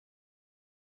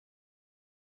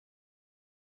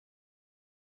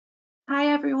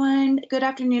Hi, everyone. Good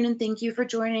afternoon, and thank you for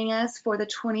joining us for the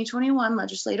 2021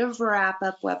 Legislative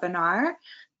Wrap-Up webinar.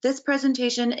 This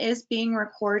presentation is being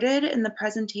recorded, and the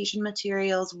presentation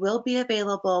materials will be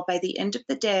available by the end of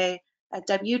the day at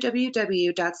www.cml.org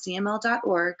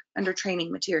under Training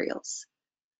Materials.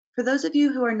 For those of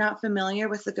you who are not familiar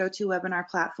with the GoToWebinar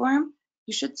platform,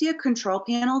 you should see a control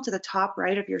panel to the top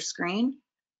right of your screen.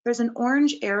 There's an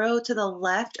orange arrow to the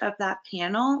left of that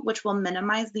panel, which will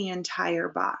minimize the entire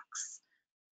box.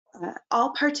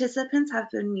 All participants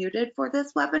have been muted for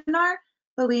this webinar,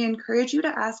 but we encourage you to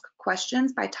ask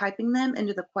questions by typing them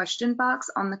into the question box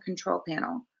on the control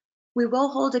panel. We will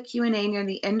hold a Q&A near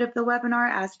the end of the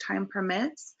webinar as time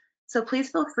permits, so please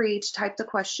feel free to type the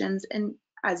questions in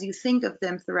as you think of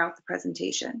them throughout the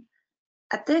presentation.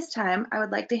 At this time, I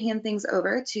would like to hand things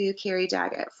over to Carrie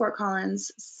Daggett, Fort Collins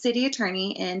City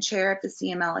Attorney and Chair of the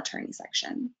CML Attorney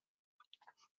Section.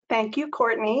 Thank you,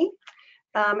 Courtney.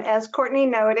 As Courtney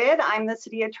noted, I'm the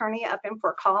City Attorney up in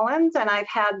Fort Collins, and I've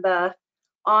had the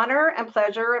honor and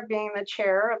pleasure of being the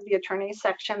chair of the Attorney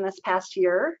Section this past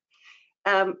year.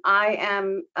 I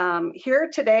am here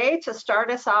today to start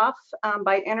us off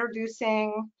by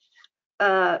introducing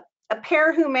a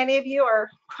pair who many of you are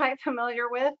quite familiar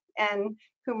with and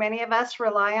who many of us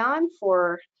rely on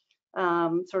for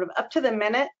sort of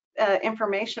up-to-the-minute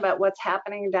information about what's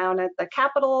happening down at the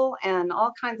Capitol and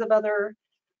all kinds of other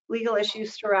legal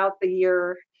issues throughout the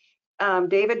year.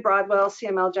 David Broadwell,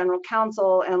 CML General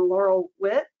Counsel, and Laurel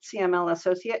Witt, CML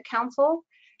Associate Counsel.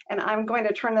 And I'm going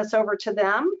to turn this over to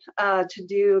them to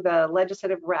do the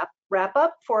legislative wrap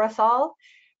up for us all.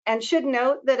 And should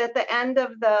note that at the end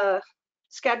of the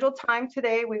scheduled time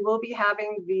today, we will be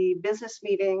having the business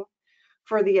meeting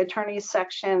for the attorneys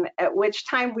section, at which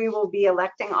time we will be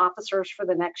electing officers for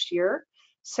the next year.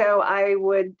 So I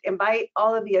would invite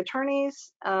all of the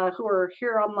attorneys who are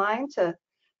here online to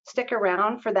stick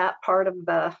around for that part of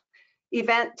the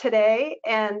event today.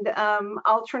 And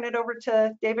I'll turn it over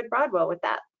to David Broadwell with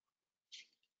that.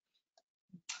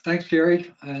 Thanks,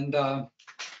 Carrie. And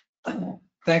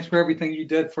thanks for everything you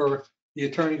did for the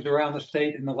attorneys around the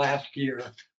state in the last year.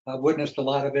 I witnessed a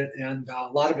lot of it, and a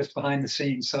lot of it's behind the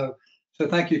scenes. So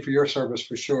thank you for your service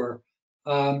for sure.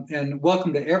 And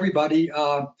welcome to everybody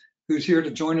who's here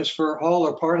to join us for all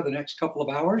or part of the next couple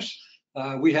of hours.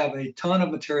 We have a ton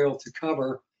of material to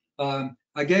cover.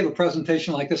 I gave a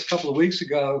presentation like this a couple of weeks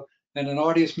ago, and an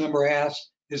audience member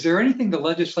asked, is there anything the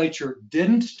legislature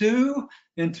didn't do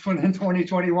in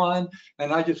 2021?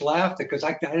 And I just laughed because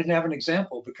I didn't have an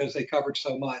example because they covered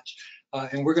so much.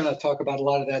 And we're going to talk about a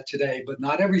lot of that today, but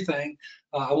not everything.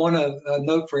 I want to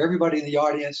note for everybody in the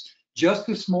audience, just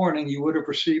this morning, you would have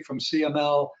received from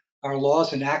CML our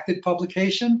Laws Enacted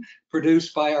publication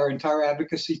produced by our entire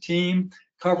advocacy team,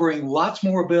 covering lots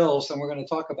more bills than we're going to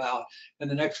talk about in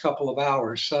the next couple of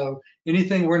hours. So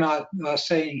anything we're not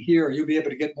saying here, you'll be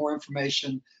able to get more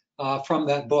information from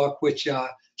that book, which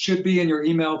should be in your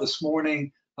email this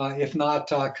morning. If not,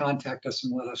 contact us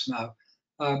and let us know.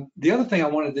 The other thing I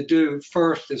wanted to do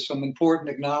first is some important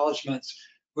acknowledgments.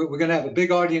 We're going to have a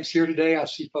big audience here today. I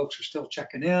see folks are still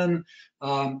checking in,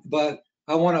 but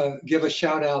I want to give a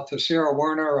shout out to Sarah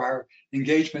Werner, our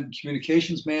engagement and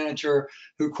communications manager,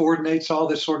 who coordinates all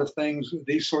these sort of things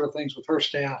with her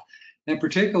staff, and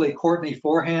particularly Courtney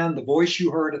Forehand, the voice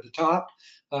you heard at the top.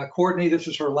 Courtney, this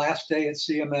is her last day at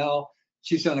CML.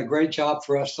 She's done a great job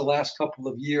for us the last couple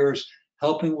of years,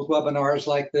 helping with webinars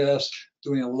like this,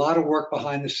 doing a lot of work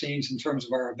behind the scenes in terms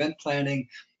of our event planning,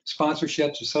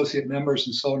 sponsorships, associate members,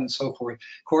 and so on and so forth.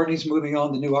 Courtney's moving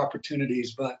on to new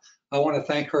opportunities, but I want to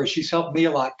thank her. She's helped me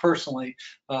a lot personally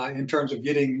in terms of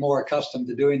getting more accustomed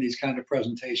to doing these kind of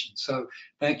presentations. So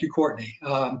thank you, Courtney.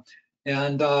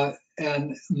 And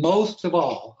most of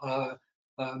all,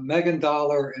 Megan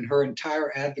Dollar and her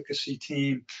entire advocacy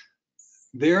team,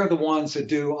 they're the ones that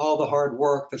do all the hard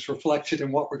work that's reflected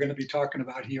in what we're going to be talking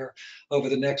about here over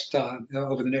the next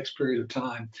period of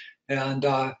time. And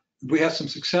we have some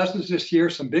successes this year,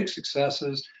 some big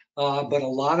successes. But a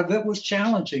lot of it was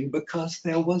challenging because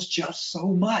there was just so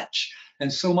much,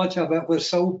 and so much of it was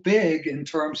so big in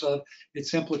terms of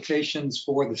its implications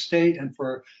for the state and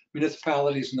for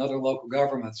municipalities and other local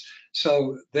governments.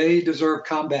 So they deserve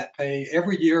combat pay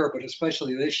every year, but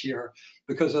especially this year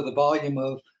because of the volume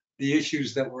of the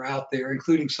issues that were out there,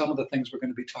 including some of the things we're going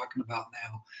to be talking about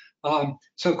now.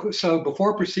 So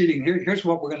before proceeding, here's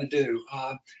what we're going to do.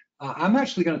 I'm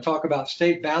actually going to talk about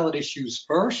state ballot issues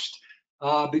first.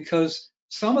 Because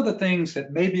some of the things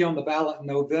that may be on the ballot in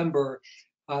November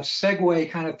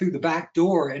segue kind of through the back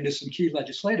door into some key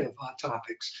legislative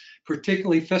topics,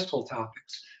 particularly fiscal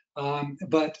topics.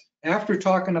 But after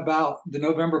talking about the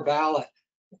November ballot,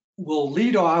 we'll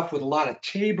lead off with a lot of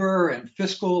Tabor and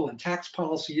fiscal and tax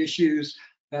policy issues,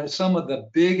 some of the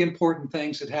big important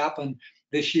things that happened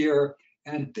this year.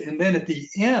 And then at the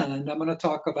end, I'm going to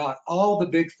talk about all the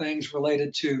big things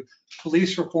related to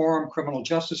police reform, criminal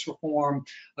justice reform,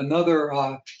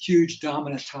 another huge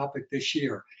dominant topic this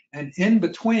year. And in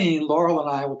between, Laurel and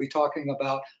I will be talking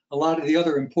about a lot of the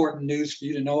other important news for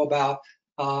you to know about,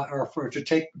 or to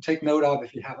take note of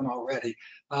if you haven't already.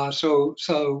 So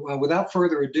without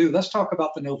further ado, let's talk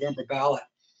about the November ballot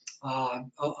a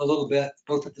little bit,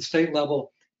 both at the state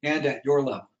level and at your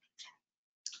level.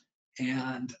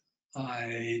 And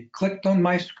I clicked on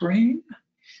my screen.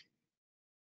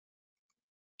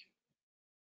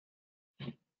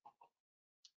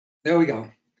 There we go.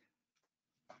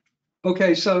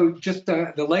 Okay, so just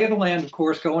the lay of the land, of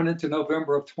course, going into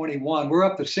November of 21. We're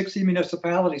up to 60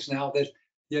 municipalities now that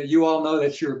you all know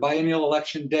that's your biennial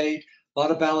election date. A lot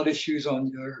of ballot issues are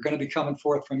going to be coming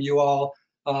forth from you all.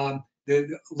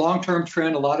 The long-term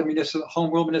trend, a lot of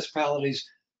home rule municipalities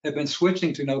have been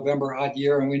switching to November odd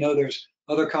year, and we know there's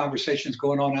other conversations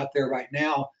going on out there right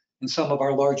now in some of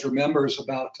our larger members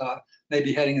about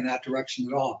maybe heading in that direction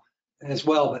at all as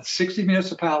well. But 60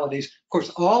 municipalities, of course,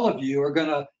 all of you are going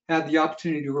to have the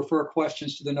opportunity to refer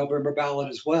questions to the November ballot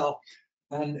as well,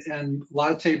 and a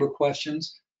lot of Tabor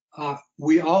questions.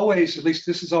 We always, at least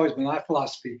this has always been my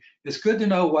philosophy, it's good to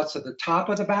know what's at the top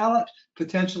of the ballot,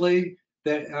 potentially,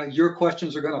 that your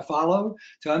questions are going to follow,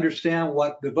 to understand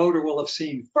what the voter will have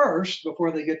seen first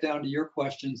before they get down to your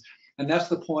questions. And that's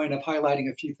the point of highlighting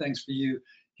a few things for you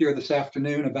here this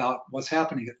afternoon about what's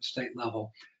happening at the state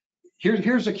level.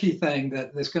 Here's a key thing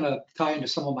that's going to tie into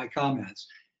some of my comments.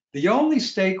 The only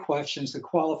state questions that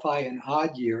qualify in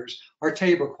odd years are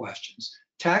Tabor questions.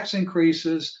 Tax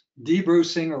increases,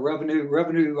 debrucing or revenue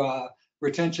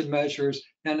retention measures,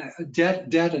 and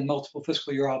debt and multiple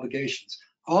fiscal year obligations.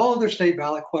 All other state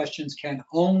ballot questions can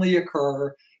only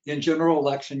occur in general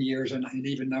election years and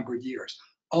even numbered years.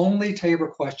 Only Tabor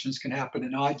questions can happen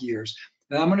in odd years.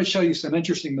 And I'm going to show you some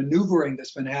interesting maneuvering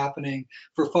that's been happening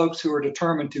for folks who are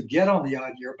determined to get on the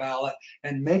odd year ballot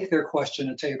and make their question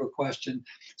a Tabor question.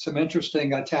 Some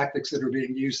interesting tactics that are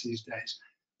being used these days.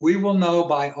 We will know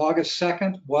by August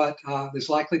 2nd what is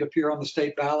likely to appear on the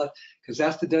state ballot, because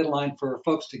that's the deadline for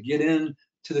folks to get in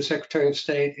to the Secretary of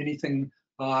State, anything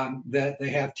that they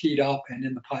have teed up and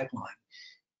in the pipeline.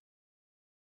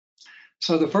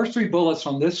 So the first three bullets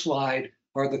on this slide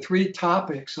are the three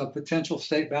topics of potential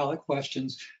state ballot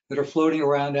questions that are floating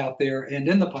around out there and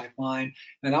in the pipeline.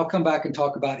 And I'll come back and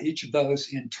talk about each of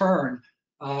those in turn.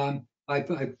 I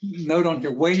note on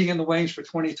here, waiting in the wings for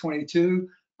 2022,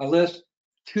 I list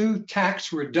 2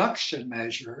 tax reduction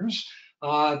measures,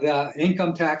 the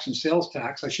income tax and sales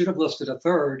tax. I should have listed a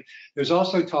third. There's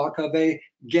also talk of a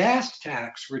gas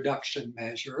tax reduction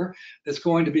measure that's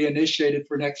going to be initiated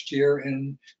for next year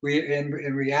in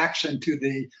reaction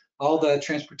to all the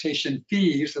transportation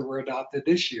fees that were adopted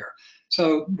this year.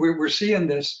 So we're seeing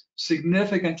this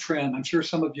significant trend. I'm sure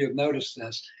some of you have noticed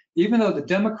this. Even though the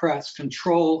Democrats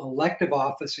control elective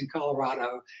office in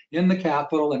Colorado, in the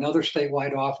Capitol and other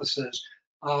statewide offices,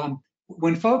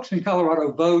 when folks in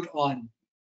Colorado vote on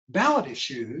ballot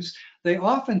issues, they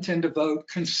often tend to vote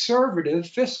conservative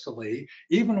fiscally,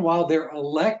 even while they're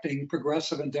electing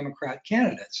progressive and Democrat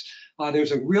candidates.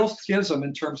 There's a real schism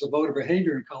in terms of voter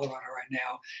behavior in Colorado right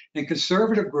now. And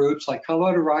conservative groups like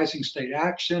Colorado Rising State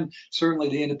Action, certainly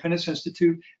the Independence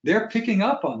Institute, they're picking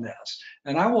up on this.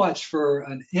 And I watch for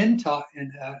an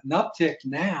uptick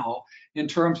now in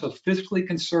terms of fiscally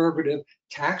conservative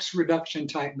tax reduction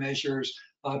type measures,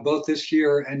 both this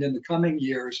year and in the coming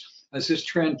years, as this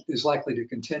trend is likely to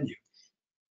continue.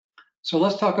 So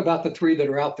let's talk about the 3 that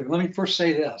are out there. Let me first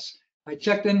say this. I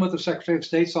checked in with the Secretary of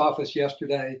State's office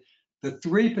yesterday. The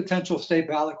 3 potential state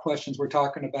ballot questions we're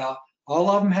talking about, all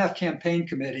of them have campaign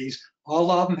committees. All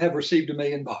of them have received $1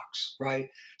 million, right?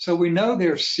 So we know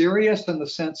they're serious in the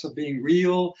sense of being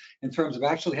real, in terms of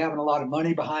actually having a lot of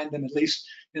money behind them, at least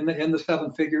in the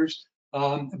 7 figures.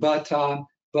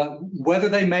 But whether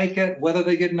they make it, whether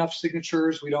they get enough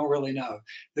signatures, we don't really know.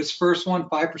 This first one,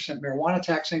 5% marijuana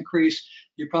tax increase.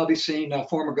 You've probably seen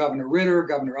former Governor Ritter,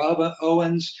 Governor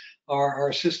Owens are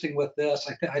assisting with this.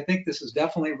 I think this is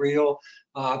definitely real.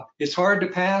 It's hard to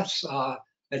pass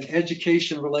an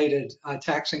education-related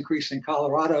tax increase in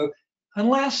Colorado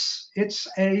unless it's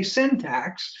a sin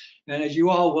tax. And as you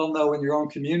all well know in your own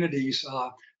communities,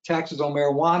 taxes on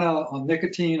marijuana, on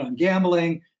nicotine, on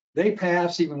gambling, they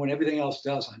pass even when everything else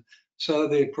doesn't. So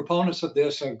the proponents of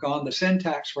this have gone the sin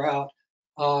tax route.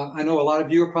 I know a lot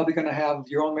of you are probably going to have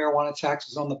your own marijuana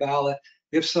taxes on the ballot.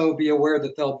 If so, be aware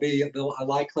that there'll be a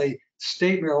likely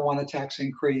state marijuana tax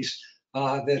increase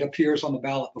that appears on the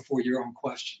ballot before your own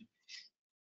question.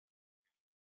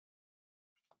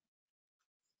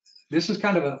 This is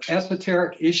kind of an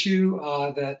esoteric issue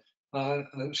that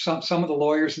some of the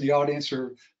lawyers in the audience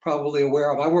are probably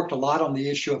aware of. I worked a lot on the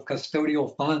issue of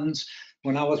custodial funds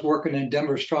when I was working in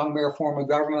Denver's strong mayor form of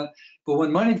government. But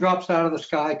when money drops out of the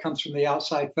sky, comes from the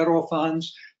outside federal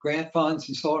funds, grant funds,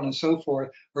 and so on and so forth,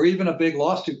 or even a big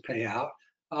lawsuit payout,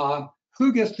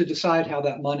 who gets to decide how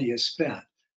that money is spent?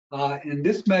 And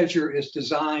this measure is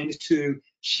designed to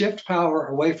shift power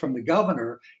away from the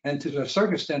governor and to a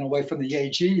certain extent away from the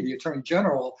AG, the Attorney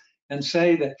General, and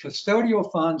say that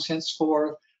custodial funds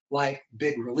henceforth, like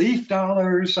big relief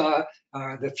dollars,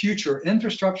 the future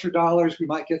infrastructure dollars we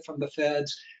might get from the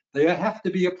feds, they have to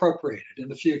be appropriated in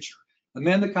the future.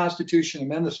 Amend the Constitution,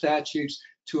 amend the statutes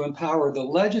to empower the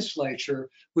legislature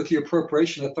with the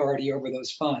appropriation authority over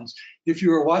those funds. If you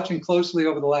were watching closely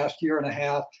over the last year and a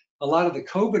half, a lot of the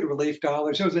COVID relief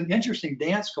dollars, there was an interesting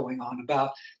dance going on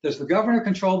about, does the governor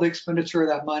control the expenditure of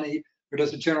that money, or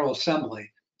does the General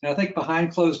Assembly? And I think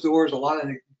behind closed doors, a lot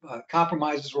of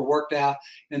compromises were worked out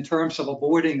in terms of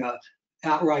avoiding a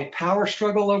outright power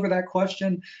struggle over that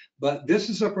question. But this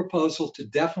is a proposal to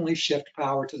definitely shift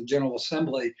power to the General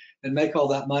Assembly and make all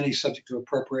that money subject to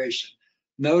appropriation.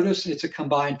 Notice it's a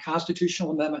combined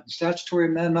constitutional amendment and statutory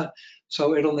amendment,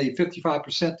 so it'll need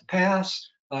 55% to pass.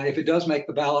 If it does make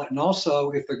the ballot, and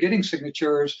also if they're getting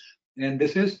signatures, and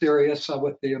this is serious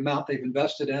with the amount they've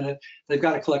invested in it, they've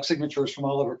got to collect signatures from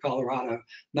all over Colorado,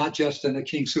 not just in the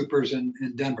King Soopers in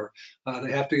Denver.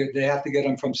 They have to get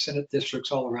them from Senate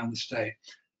districts all around the state.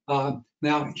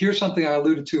 Now, here's something I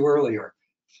alluded to earlier.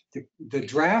 The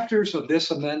drafters of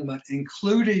this amendment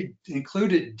included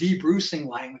debrucing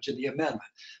language in the amendment.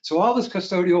 So all this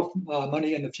custodial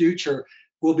money in the future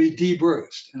will be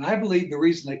debruced. And I believe the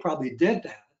reason they probably did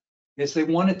that is they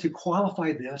wanted to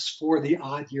qualify this for the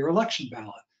odd year election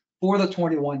ballot, for the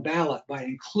 21 ballot, by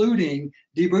including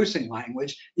debrucing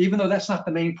language, even though that's not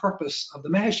the main purpose of the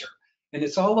measure. And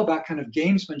it's all about kind of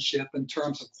gamesmanship in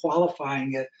terms of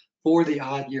qualifying it for the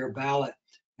odd year ballot.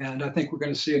 And I think we're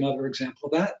going to see another example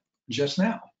of that just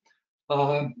now.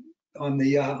 On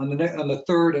the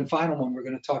third and final one we're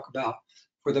going to talk about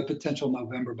for the potential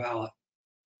November ballot.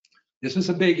 This is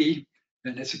a biggie,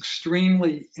 and it's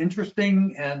extremely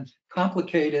interesting and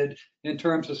complicated in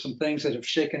terms of some things that have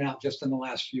shaken out just in the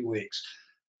last few weeks.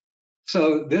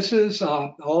 So this is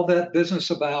all that business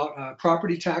about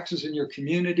property taxes in your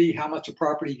community, how much a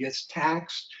property gets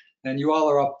taxed. And you all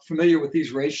are familiar with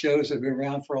these ratios that have been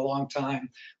around for a long time,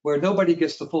 where nobody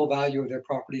gets the full value of their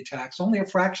property tax. Only a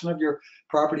fraction of your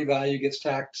property value gets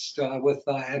taxed with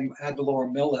ad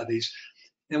valorem mill levies.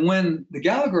 And when the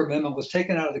Gallagher Amendment was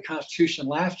taken out of the Constitution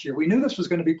last year, we knew this was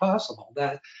going to be possible,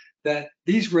 that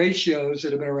these ratios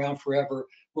that have been around forever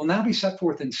will now be set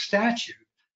forth in statute.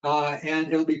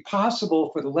 And it'll be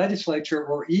possible for the legislature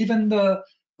or even the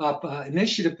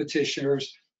initiative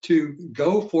petitioners to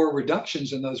go for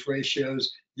reductions in those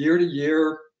ratios year to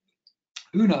year.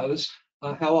 Who knows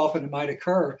how often it might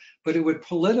occur, but it would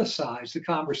politicize the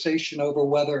conversation over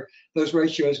whether those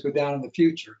ratios go down in the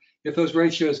future. If those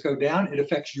ratios go down, it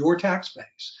affects your tax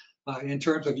base in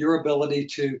terms of your ability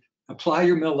to apply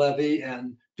your mill levy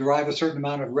and derive a certain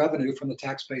amount of revenue from the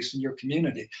tax base in your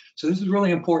community. So this is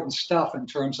really important stuff in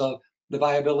terms of the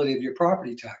viability of your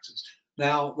property taxes.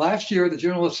 Now, last year, the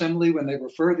General Assembly, when they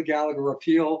referred the Gallagher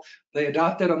repeal, they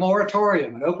adopted a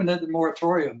moratorium, an open-ended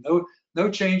moratorium.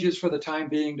 No changes for the time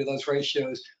being to those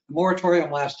ratios. The moratorium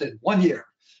lasted 1 year,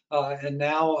 and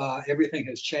now everything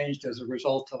has changed as a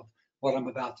result of what I'm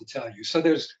about to tell you. So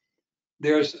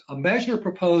there's a measure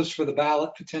proposed for the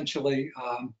ballot potentially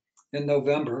in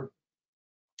November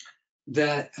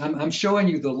that I'm showing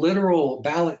you the literal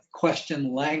ballot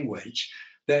question language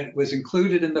that was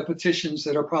included in the petitions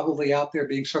that are probably out there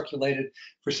being circulated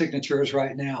for signatures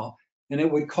right now. And it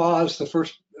would cause the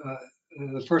first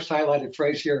highlighted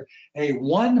phrase here, a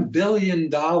 $1 billion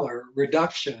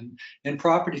reduction in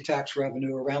property tax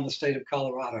revenue around the state of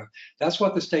Colorado. That's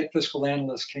what the state fiscal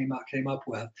analyst came up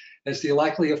with as the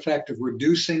likely effect of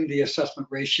reducing the assessment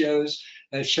ratios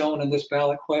as shown in this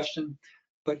ballot question.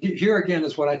 But here again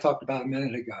is what I talked about a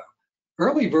minute ago.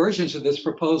 Early versions of this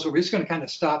proposal, we're just going to kind of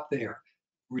stop there.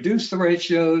 Reduce the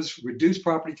ratios, reduce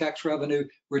property tax revenue,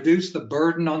 reduce the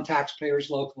burden on taxpayers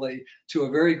locally to a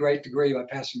very great degree by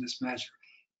passing this measure.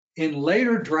 In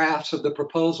later drafts of the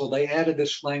proposal, they added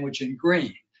this language in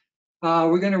green.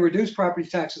 We're going to reduce property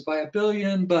taxes by $1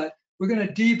 billion, but we're going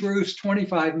to debruce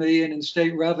 $25 million in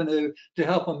state revenue to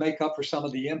help them make up for some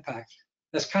of the impact.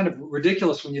 that's kind of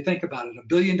ridiculous when you think about it, $1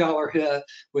 billion hit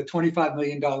with $25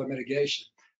 million mitigation.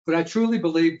 But I truly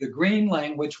believe the green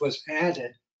language was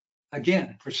added,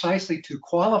 again, precisely to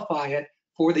qualify it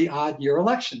for the odd year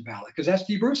election ballot, because that's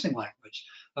debrucing language,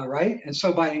 all right? And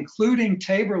so by including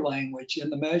Tabor language in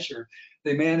the measure,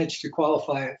 they managed to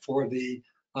qualify it for the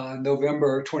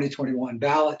November 2021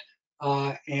 ballot.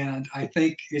 And I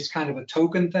think it's kind of a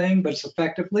token thing, but it's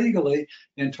effective legally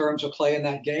in terms of playing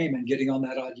that game and getting on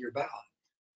that odd year ballot.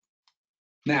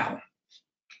 Now,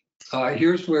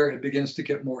 here's where it begins to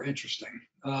get more interesting.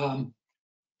 A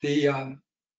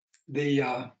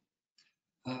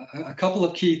couple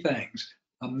of key things.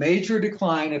 A major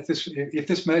decline if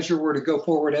this measure were to go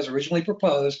forward as originally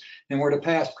proposed and were to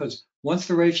pass, because once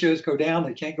the ratios go down,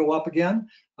 they can't go up again,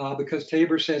 because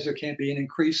Tabor says there can't be an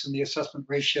increase in the assessment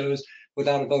ratios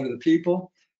without a vote of the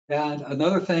people. And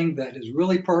another thing that is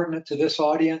really pertinent to this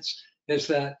audience is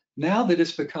that now that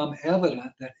it's become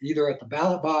evident that either at the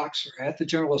ballot box or at the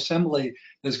General Assembly,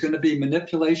 there's going to be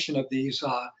manipulation of these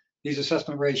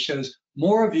assessment ratios,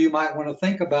 more of you might want to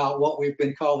think about what we've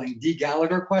been calling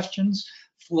de-Gallagher questions,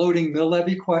 floating mill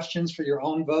levy questions for your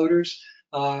own voters.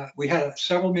 We had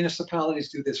several municipalities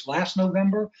do this last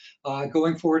November.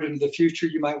 Going forward into the future,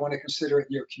 you might want to consider it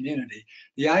in your community.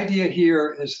 The idea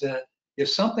here is that if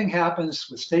something happens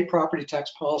with state property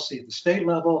tax policy at the state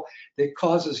level that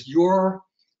causes your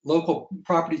local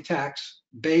property tax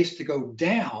base to go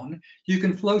down, you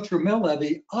can float your mill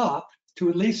levy up to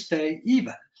at least stay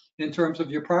even in terms of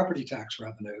your property tax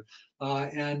revenue.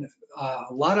 And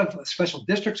a lot of special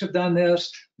districts have done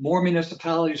this. More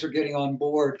municipalities are getting on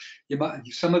board.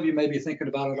 Some of you may be thinking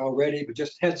about it already, but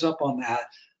just heads up on that.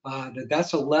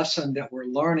 That's a lesson that we're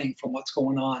learning from what's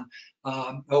going on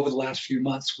over the last few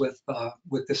months with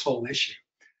this whole issue.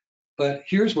 But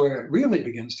here's where it really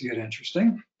begins to get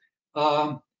interesting.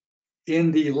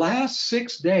 In the last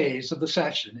 6 days of the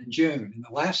session in June, in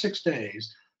the last 6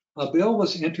 days, a bill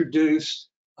was introduced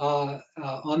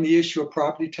on the issue of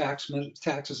property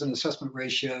taxes and assessment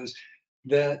ratios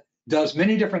that does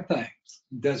many different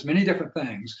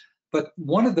things. But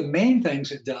one of the main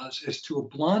things it does is to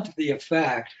blunt the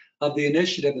effect of the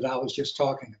initiative that I was just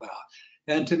talking about,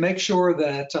 and to make sure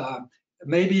that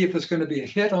maybe if it's going to be a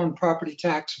hit on property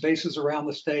tax bases around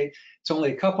the state, it's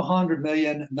only a couple $100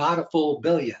 million, not a full $1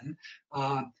 billion.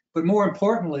 But more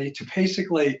importantly, to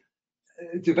basically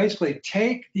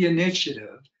take the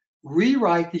initiative,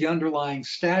 rewrite the underlying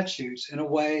statutes in a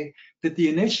way that the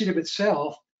initiative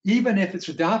itself, even if it's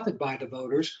adopted by the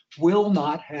voters, will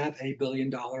not have a $1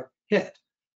 billion hit.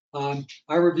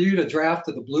 I reviewed a draft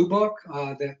of the Blue Book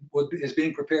that is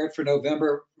being prepared for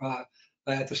November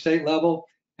at the state level,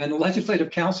 and the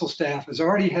Legislative Council staff is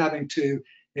already having to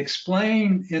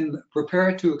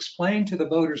prepare to explain to the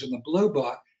voters in the Blue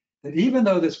Book that even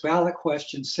though this ballot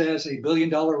question says a $1 billion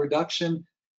reduction,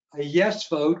 a yes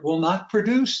vote will not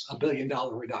produce a $1 billion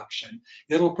reduction.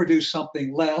 It'll produce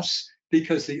something less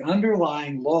because the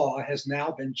underlying law has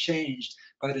now been changed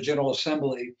by the General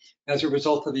Assembly as a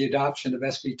result of the adoption of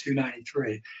SB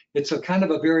 293. It's a kind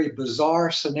of a very bizarre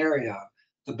scenario.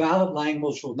 The ballot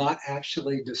language will not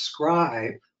actually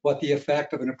describe what the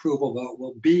effect of an approval vote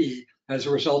will be as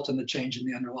a result of the change in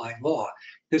the underlying law.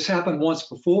 This happened once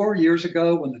before, years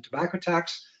ago, when the tobacco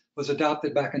tax was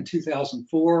adopted back in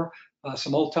 2004.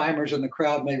 Some old timers in the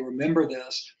crowd may remember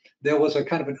this. There was a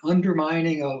kind of an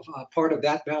undermining of part of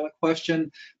that ballot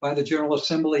question by the General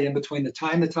Assembly in between the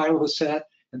time the title was set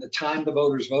and the time the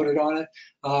voters voted on it.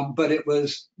 But it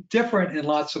was different in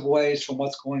lots of ways from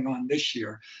what's going on this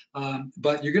year.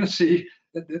 But you're going to see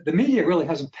that the media really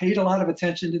hasn't paid a lot of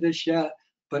attention to this yet.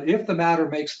 But if the matter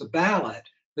makes the ballot,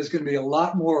 there's going to be a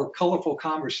lot more colorful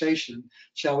conversation,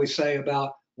 shall we say,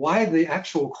 about why the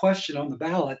actual question on the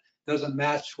ballot doesn't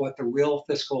match what the real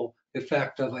fiscal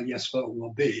effect of a yes vote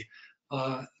will be.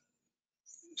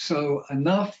 So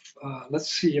enough.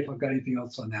 Let's see if I've got anything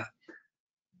else on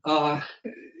that.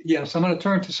 Yes, I'm going to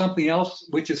turn to something else,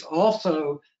 which is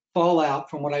also fallout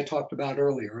from what I talked about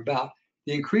earlier, about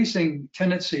the increasing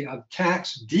tendency of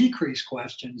tax decrease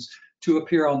questions to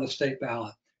appear on the state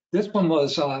ballot. This one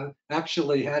was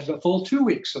actually had a full 2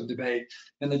 weeks of debate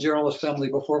in the General Assembly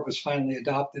before it was finally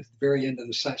adopted at the very end of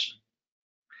the session.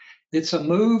 It's a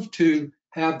move to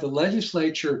have the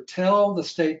legislature tell the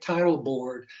state title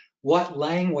board what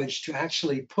language to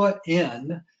actually put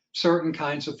in certain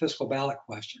kinds of fiscal ballot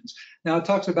questions. Now, it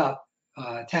talks about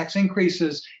tax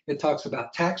increases, it talks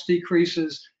about tax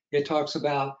decreases, it talks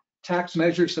about tax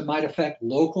measures that might affect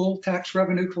local tax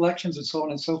revenue collections and so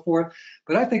on and so forth.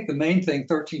 But I think the main thing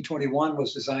 1321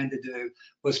 was designed to do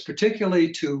was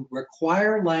particularly to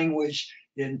require language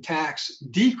in tax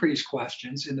decrease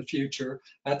questions in the future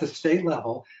at the state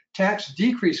level. Tax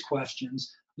decrease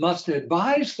questions must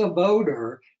advise the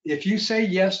voter, if you say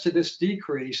yes to this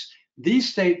decrease,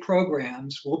 these state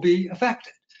programs will be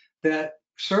affected, that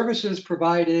services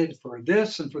provided for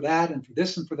this and for that and for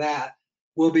this and for that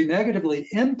will be negatively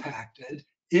impacted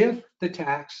if the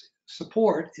tax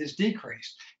support is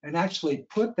decreased, and actually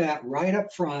put that right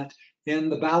up front in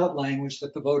the ballot language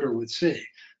that the voter would see.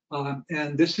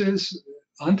 And this is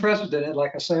unprecedented,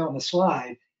 like I say on the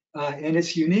slide, and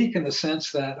it's unique in the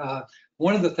sense that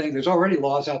one of the things, there's already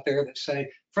laws out there that say,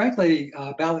 frankly,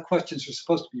 ballot questions are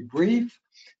supposed to be brief,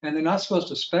 and they're not supposed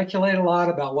to speculate a lot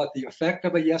about what the effect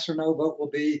of a yes or no vote will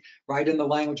be right in the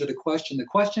language of the question. The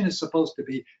question is supposed to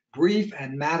be brief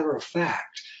and matter of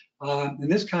fact.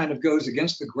 And this kind of goes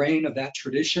against the grain of that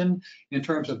tradition in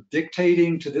terms of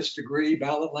dictating to this degree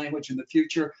ballot language in the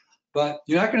future. But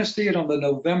you're not going to see it on the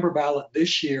November ballot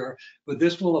this year, but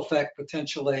this will affect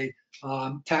potentially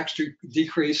tax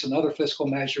decrease and other fiscal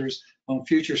measures on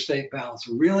future state ballots.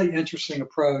 A really interesting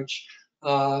approach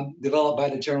developed by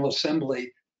the General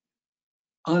Assembly,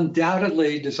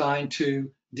 undoubtedly designed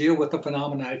to deal with the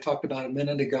phenomenon I talked about a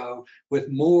minute ago, with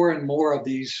more and more of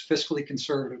these fiscally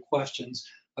conservative questions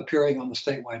appearing on the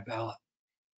statewide ballot.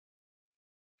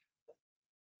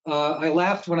 I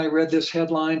laughed when I read this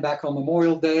headline back on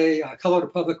Memorial Day. Colorado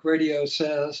Public Radio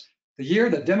says, the year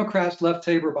that Democrats left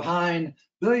Tabor behind,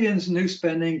 billions in new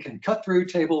spending can cut through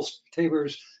Tabor's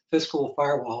fiscal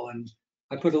firewall. And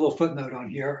I put a little footnote on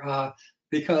here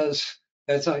because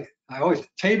as I always,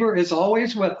 Tabor is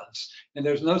always with us, and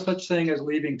there's no such thing as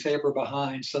leaving Tabor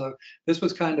behind. So this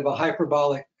was kind of a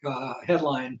hyperbolic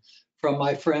headline from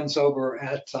my friends over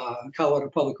at Colorado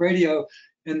Public Radio.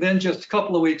 And then just a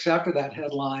couple of weeks after that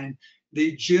headline,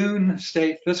 the June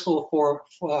state fiscal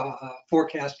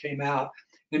forecast came out,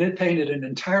 and it painted an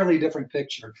entirely different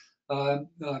picture.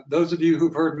 Those of you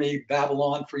who've heard me babble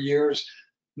on for years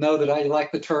know that I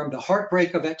like the term the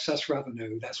heartbreak of excess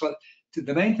revenue. That's what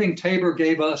the main thing Tabor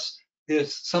gave us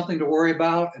is something to worry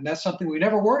about, and that's something we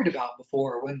never worried about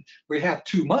before when we have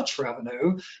too much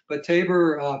revenue. But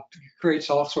Tabor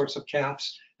creates all sorts of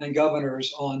caps and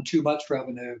governors on too much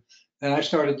revenue. And I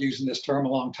started using this term a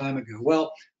long time ago.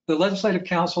 Well, the Legislative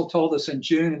Council told us in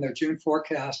June in their June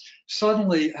forecast,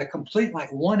 suddenly a complete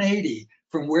like 180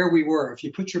 from where we were. If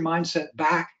you put your mindset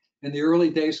back in the early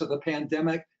days of the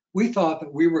pandemic, we thought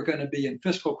that we were going to be in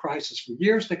fiscal crisis for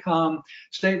years to come.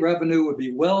 State revenue would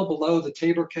be well below the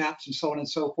Tabor caps and so on and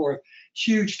so forth.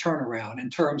 Huge turnaround in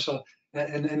terms of,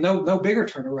 and no bigger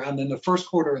turnaround than the first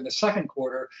quarter and the second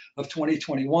quarter of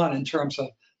 2021 in terms of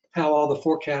how all the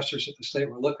forecasters at the state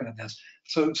were looking at this.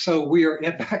 So we are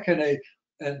back in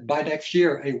by next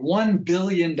year, a $1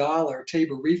 billion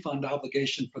Tabor refund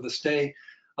obligation for the state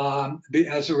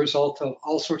as a result of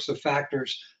all sorts of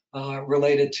factors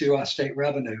related to state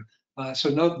revenue. So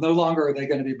no longer are they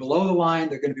going to be below the line,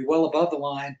 they're going to be well above the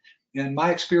line. In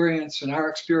my experience and our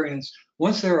experience,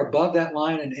 once they're above that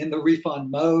line and in the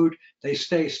refund mode, they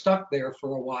stay stuck there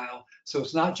for a while. So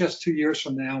it's not just 2 years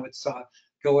from now, it's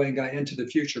going into the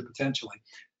future potentially.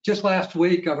 Just last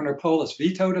week, Governor Polis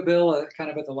vetoed a bill kind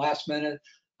of at the last minute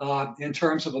in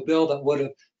terms of a bill that would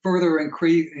have further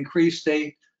increased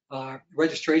state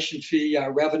registration fee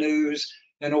revenues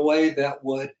in a way that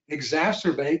would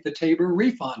exacerbate the Tabor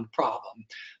refund problem.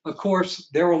 Of course,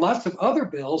 there were lots of other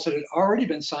bills that had already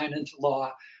been signed into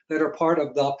law that are part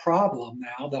of the problem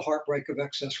now, the heartbreak of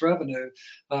excess revenue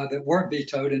that weren't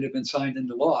vetoed and have been signed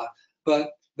into law.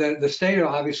 But the state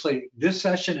obviously this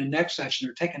session and next session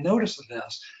are taking notice of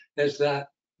this, is that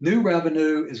new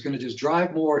revenue is going to just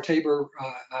drive more Tabor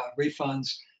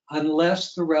refunds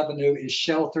unless the revenue is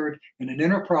sheltered in an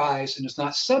enterprise and is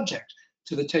not subject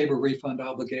to the Tabor refund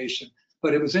obligation.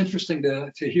 But it was interesting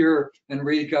to hear and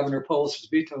read Governor Polis's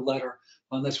veto letter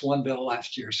on this one bill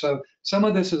last year. So some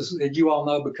of this is, you all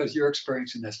know because you're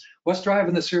experiencing this. What's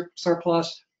driving the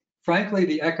surplus? Frankly,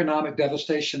 the economic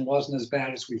devastation wasn't as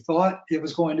bad as we thought it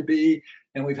was going to be.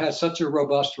 And we've had such a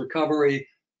robust recovery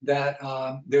that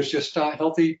there's just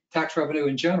healthy tax revenue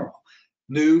in general.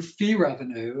 New fee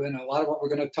revenue, and a lot of what we're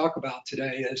going to talk about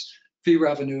today is fee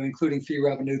revenue, including fee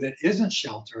revenue that isn't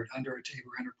sheltered under a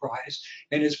Tabor enterprise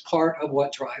and is part of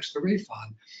what drives the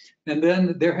refund. And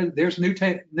then there's new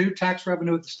tax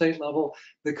revenue at the state level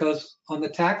because on the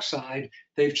tax side,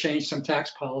 they've changed some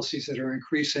tax policies that are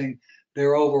increasing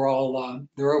their overall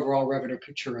revenue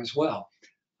picture as well.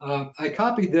 I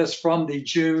copied this from the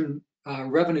June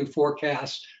revenue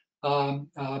forecast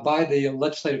by the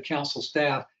Legislative Council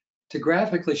staff to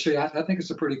graphically show you. I think it's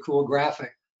a pretty cool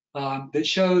graphic that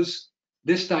shows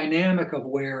this dynamic of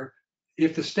where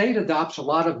if the state adopts a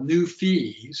lot of new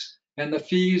fees, and the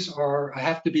fees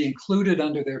have to be included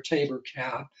under their Tabor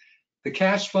cap, the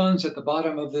cash funds at the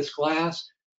bottom of this glass,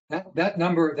 that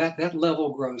number, that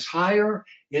level grows higher.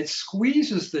 It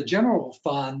squeezes the general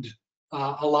fund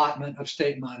allotment of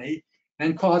state money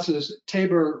and causes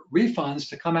Tabor refunds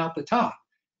to come out the top.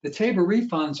 The Tabor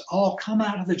refunds all come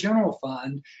out of the general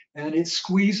fund, and it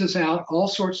squeezes out all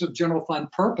sorts of general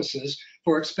fund purposes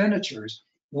for expenditures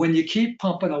when you keep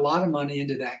pumping a lot of money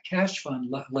into that cash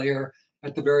fund layer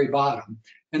at the very bottom.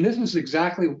 And this is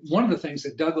exactly one of the things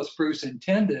that Douglas Bruce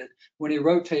intended when he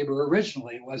wrote Tabor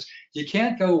originally, was you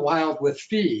can't go wild with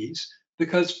fees,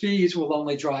 because fees will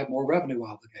only drive more revenue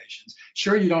obligations.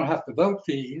 Sure, you don't have to vote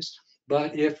fees,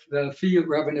 but if the fee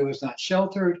revenue is not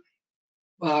sheltered,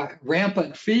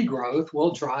 rampant fee growth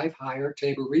will drive higher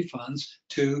Tabor refunds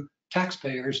to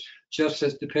taxpayers, just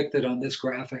as depicted on this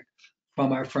graphic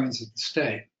from our friends at the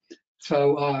state.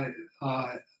 So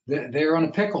they're on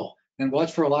a pickle, and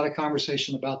watch for a lot of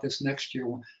conversation about this next year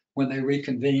when they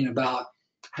reconvene about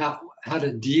how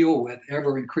to deal with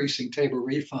ever increasing Tabor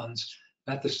refunds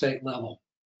at the state level.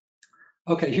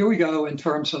 Okay, here we go in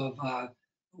terms of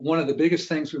one of the biggest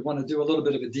things we want to do a little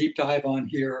bit of a deep dive on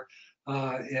here,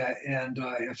 and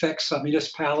affects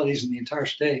municipalities in the entire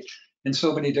state in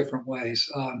so many different ways.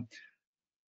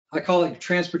 I call it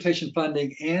transportation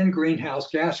funding and greenhouse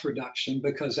gas reduction,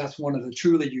 because that's one of the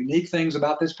truly unique things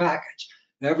about this package.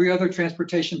 Every other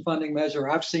transportation funding measure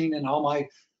I've seen in all my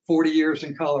 40 years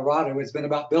in Colorado has been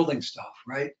about building stuff,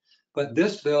 right? But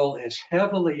this bill is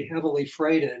heavily, heavily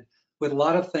freighted with a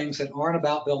lot of things that aren't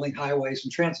about building highways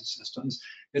and transit systems.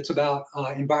 It's about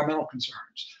environmental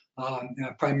concerns,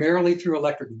 primarily through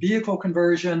electric vehicle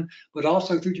conversion, but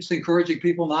also through just encouraging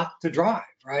people not to drive,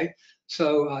 right?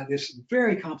 So this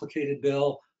very complicated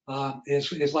bill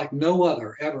is like no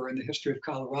other ever in the history of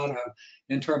Colorado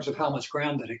in terms of how much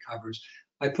ground that it covers.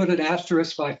 I put an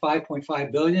asterisk by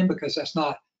 5.5 billion because that's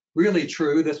not really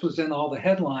true. This was in all the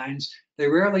headlines. They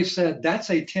rarely said that's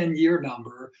a 10-year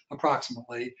number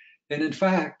approximately. And in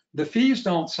fact, the fees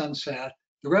don't sunset,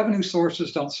 the revenue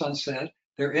sources don't sunset.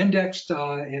 They're indexed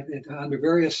under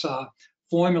various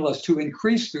formulas to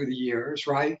increase through the years,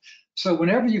 right? So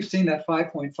whenever you've seen that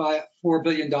 $5.4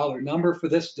 billion number for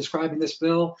this, describing this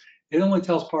bill, it only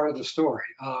tells part of the story.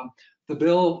 The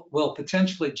bill will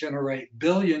potentially generate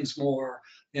billions more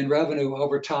in revenue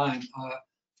over time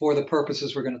for the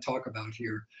purposes we're going to talk about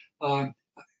here.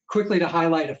 Quickly to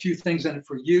highlight a few things in it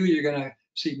for you, you're going to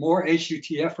see more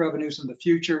HUTF revenues in the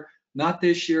future, not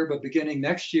this year, but beginning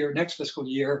next year, next fiscal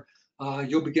year,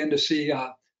 you'll begin to see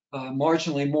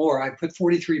marginally more. I put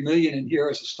 43 million in here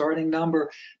as a starting number,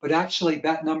 but actually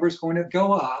that number is going to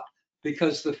go up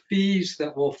because the fees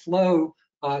that will flow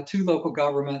to local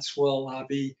governments will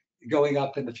be going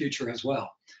up in the future as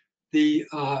well.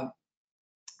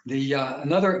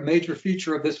 Another major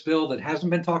feature of this bill that hasn't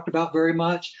been talked about very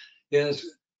much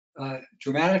is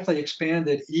dramatically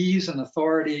expanded ease and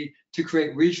authority to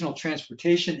create regional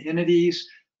transportation entities,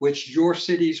 which your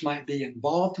cities might be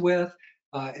involved with.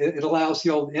 It allows the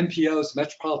old MPOs,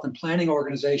 metropolitan planning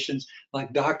organizations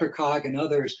like DRCOG and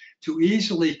others, to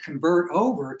easily convert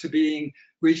over to being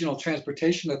regional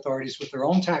transportation authorities with their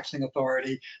own taxing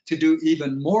authority to do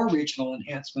even more regional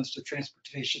enhancements to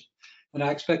transportation. And I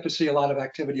expect to see a lot of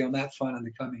activity on that front in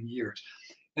the coming years.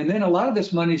 And then a lot of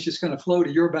this money is just going to flow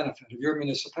to your benefit, of your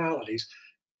municipalities.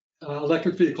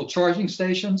 Electric vehicle charging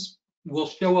stations will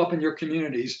show up in your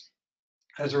communities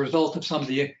as a result of some of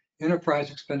the enterprise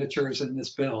expenditures in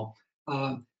this bill.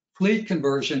 Fleet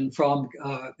conversion from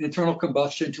internal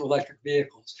combustion to electric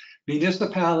vehicles.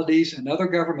 Municipalities and other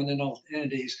governmental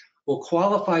entities will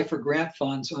qualify for grant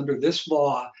funds under this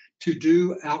law to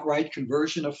do outright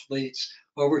conversion of fleets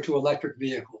over to electric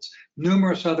vehicles.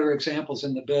 Numerous other examples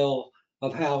in the bill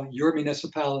of how your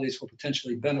municipalities will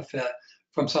potentially benefit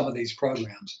from some of these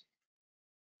programs.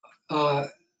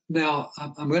 Now,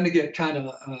 I'm going to get kind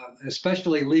of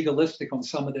especially legalistic on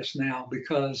some of this now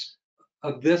because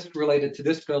of this related to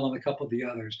this bill and a couple of the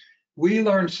others. We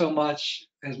learn so much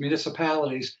as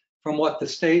municipalities from what the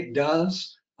state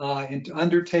does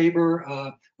under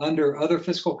Tabor, under other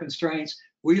fiscal constraints.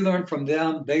 We learn from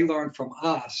them, they learn from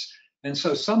us. And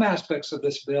so some aspects of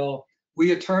this bill,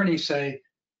 we attorneys say,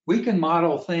 we can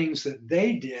model things that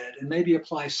they did and maybe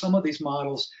apply some of these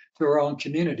models to our own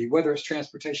community, whether it's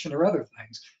transportation or other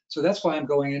things. So that's why I'm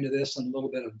going into this in a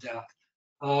little bit of depth.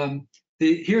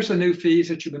 Here's the new fees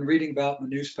that you've been reading about in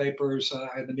the newspapers,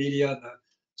 and the media, the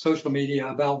social media,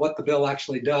 about what the bill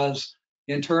actually does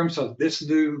in terms of this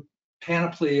new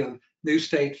panoply of new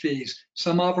state fees.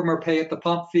 Some of them are pay at the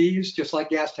pump fees, just like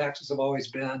gas taxes have always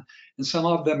been, and some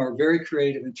of them are very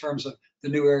creative in terms of the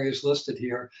new areas listed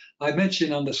here. I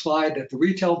mentioned on the slide that the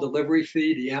retail delivery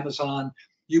fee, the Amazon,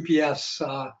 UPS,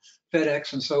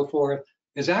 FedEx, and so forth,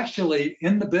 is actually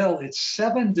in the bill. It's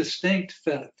 7 distinct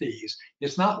fees.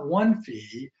 It's not one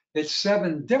fee, it's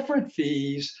 7 different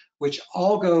fees, which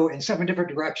all go in 7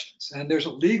 different directions. And there's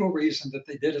a legal reason that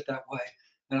they did it that way.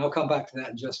 And I'll come back to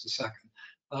that in just a second.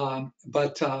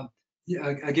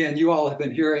 Again, you all have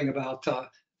been hearing about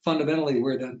fundamentally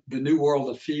where the new world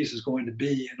of fees is going to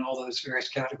be in all those various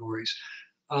categories.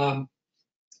 Now,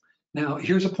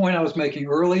 here's a point I was making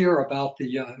earlier about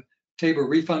the Tabor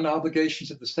refund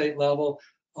obligations at the state level.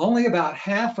 Only about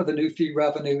half of the new fee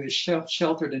revenue is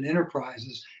sheltered in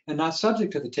enterprises and not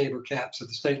subject to the Tabor caps at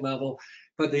the state level,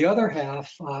 but the other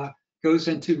half goes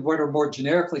into what are more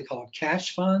generically called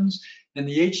cash funds, and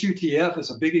the HUTF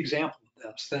is a big example of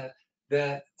this,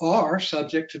 that are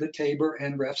subject to the Tabor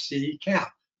and Ref C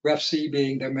cap. Ref C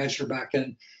being their measure back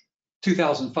in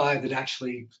 2005 that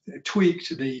actually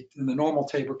tweaked the normal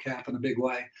Tabor cap in a big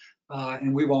way,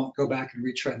 and we won't go back and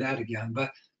retread that again.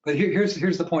 But here's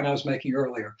the point I was making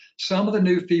earlier. Some of the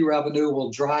new fee revenue will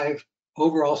drive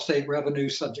overall state revenue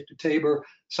subject to Tabor,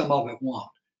 some of it won't.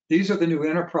 These are the new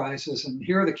enterprises, and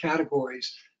here are the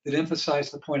categories that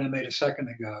emphasize the point I made a second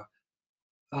ago.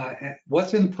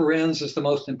 What's in parens is the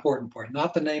most important part,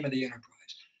 not the name of the enterprise.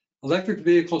 Electric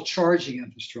vehicle charging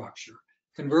infrastructure,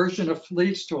 conversion of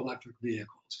fleets to electric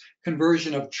vehicles,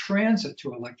 conversion of transit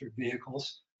to electric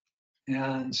vehicles,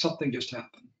 and something just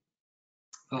happened.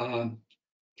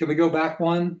 Can we go back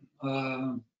one?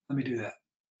 Let me do that.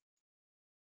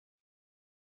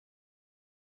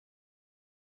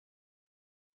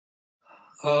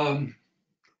 And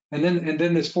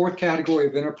then this fourth category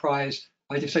of enterprise,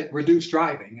 I just say reduce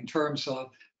driving in terms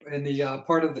of, in the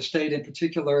part of the state in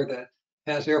particular that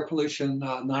has air pollution,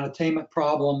 non-attainment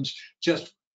problems,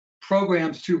 just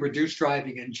programs to reduce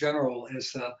driving in general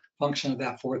is a function of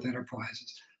that fourth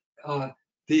enterprises.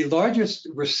 The largest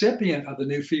recipient of the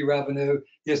new fee revenue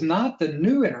is not the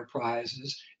new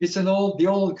enterprises, it's the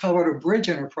old Colorado Bridge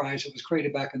enterprise that was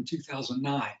created back in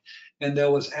 2009. And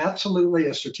there was absolutely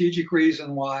a strategic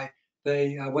reason why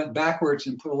they went backwards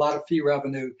and put a lot of fee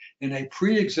revenue in a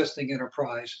pre-existing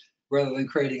enterprise rather than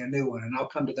creating a new one. And I'll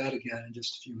come to that again in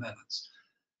just a few minutes.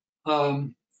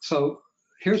 So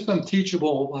here's some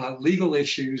teachable legal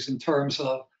issues in terms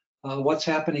of what's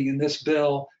happening in this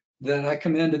bill that I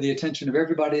commend to the attention of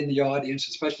everybody in the audience,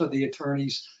 especially the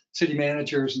attorneys, city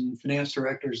managers, and finance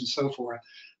directors, and so forth.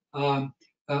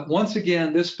 Once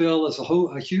again, this bill is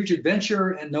a huge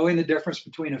adventure in knowing the difference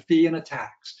between a fee and a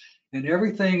tax. And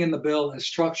everything in the bill is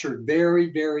structured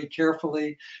very, very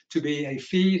carefully to be a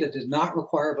fee that does not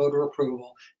require voter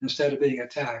approval instead of being a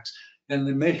tax. And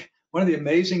one of the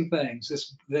amazing things,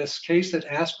 this case that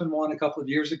Aspen won a couple of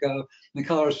years ago in the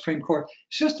Colorado Supreme Court,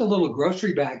 it's just a little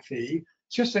grocery bag fee.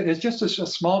 It's just a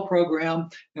small program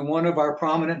in one of our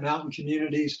prominent mountain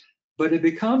communities, but it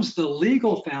becomes the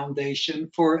legal foundation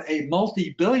for a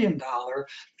multi-billion-dollar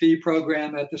fee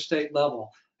program at the state level.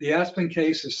 The Aspen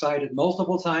case is cited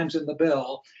multiple times in the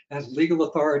bill as legal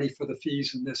authority for the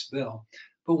fees in this bill.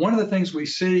 But one of the things we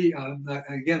see,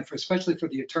 again, especially for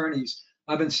the attorneys,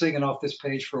 I've been singing off this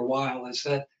page for a while, is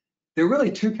that there are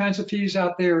really 2 kinds of fees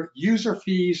out there, user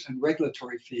fees and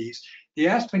regulatory fees. The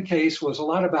Aspen case was a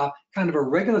lot about kind of a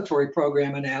regulatory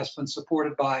program in Aspen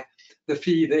supported by the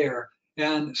fee there.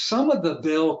 And some of the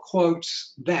bill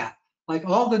quotes that, like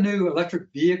all the new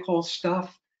electric vehicle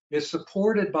stuff is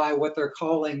supported by what they're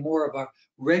calling more of a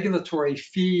regulatory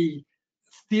fee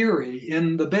theory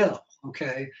in the bill,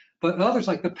 okay? But others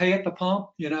like the pay at the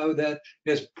pump, that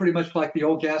is pretty much like the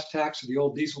old gas tax or the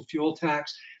old diesel fuel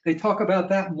tax. They talk about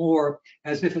that more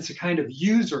as if it's a kind of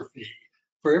user fee.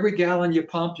 For every gallon you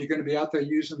pump, you're going to be out there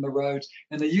using the roads.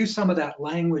 And they use some of that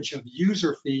language of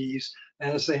user fees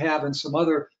as they have in some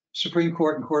other Supreme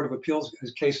Court and Court of Appeals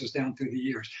cases down through the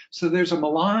years. So there's a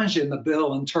melange in the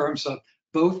bill in terms of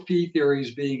both fee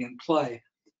theories being in play.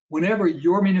 Whenever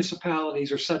your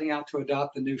municipalities are setting out to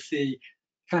adopt the new fee,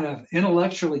 kind of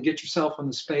intellectually get yourself in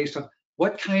the space of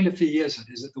what kind of fee is it?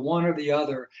 Is it the one or the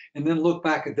other? And then look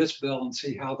back at this bill and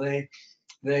see how they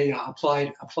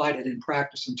applied it in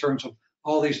practice in terms of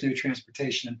all these new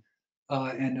transportation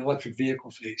and electric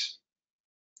vehicle fees.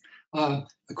 Of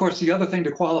course, the other thing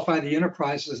to qualify the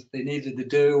enterprises that they needed to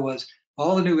do was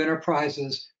all the new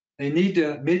enterprises, they need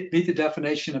to meet the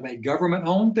definition of a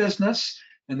government-owned business.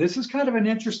 And this is kind of an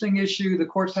interesting issue the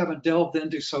courts haven't delved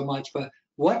into so much, but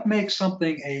what makes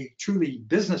something a truly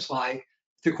business-like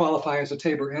to qualify as a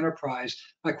Tabor enterprise.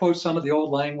 I quote some of the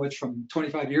old language from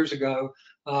 25 years ago,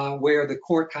 where the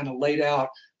court kind of laid out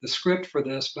the script for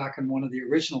this back in one of the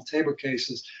original Tabor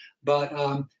cases.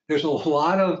 But there's a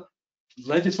lot of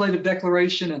legislative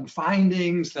declaration and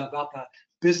findings about the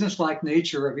business-like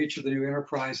nature of each of the new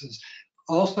enterprises.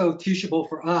 Also teachable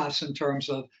for us in terms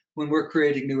of when we're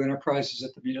creating new enterprises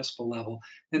at the municipal level.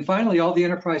 And finally, all the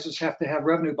enterprises have to have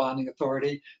revenue bonding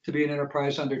authority to be an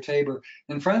enterprise under Tabor.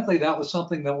 And frankly, that was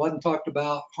something that wasn't talked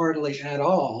about hardly at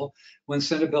all when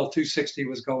Senate Bill 260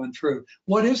 was going through.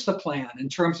 What is the plan in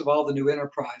terms of all the new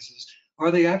enterprises?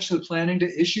 Are they actually planning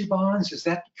to issue bonds? Is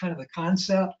that kind of the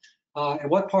concept? And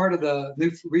what part of the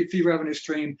new fee revenue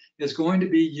stream is going to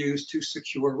be used to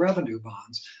secure revenue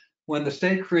bonds? When the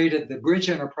state created the bridge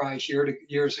enterprise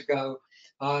years ago,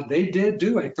 they did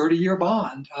do a 30-year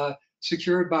bond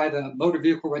secured by the motor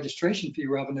vehicle registration fee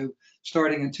revenue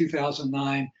starting in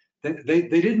 2009. They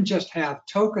didn't just have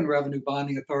token revenue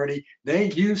bonding authority,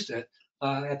 they used it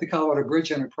at the Colorado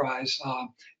Bridge Enterprise.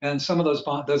 And some of those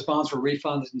bonds were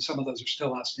refunded and some of those are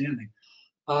still outstanding.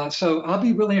 So I'll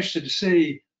be really interested to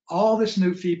see all this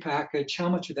new fee package, how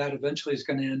much of that eventually is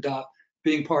going to end up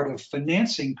being part of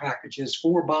financing packages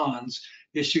for bonds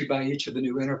issued by each of the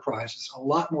new enterprises. A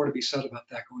lot more to be said about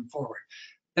that going forward.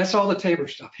 That's all the Tabor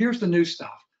stuff. Here's the new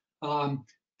stuff.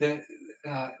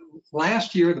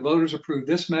 Last year, the voters approved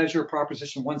this measure,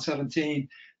 Proposition 117,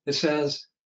 that says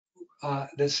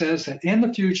that in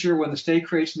the future, when the state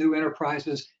creates new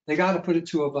enterprises, they got to put it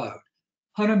to a vote.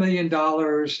 $100 million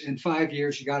in 5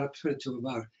 years, you got to put it to a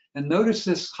vote. And notice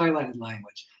this highlighted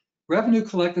language. Revenue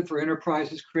collected for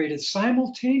enterprises created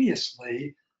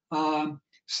simultaneously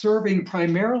serving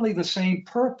primarily the same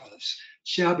purpose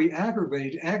shall be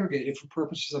aggregated for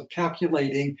purposes of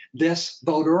calculating this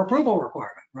voter approval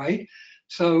requirement, right?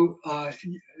 So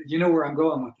you know where I'm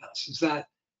going with this, is that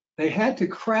they had to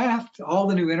craft all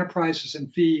the new enterprises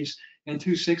and fees in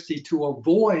 260 to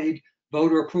avoid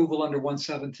voter approval under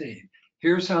 117.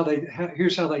 Here's how they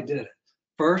did it.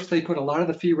 First, they put a lot of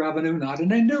the fee revenue not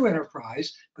in a new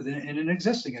enterprise, but in an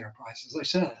existing enterprise, as I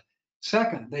said.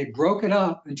 Second, they broke it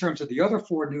up in terms of the other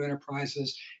 4 new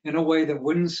enterprises in a way that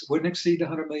wouldn't exceed the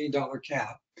 $100 million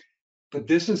cap. But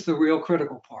this is the real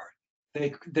critical part.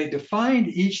 They defined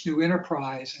each new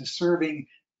enterprise as serving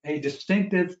a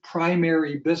distinctive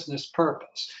primary business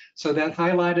purpose. So that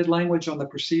highlighted language on the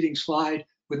preceding slide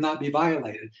would not be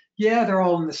violated. Yeah, they're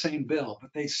all in the same bill,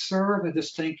 but they serve a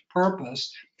distinct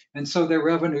purpose. And so their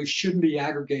revenue shouldn't be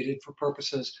aggregated for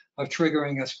purposes of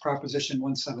triggering a Proposition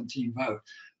 117 vote.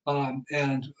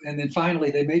 And then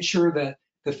finally, they made sure that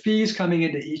the fees coming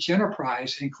into each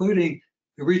enterprise, including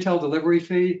the retail delivery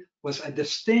fee, was a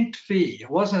distinct fee. It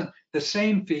wasn't the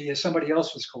same fee as somebody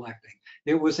else was collecting.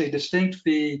 It was a distinct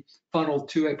fee funneled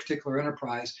to a particular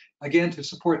enterprise, again, to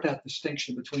support that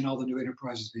distinction between all the new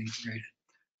enterprises being created.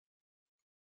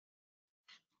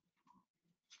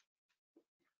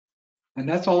 And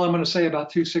that's all I'm going to say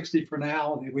about 260 for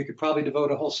now. We could probably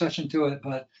devote a whole session to it,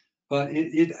 but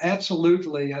it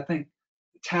absolutely, I think,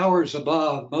 towers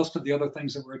above most of the other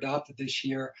things that were adopted this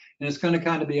year. And it's going to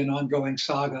kind of be an ongoing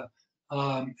saga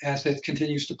as it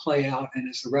continues to play out and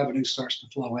as the revenue starts to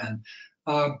flow in.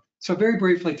 So very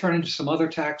briefly, turning to some other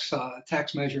tax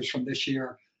measures from this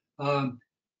year.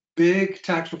 Big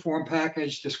tax reform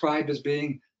package described as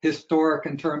being historic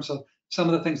in terms of some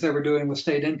of the things they were doing with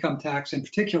state income tax in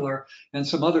particular, and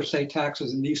some other state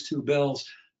taxes in these 2 bills.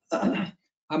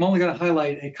 I'm only going to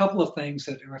highlight a couple of things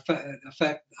that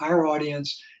affect our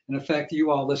audience and affect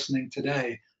you all listening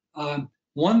today.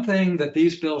 One thing that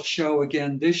these bills show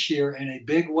again this year in a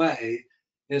big way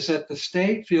is that the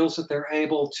state feels that they're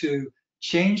able to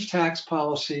change tax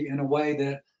policy in a way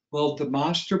that will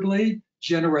demonstrably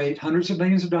generate hundreds of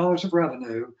millions of dollars of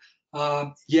revenue,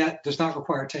 yet does not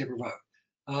require a Tabor vote.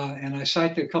 And I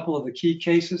cite a couple of the key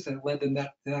cases that led to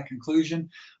that conclusion.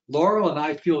 Laurel and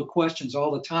I field questions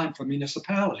all the time from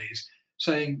municipalities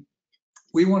saying,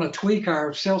 we want to tweak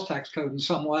our sales tax code in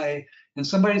some way, and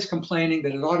somebody's complaining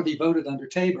that it ought to be voted under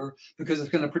Tabor because it's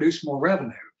going to produce more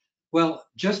revenue. Well,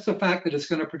 just the fact that it's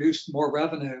going to produce more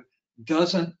revenue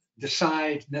doesn't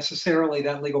decide necessarily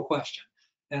that legal question.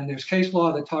 And there's case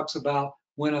law that talks about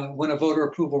when a voter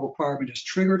approval requirement is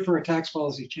triggered for a tax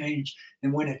policy change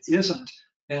and when it isn't.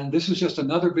 And this is just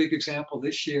another big example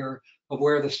this year of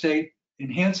where the state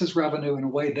enhances revenue in a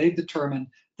way they've determined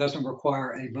doesn't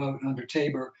require a vote under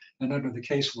Tabor and under the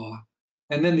case law.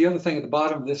 And then the other thing at the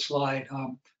bottom of this slide,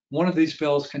 one of these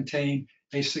bills contained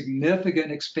a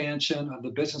significant expansion of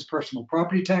the business personal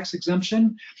property tax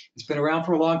exemption. It's been around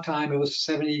for a long time. It was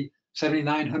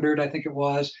 $7,900, I think it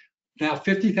was. Now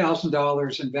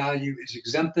 $50,000 in value is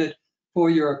exempted for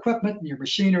your equipment and your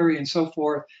machinery and so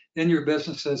forth in your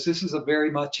businesses. This is a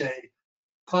very much a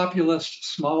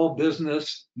populist small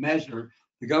business measure.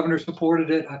 The governor supported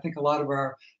it. I think a lot of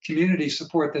our communities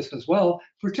support this as well,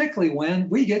 particularly when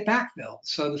we get backfilled.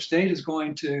 So the state is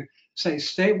going to say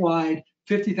statewide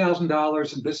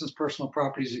 $50,000 in business personal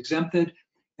properties exempted.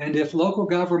 And if local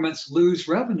governments lose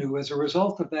revenue as a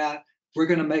result of that, we're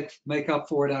going to make up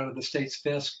for it out of the state's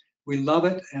fisc. We love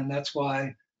it, and that's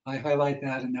why I highlight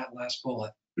that in that last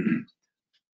bullet.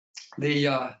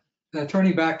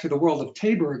 Turning back to the world of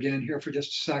Tabor again here for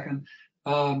just a second,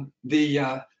 you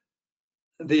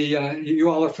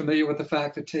all are familiar with the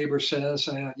fact that Tabor says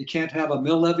you can't have a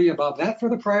mill levy above that for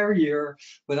the prior year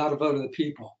without a vote of the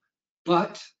people.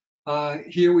 But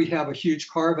here we have a huge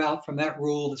carve out from that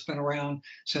rule that's been around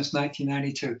since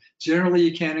 1992. Generally,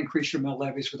 you can't increase your mill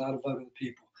levies without a vote of the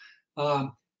people.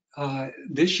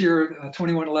 This year,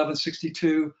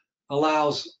 211162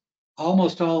 allows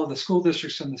almost all of the school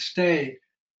districts in the state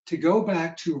to go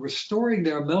back to restoring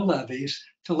their mill levies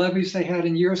to levies they had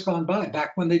in years gone by,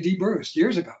 back when they debruced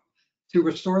years ago, to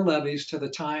restore levies to the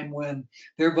time when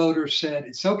their voters said,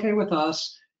 it's okay with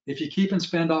us if you keep and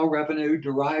spend all revenue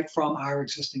derived from our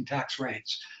existing tax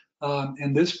rates.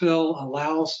 And this bill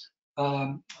allows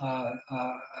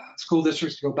school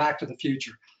districts to go back to the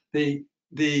future. The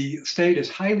state is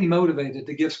highly motivated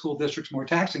to give school districts more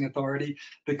taxing authority,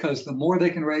 because the more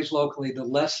they can raise locally, the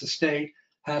less the state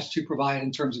has to provide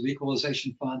in terms of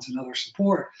equalization funds and other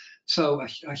support. So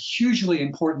a hugely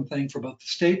important thing for both the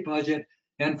state budget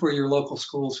and for your local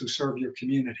schools who serve your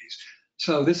communities.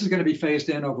 So this is going to be phased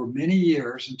in over many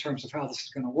years in terms of how this is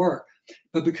going to work.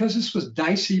 But because this was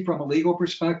dicey from a legal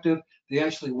perspective, they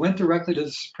actually went directly to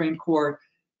the Supreme Court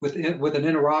with an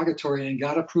interrogatory and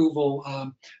got approval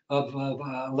of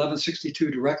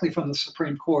 1162 directly from the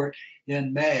Supreme Court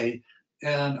in May.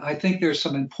 And I think there's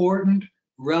some important,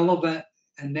 relevant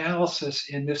analysis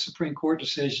in this Supreme Court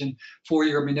decision for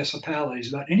your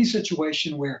municipalities about any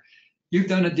situation where you've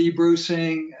done a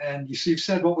debrucing and you've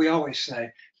said what we always say,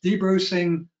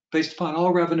 debrucing based upon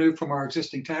all revenue from our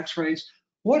existing tax rates.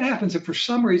 What happens if for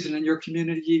some reason in your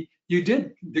community you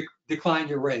did decline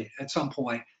your rate at some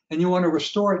point and you want to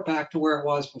restore it back to where it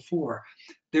was before?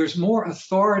 There's more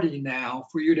authority now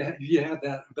for you to have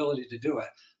that ability to do it.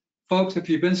 Folks, if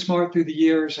you've been smart through the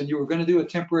years and you were going to do a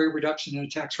temporary reduction in a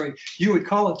tax rate, you would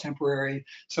call it temporary.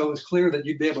 So it was clear that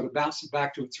you'd be able to bounce it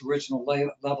back to its original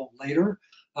level later.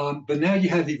 But now you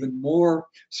have even more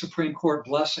Supreme Court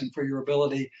blessing for your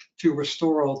ability to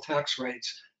restore old tax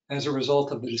rates as a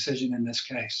result of the decision in this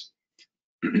case.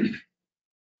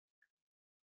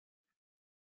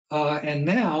 And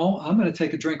now I'm going to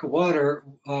take a drink of water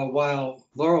while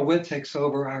Laurel Witt takes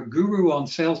over, our guru on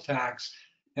sales tax.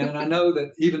 And I know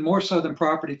that even more so than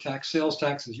property tax, sales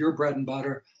tax is your bread and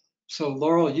butter. So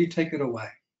Laurel, you take it away.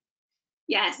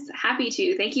 Yes, happy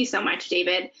to. Thank you so much,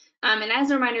 David. And as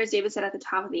a reminder, as David said at the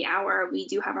top of the hour, we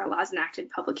do have our Laws Enacted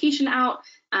publication out.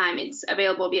 It's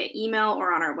available via email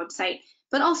or on our website,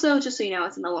 but also, just so you know,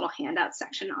 it's in the little handout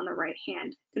section on the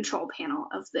right-hand control panel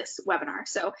of this webinar.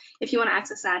 So if you want to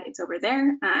access that, it's over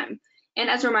there. And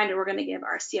as a reminder, we're going to give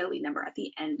our CLE number at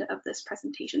the end of this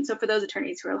presentation. So for those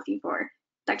attorneys who are looking for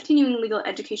that continuing legal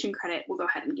education credit, we'll go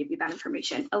ahead and give you that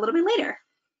information a little bit later.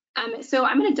 So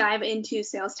I'm going to dive into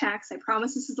sales tax. I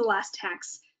promise this is the last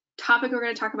tax topic we're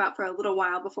going to talk about for a little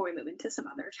while before we move into some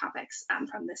other topics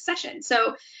from this session.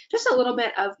 So just a little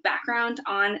bit of background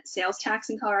on sales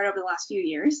tax in Colorado over the last few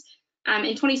years. In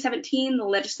 2017, the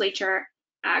legislature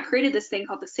created this thing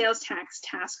called the Sales Tax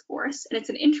Task Force, and it's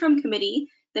an interim committee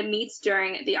that meets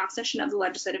during the off session of the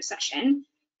legislative session.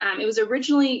 It was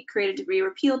originally created to be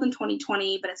repealed in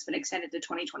 2020, but it's been extended to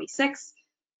 2026.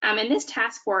 And this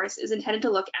task force is intended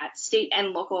to look at state and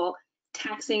local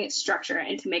taxing structure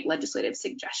and to make legislative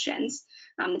suggestions.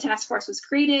 The task force was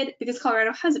created because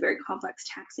Colorado has a very complex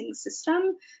taxing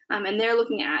system, and they're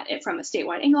looking at it from a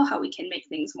statewide angle, how we can make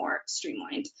things more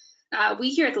streamlined. We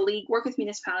here at the League work with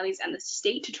municipalities and the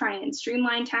state to try and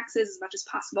streamline taxes as much as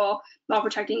possible while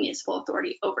protecting municipal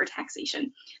authority over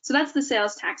taxation. So that's the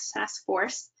Sales Tax Task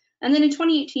Force. And then in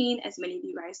 2018, as many of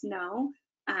you guys know,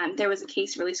 there was a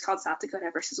case released called South Dakota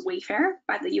versus Wayfair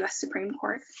by the US Supreme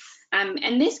Court.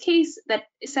 And this case that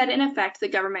said, in effect, the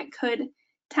government could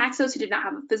tax those who did not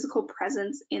have a physical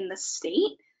presence in the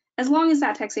state, as long as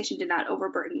that taxation did not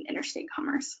overburden interstate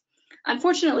commerce.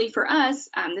 Unfortunately for us,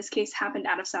 this case happened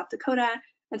out of South Dakota,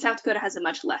 and South Dakota has a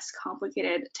much less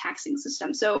complicated taxing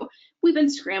system. So we've been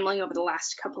scrambling over the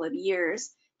last couple of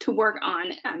years to work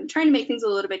on trying to make things a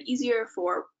little bit easier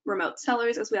for remote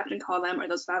sellers, as we often call them, or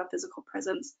those without a physical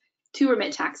presence, to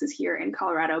remit taxes here in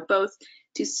Colorado, both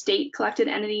to state collected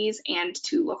entities and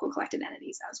to local collected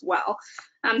entities as well.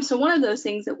 So one of those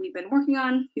things that we've been working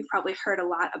on, you've probably heard a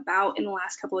lot about in the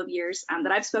last couple of years,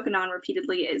 that I've spoken on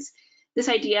repeatedly, is this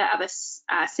idea of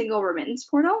a single remittance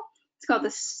portal. It's called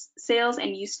the Sales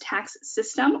and Use Tax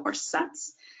System, or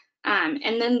SUTS.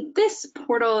 And then this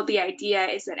portal, the idea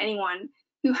is that anyone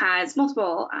who has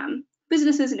multiple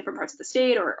businesses in different parts of the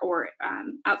state or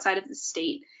outside of the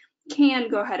state can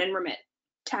go ahead and remit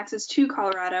taxes to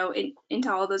Colorado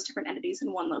into all of those different entities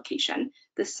in one location,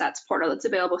 the SUTS portal that's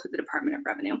available through the Department of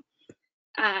Revenue.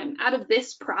 Out of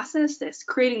this process,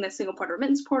 creating this single point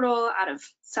remittance portal out of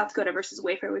South Dakota versus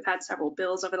Wayfair, we've had several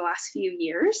bills over the last few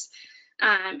years.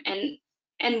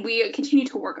 And we continue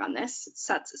to work on this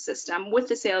SUTS system with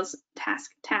the sales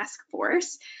task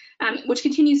force, which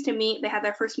continues to meet. They had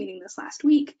their first meeting this last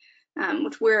week,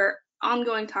 which we're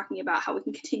ongoing talking about how we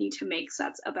can continue to make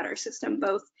SUTS a better system,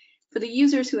 both for the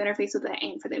users who interface with it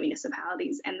and for the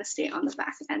municipalities and the state on the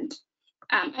back end.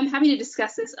 I'm happy to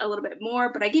discuss this a little bit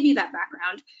more, but I give you that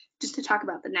background just to talk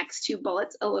about the next two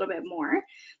bullets a little bit more.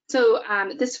 So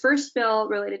this first bill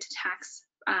related to tax,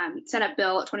 Senate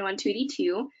Bill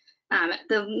 21282,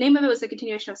 the name of it was the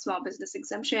continuation of small business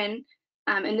exemption.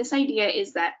 And this idea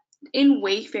is that in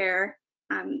Wayfair,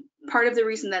 part of the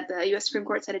reason that the U.S. Supreme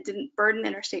Court said it didn't burden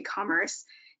interstate commerce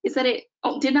is that it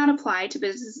did not apply to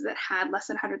businesses that had less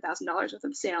than $100,000 worth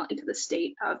of sale into the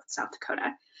state of South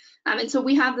Dakota. And so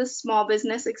we have this small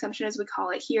business exemption, as we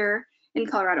call it here in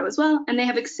Colorado as well, and they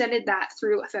have extended that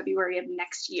through February of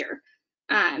next year.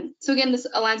 So again, this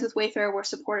aligns with Wayfair. We're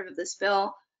supportive of this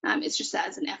bill. It's just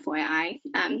as an FYI.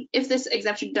 If this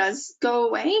exemption does go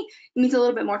away, it means a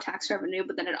little bit more tax revenue,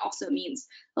 but then it also means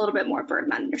a little bit more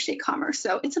burden on interstate commerce.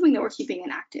 So it's something that we're keeping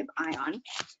an active eye on.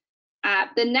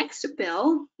 The next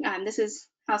bill, this is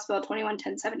House Bill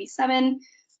 211077.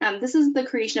 This is the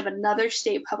creation of another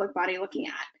state public body looking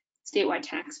at statewide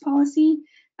tax policy.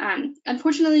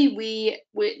 Unfortunately,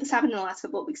 this happened in the last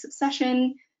couple of weeks of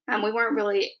session. We weren't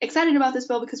really excited about this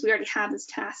bill because we already have this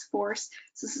task force.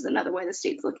 So this is another way the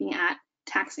state's looking at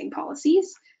taxing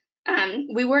policies.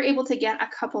 We were able to get a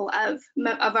couple of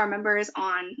our members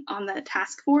on the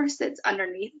task force that's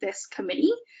underneath this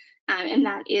committee. And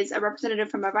that is a representative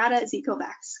from Arvada, Ezekiel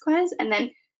Vasquez, and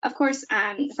then, of course,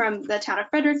 from the town of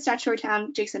Frederick, statutory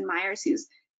town, Jason Myers, who's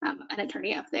an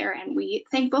attorney up there. And we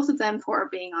thank both of them for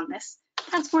being on this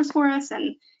task force for us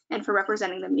and for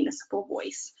representing the municipal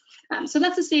voice. So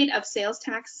that's the state of sales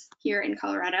tax here in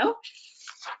Colorado.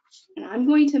 And I'm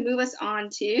going to move us on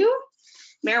to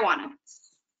marijuana.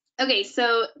 Okay,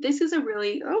 so this is a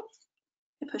really,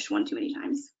 I pushed one too many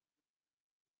times.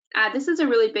 This is a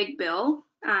really big bill.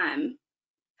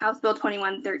 House Bill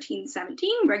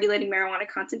 211317, regulating marijuana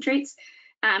concentrates.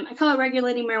 I call it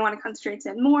regulating marijuana concentrates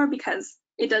and more because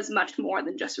it does much more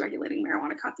than just regulating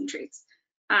marijuana concentrates.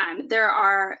 There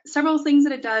are several things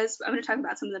that it does. I'm going to talk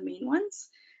about some of the main ones.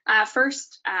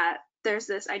 First, there's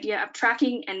this idea of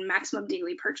tracking and maximum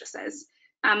daily purchases,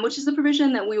 which is the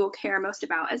provision that we will care most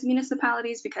about as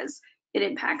municipalities because it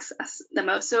impacts us the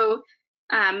most. So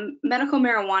medical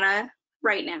marijuana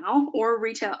right now, or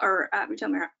retail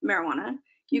marijuana,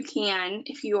 you can,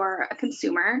 if you are a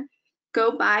consumer,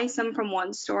 go buy some from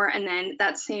one store and then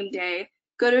that same day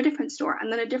go to a different store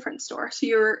and then a different store. So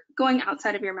you're going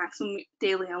outside of your maximum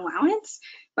daily allowance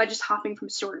by just hopping from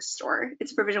store to store.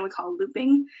 It's a provision we call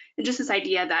looping, and just this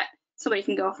idea that somebody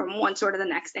can go from one store to the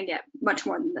next and get much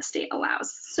more than the state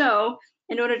allows. So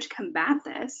in order to combat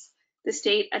this, the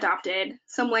state adopted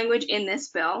some language in this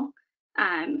bill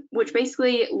which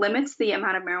basically limits the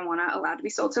amount of marijuana allowed to be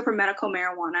sold. So for medical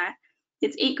marijuana,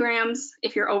 it's 8 grams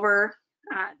if you're over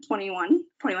 21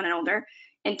 and older,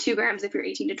 and 2 grams if you're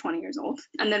 18 to 20 years old.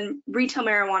 And then retail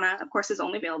marijuana, of course, is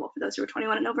only available for those who are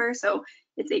 21 and over, so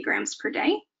it's 8 grams per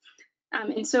day.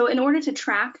 And so in order to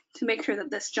track, to make sure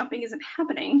that this jumping isn't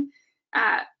happening,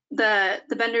 the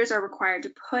vendors are required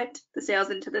to put the sales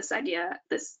into this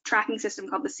tracking system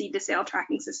called the seed to sale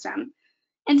tracking system,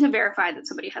 and to verify that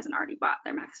somebody hasn't already bought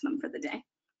their maximum for the day.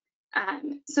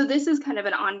 So this is kind of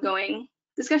an ongoing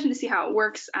discussion to see how it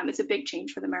works. It's a big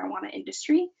change for the marijuana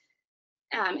industry.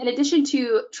 In addition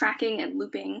to tracking and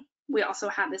looping, we also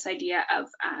have this idea of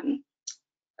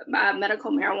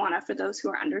medical marijuana for those who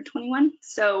are under 21.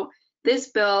 So this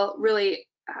bill really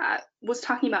was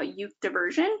talking about youth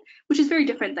diversion, which is very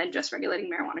different than just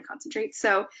regulating marijuana concentrates.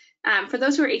 So for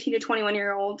those who are 18 to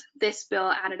 21-year-old, this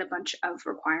bill added a bunch of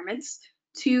requirements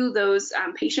to those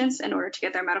patients in order to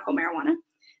get their medical marijuana.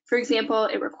 For example,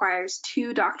 it requires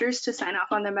 2 doctors to sign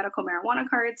off on their medical marijuana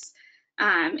cards.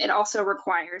 It also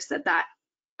requires that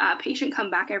patient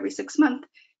come back every 6 months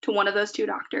to one of those two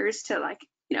doctors to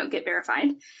get verified.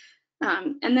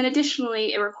 And then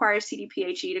additionally, it requires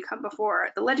CDPHE to come before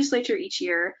the legislature each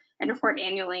year and report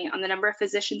annually on the number of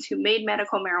physicians who made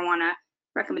medical marijuana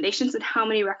recommendations and how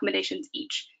many recommendations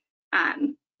each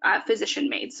physician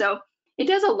made. So it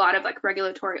does a lot of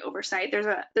regulatory oversight.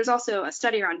 There's also a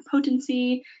study around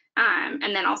potency,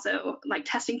 and then also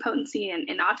testing potency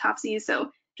in autopsies. So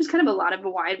just kind of a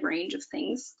wide range of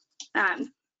things.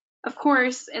 Of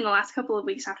course, in the last couple of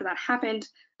weeks after that happened,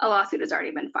 a lawsuit has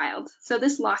already been filed. So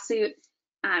this lawsuit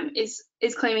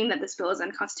is claiming that this bill is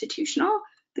unconstitutional.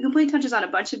 The complaint touches on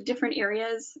a bunch of different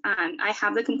areas. I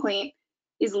have the complaint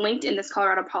is linked in this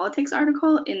Colorado Politics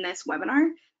article in this webinar.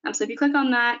 So if you click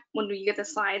on that, when you get the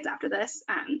slides after this,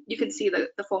 you can see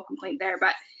the full complaint there.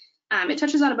 But it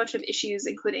touches on a bunch of issues,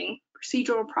 including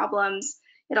procedural problems.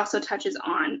 It also touches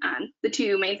on the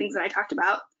two main things that I talked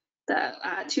about, the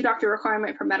two-doctor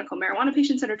requirement for medical marijuana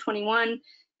patients under 21,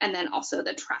 and then also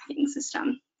the tracking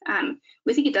system.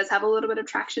 We think it does have a little bit of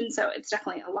traction, so it's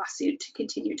definitely a lawsuit to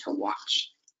continue to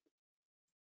watch.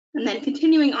 And then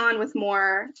continuing on with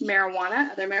more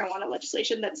other marijuana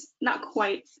legislation that's not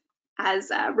quite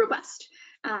as robust,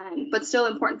 but still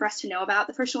important for us to know about.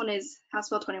 The first one is House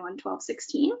Bill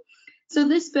 21-1216. So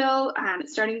this bill,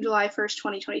 starting July 1st,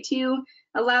 2022,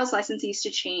 allows licensees to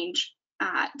change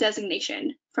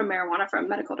designation from marijuana from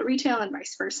medical to retail and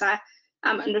vice versa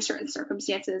under certain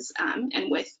circumstances, and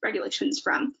with regulations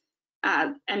from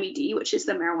MED, which is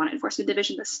the Marijuana Enforcement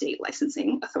Division, the state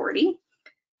licensing authority.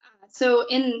 So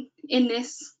in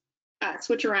this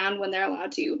switch around, when they're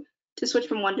allowed to switch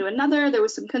from one to another, there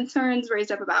was some concerns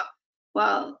raised up about,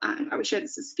 well, are we sure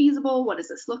this is feasible? What does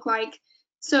this look like?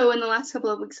 So in the last couple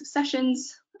of weeks of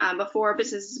sessions, before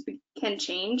businesses can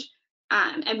change,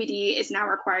 MBD is now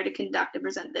required to conduct and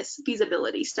present this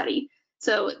feasibility study.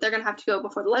 So they're going to have to go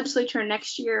before the legislature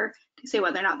next year to say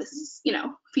whether or not this is,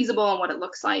 feasible and what it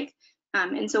looks like.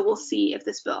 And so we'll see if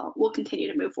this bill will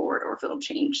continue to move forward or if it'll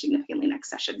change significantly next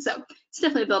session. So it's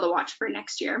definitely a bill to watch for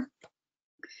next year.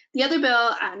 The other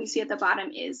bill you see at the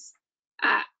bottom is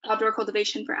outdoor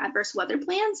cultivation for adverse weather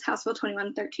plans, House Bill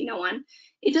 21-1301.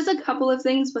 It does a couple of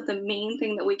things, but the main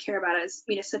thing that we care about as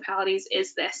municipalities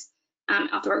is this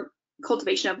outdoor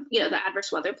cultivation of the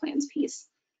adverse weather plans piece.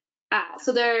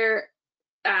 So they're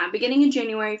beginning in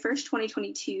January 1st,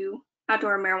 2022,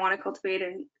 outdoor marijuana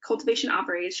cultivation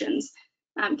operations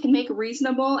can make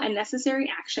reasonable and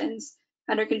necessary actions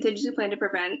under contingency plan to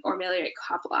prevent or ameliorate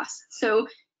crop loss. So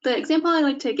the example I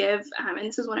like to give, and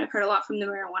this is one I've heard a lot from the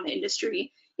marijuana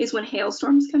industry, is when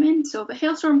hailstorms come in. So if a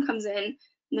hailstorm comes in and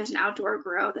there's an outdoor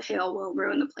grow, the hail will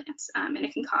ruin the plants, and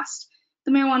it can cost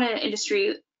the marijuana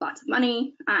industry lots of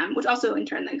money, which also in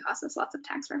turn then costs us lots of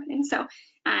tax revenue. So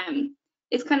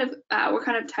it's kind of, we're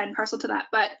kind of tied and parcel to that,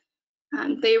 but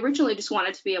they originally just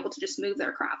wanted to be able to just move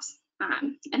their crops.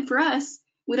 And for us,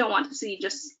 we don't want to see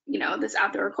just, this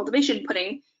outdoor cultivation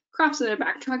putting crops in their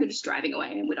back truck and just driving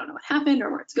away, and we don't know what happened or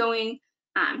where it's going.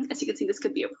 As you can see, this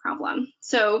could be a problem.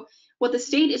 So what the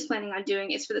state is planning on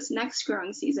doing is for this next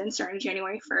growing season, starting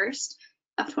January 1st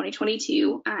of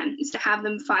 2022, is to have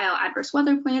them file adverse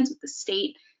weather plans with the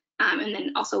state, and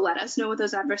then also let us know what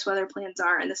those adverse weather plans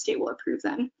are, and the state will approve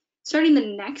them. Starting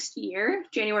the next year,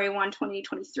 January 1,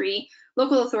 2023,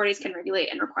 local authorities can regulate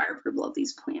and require approval of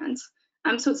these plans.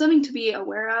 So it's something to be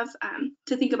aware of,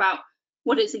 to think about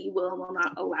what is it you will and will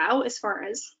not allow as far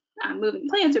as moving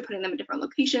plants or putting them in different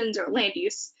locations or land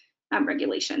use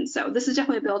regulations. So this is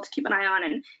definitely a bill to keep an eye on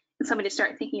and something to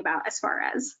start thinking about as far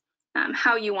as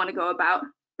how you want to go about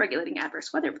regulating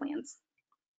adverse weather plans.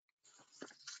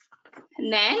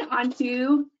 And then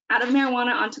out of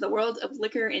marijuana onto the world of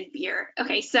liquor and beer.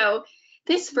 Okay, so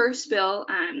this first bill,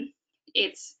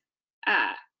 it's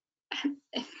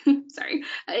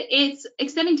it's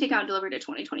extending takeout and delivery to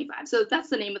 2025. So that's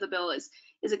the name of the bill, is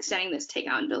extending this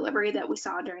takeout and delivery that we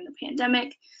saw during the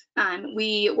pandemic.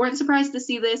 We weren't surprised to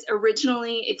see this.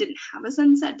 Originally, it didn't have a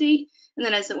sunset date, and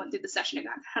then as it went through the session, it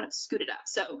got kind of scooted up.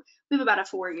 So we have about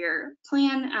a 4-year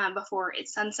plan before it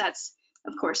sunsets.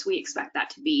 Of course, we expect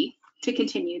that to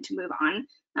continue to move on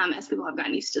as people have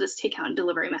gotten used to this takeout and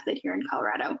delivery method here in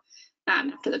Colorado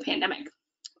after the pandemic.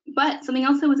 But something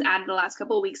else that was added the last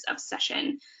couple of weeks of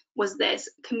session was this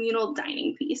communal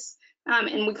dining piece.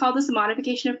 And we call this a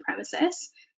modification of premises.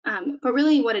 But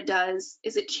really what it does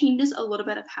is it changes a little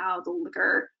bit of how the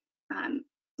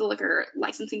liquor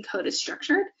licensing code is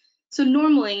structured. So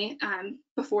normally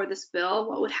before this bill,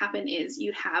 what would happen is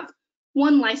you'd have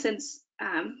one license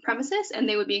premises and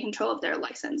they would be in control of their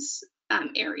license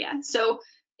area. So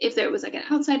if there was like an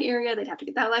outside area, they'd have to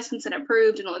get that license and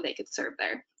approved and only they could serve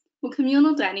there. Well,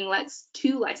 communal dining lets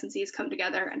two licensees come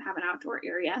together and have an outdoor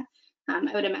area. I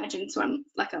would imagine some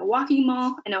like a walking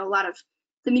mall. I know a lot of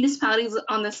the municipalities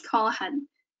on this call had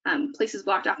places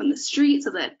blocked off in the street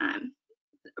so that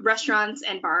restaurants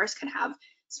and bars could have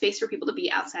space for people to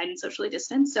be outside and socially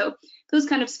distanced. So those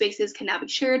kind of spaces can now be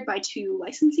shared by two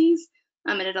licensees,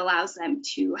 and it allows them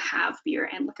to have beer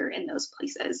and liquor in those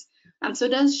places. So it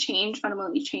does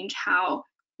fundamentally change how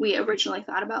we originally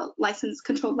thought about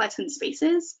controlled license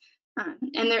spaces.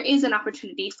 And there is an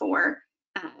opportunity for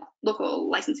local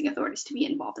licensing authorities to be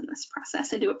involved in this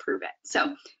process and to approve it.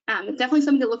 So it's definitely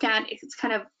something to look at. It's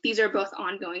kind of, these are both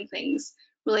ongoing things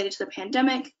related to the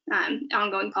pandemic,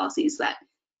 ongoing policies that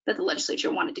the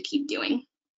legislature wanted to keep doing.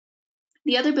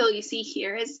 The other bill you see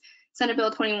here is Senate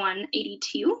Bill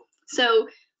 2182. So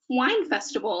wine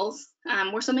festivals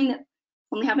were something that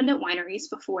only happened at wineries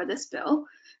before this bill.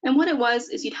 And what it was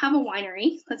is you'd have a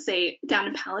winery, let's say down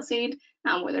in Palisade,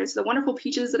 where there's the wonderful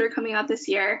peaches that are coming out this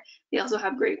year. They also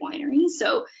have great wineries.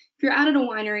 So if you're out at a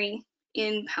winery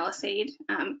in Palisade,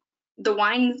 the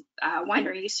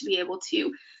winery used to be able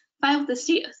to file with the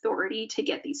state authority to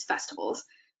get these festivals.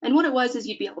 And what it was is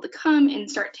you'd be able to come and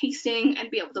start tasting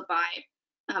and be able to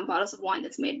buy bottles of wine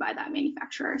that's made by that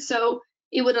manufacturer. So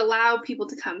it would allow people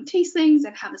to come taste things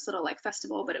and have this little like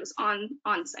festival, but it was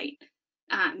on site.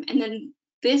 And then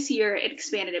this year it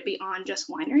expanded it beyond just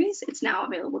wineries. It's now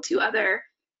available to other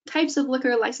types of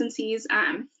liquor licensees,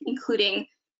 including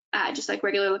just like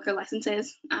regular liquor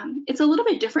licenses. It's a little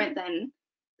bit different than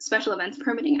special events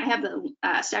permitting. I have the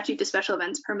statute to special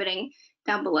events permitting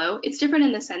down below. It's different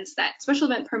in the sense that special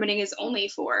event permitting is only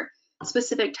for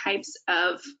specific types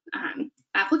of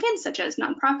applicants, such as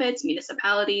nonprofits,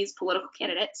 municipalities, political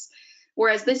candidates,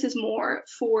 whereas this is more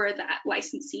for that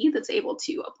licensee that's able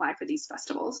to apply for these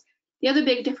festivals. The other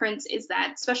big difference is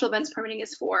that special events permitting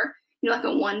is for, like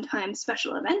a one-time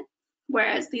special event,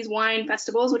 whereas these wine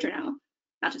festivals, which are now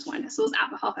not just wine festivals,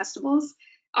 alcohol festivals,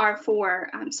 are for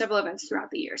several events throughout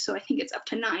the year. So I think it's up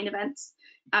to 9 events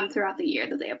throughout the year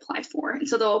that they apply for. And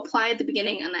so they'll apply at the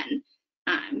beginning, and then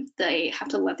they have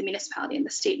to let the municipality and the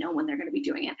state know when they're going to be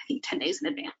doing it, I think 10 days in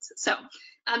advance. So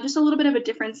just a little bit of a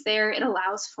difference there. It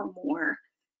allows for more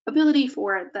ability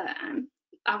for the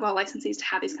alcohol licensees to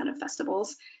have these kind of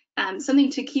festivals. Something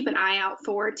to keep an eye out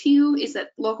for too is that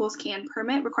locals can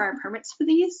require permits for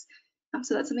these.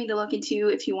 So that's something to look into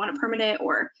if you want to permit it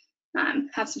or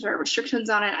have some sort of restrictions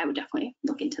on it. I would definitely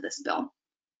look into this bill.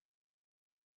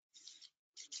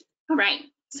 All right,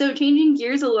 so changing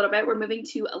gears a little bit, we're moving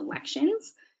to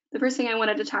elections. The first thing I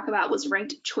wanted to talk about was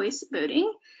ranked choice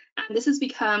voting. This has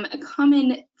become a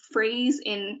common phrase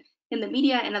in the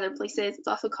media and other places. It's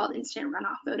also called instant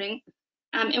runoff voting.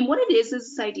 And what it is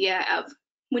this idea of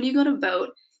when you go to vote,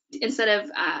 instead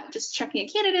of just checking a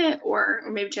candidate or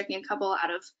maybe checking a couple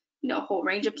out of a whole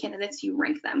range of candidates, you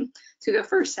rank them. So you go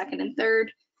first, second, and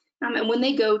third. And when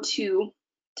they go to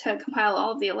compile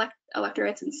all of the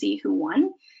electorates and see who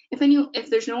won, if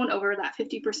there's no one over that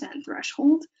 50%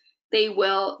 threshold, they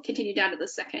will continue down to the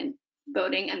second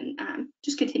voting and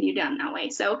just continue down that way.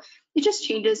 So it just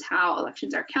changes how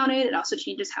elections are counted. It also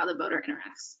changes how the voter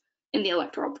interacts in the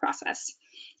electoral process.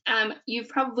 You've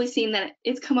probably seen that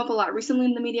it's come up a lot recently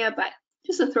in the media, but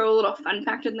just to throw a little fun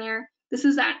fact in there, this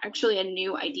is actually a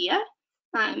new idea.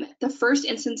 The first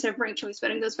instance of ranked choice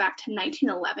voting goes back to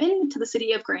 1911 to the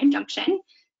city of Grand Junction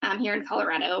here in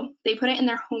Colorado. They put it in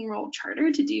their home rule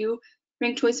charter to do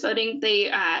ranked choice voting. They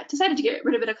decided to get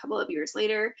rid of it a couple of years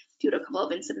later due to a couple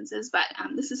of incidences, but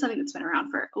this is something that's been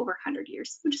around for over 100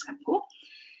 years, which is kind of cool.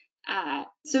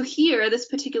 So here, this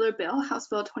particular bill, House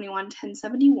Bill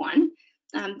 21-1071,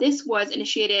 this was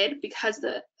initiated because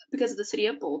of the city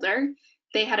of Boulder.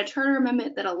 They had a charter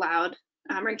amendment that allowed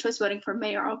ranked choice voting for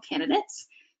mayoral candidates,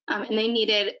 and they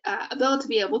needed a bill to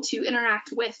be able to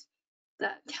interact with the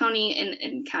county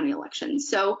and county elections.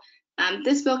 So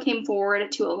this bill came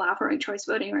forward to allow for ranked choice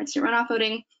voting or instant runoff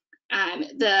voting.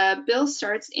 The bill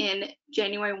starts in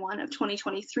January 1 of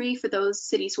 2023 for those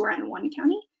cities who are in one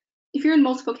county. If you're in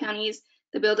multiple counties,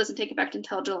 the bill doesn't take effect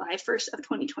until July 1st of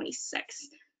 2026.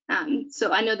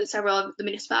 So I know that several of the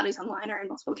municipalities online are in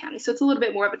multiple counties, so it's a little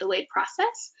bit more of a delayed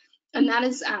process. And that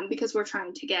is because we're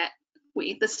trying to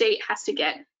the state has to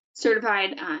get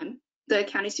certified, the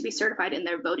counties to be certified in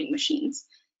their voting machines.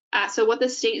 So what the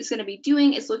state is going to be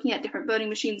doing is looking at different voting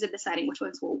machines and deciding which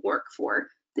ones will work for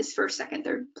this first, second,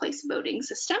 third place voting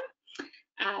system.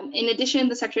 In addition,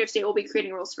 the Secretary of State will be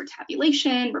creating rules for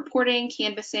tabulation, reporting,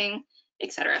 canvassing,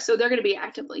 etc. So they're going to be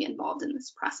actively involved in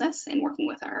this process and working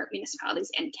with our municipalities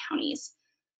and counties.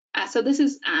 So this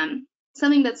is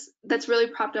something that's really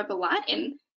propped up a lot,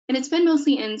 and And it's been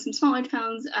mostly in some smaller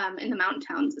towns, in the mountain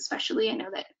towns especially. I know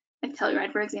that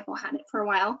Telluride, for example, had it for a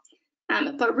while.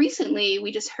 But recently,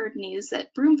 we just heard news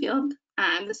that Broomfield,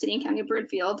 the city and county of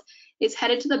Broomfield, is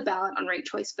headed to the ballot on ranked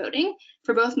choice voting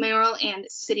for both mayoral and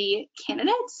city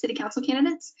council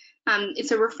candidates.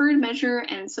 It's a referred measure,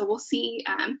 and so we'll see.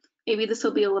 Maybe this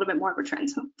will be a little bit more of a trend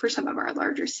for some of our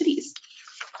larger cities.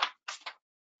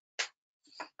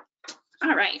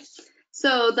 All right.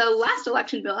 So the last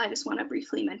election bill I just want to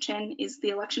briefly mention is the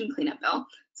election cleanup bill.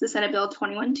 So Senate Bill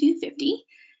 21250.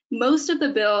 Most of the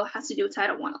bill has to do with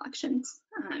Title I elections.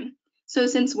 So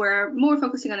since we're more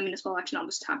focusing on the municipal election, I'll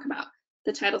just talk about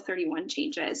the Title 31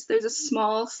 changes. There's a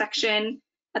small section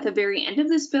at the very end of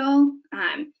this bill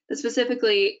that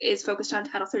specifically is focused on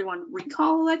Title 31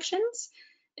 recall elections.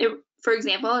 For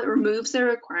example, it removes the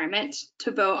requirement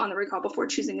to vote on the recall before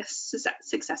choosing a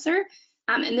successor.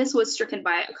 And this was stricken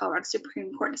by a Colorado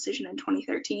Supreme Court decision in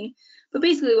 2013. But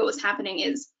basically what was happening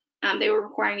is they were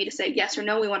requiring you to say yes or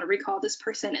no, we want to recall this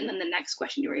person, and then the next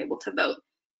question you were able to vote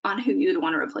on who you'd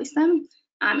want to replace them.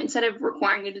 Instead of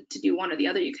requiring you to do one or the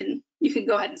other, you can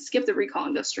go ahead and skip the recall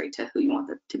and go straight to who you want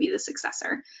to be the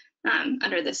successor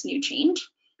under this new change.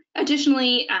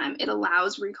 Additionally, it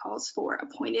allows recalls for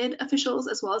appointed officials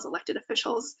as well as elected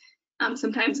officials.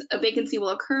 Sometimes a vacancy will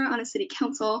occur on a city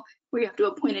council where you have to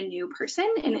appoint a new person,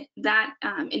 and that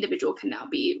individual can now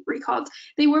be recalled.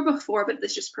 They were before, but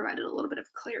this just provided a little bit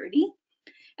of clarity.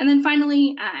 And then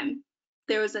finally,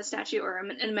 there was a statute or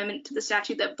an amendment to the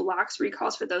statute that blocks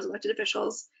recalls for those elected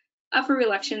officials up for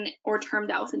re-election or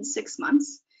termed out within 6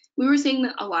 months. We were seeing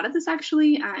that a lot of this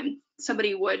actually,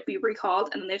 somebody would be recalled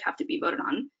and then they'd have to be voted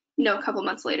on, a couple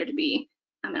months later to be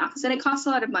in office. And it costs a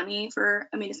lot of money for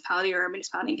a municipality or a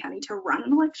municipality and county to run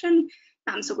an election.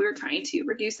 So we were trying to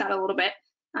reduce that a little bit,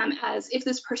 as if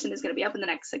this person is going to be up in the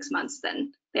next 6 months,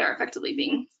 then they are effectively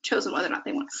being chosen whether or not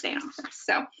they want to stay in office.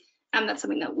 So that's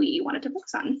something that we wanted to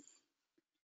focus on.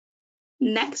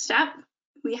 Next up,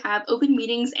 we have open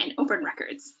meetings and open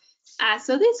records.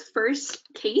 So this first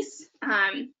case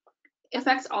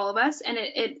affects all of us and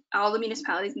all the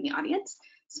municipalities in the audience,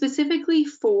 specifically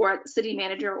for the city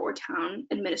manager or town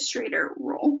administrator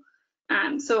role.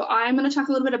 So I'm going to talk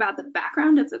a little bit about the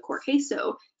background of the court case.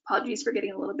 So apologies for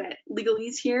getting a little bit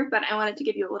legalese here, but I wanted to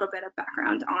give you a little bit of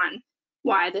background on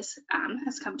why this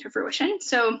has come to fruition.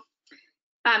 So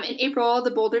in April,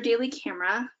 the Boulder Daily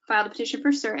Camera filed a petition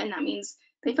for cert, and that means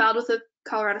they filed with the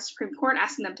Colorado Supreme Court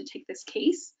asking them to take this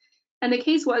case. And the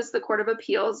case was the Court of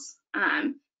Appeals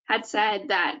had said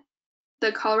that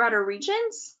the Colorado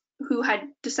regions who had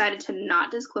decided to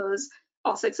not disclose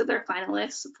all 6 of their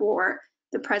finalists for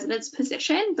the president's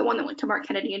position, the one that went to Mark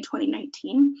Kennedy in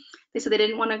 2019, they said they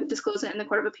didn't want to disclose it, and the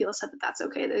Court of Appeals said that that's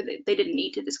okay. They didn't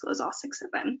need to disclose all 6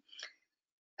 of them.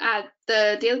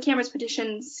 The Daily Camera's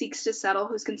petition seeks to settle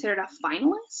who's considered a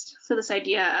finalist. So this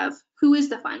idea of who is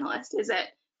the finalist? Is it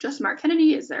just Mark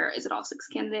Kennedy? Is it all 6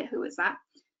 candidates? Who is that?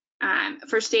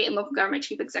 For state and local government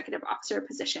chief executive officer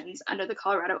positions under the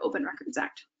Colorado Open Records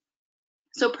Act.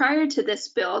 So prior to this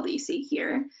bill that you see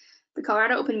here, the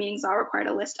Colorado Open Meetings Law required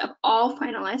a list of all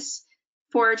finalists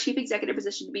for a chief executive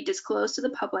position to be disclosed to the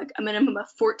public a minimum of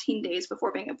 14 days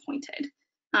before being appointed.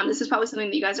 This is probably something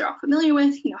that you guys are all familiar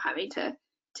with, having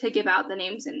to give out the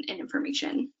names and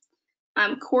information.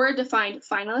 CORA defined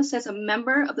finalists as a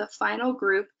member of the final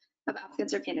group of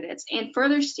applicants or candidates, and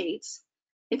further states,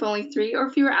 if only 3 or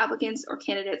fewer applicants or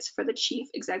candidates for the chief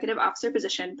executive officer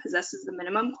position possesses the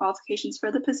minimum qualifications for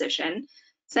the position,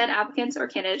 said applicants or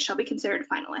candidates shall be considered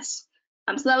finalists.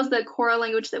 So that was the CORA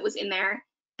language that was in there.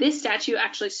 This statute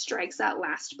actually strikes that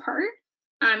last part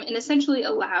and essentially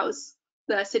allows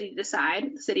the city to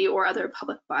decide, the city or other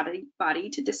public body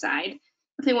to decide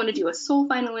if they want to do a sole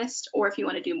finalist or if you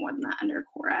want to do more than that under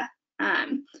CORA.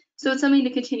 So it's something to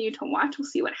continue to watch. We'll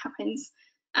see what happens.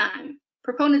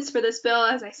 Proponents for this bill,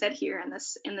 as I said here in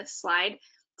this slide,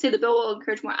 say the bill will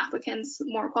encourage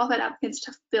more qualified applicants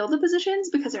to fill the positions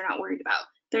because they're not worried about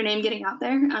their name getting out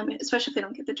there, especially if they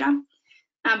don't get the job.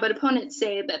 But opponents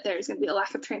say that there's going to be a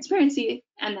lack of transparency,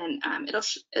 and then it'll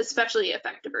especially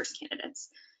affect diverse candidates.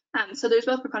 So there's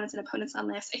both proponents and opponents on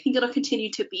this. I think it'll continue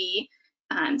to be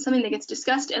something that gets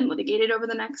discussed and litigated over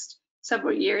the next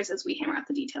several years as we hammer out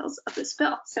the details of this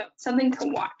bill. So something to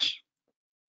watch.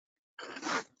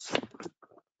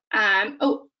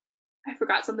 Oh, I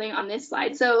forgot something on this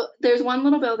slide. So there's one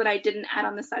little bill that I didn't add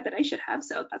on this slide that I should have,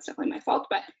 so that's definitely my fault,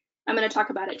 but I'm going to talk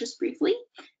about it just briefly.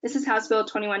 This is House Bill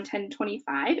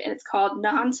 211025, and it's called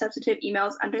Non-Substantive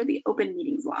Emails Under the Open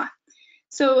Meetings Law.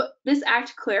 So this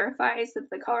act clarifies that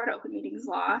the Colorado Open Meetings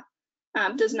Law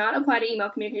does not apply to email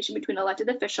communication between elected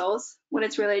officials when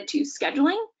it's related to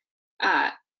scheduling,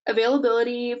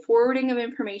 availability, forwarding of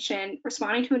information,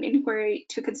 responding to an inquiry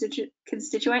to a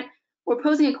constituent, or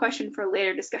posing a question for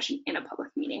later discussion in a public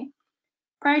meeting.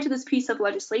 Prior to this piece of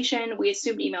legislation, we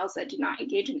assumed emails that do not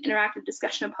engage in interactive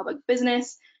discussion of public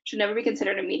business should never be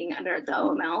considered a meeting under the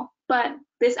OML, but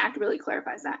this act really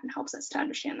clarifies that and helps us to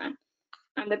understand that.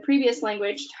 The previous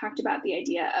language talked about the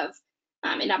idea of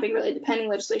it not being really pending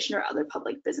legislation or other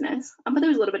public business, but there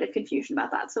was a little bit of confusion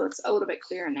about that, so it's a little bit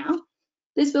clearer now.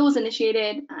 This bill was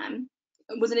initiated by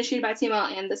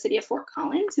CML and the city of Fort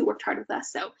Collins, who worked hard with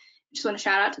us. So I just want to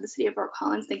shout out to the city of Fort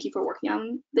Collins. Thank you for working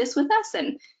on this with us,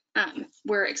 and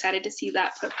we're excited to see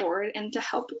that put forward and to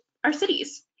help our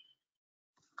cities.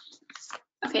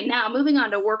 Okay, now moving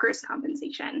on to workers'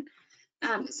 compensation.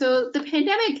 So the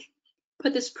pandemic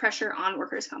put this pressure on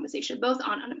workers' compensation, both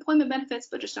on unemployment benefits,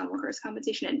 but just on workers'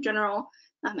 compensation in general.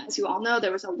 As you all know,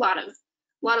 there was a lot of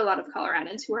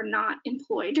Coloradans who are not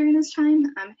employed during this time,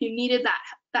 who needed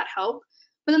that help.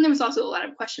 But then there was also a lot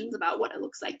of questions about what it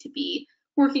looks like to be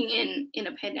working in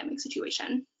a pandemic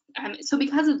situation. So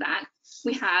because of that,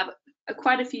 we have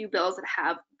quite a few bills that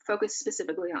have focused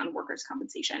specifically on workers'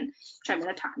 compensation, which I'm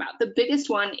going to talk about. The biggest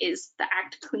one is the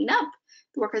Act Cleanup,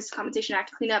 the Workers' Compensation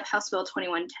Act Cleanup, House Bill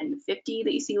 211050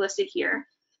 that you see listed here.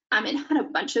 It had a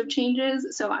bunch of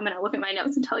changes, so I'm going to look at my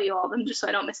notes and tell you all of them just so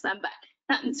I don't miss them, but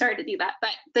I'm sorry to do that.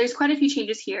 But there's quite a few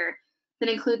changes here that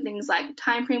include things like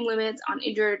time frame limits on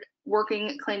injured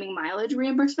working claiming mileage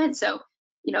reimbursement. So,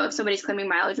 if somebody's claiming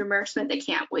mileage reimbursement, they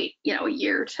can't wait, a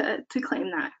year to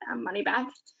claim that money back.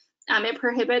 It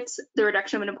prohibits the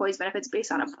reduction of an employee's benefits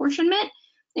based on apportionment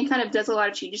and kind of does a lot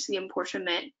of changes to the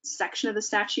apportionment section of the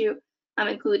statute,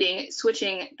 including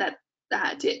switching that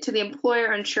to the employer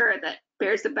or insurer that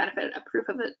bears the benefit of proof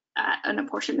of an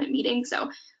apportionment meeting.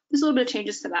 So there's a little bit of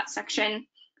changes to that section.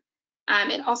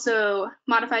 It also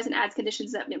modifies and adds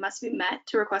conditions that must be met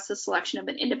to request the selection of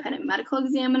an independent medical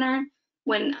examiner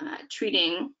when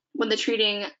the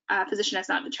treating physician has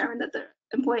not determined that the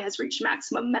employee has reached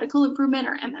maximum medical improvement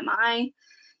or MMI.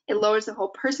 It lowers the whole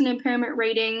person impairment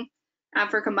rating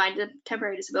for combined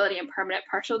temporary disability and permanent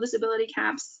partial disability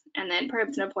caps, and then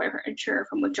prohibits an employer or insurer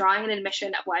from withdrawing an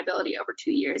admission of liability over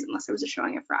 2 years unless there was a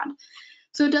showing of fraud.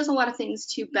 So it does a lot of things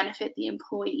to benefit the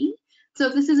employee. So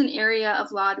if this is an area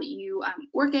of law that you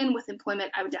work in with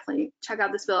employment, I would definitely check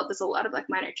out this bill. There's a lot of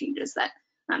minor changes that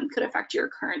could affect your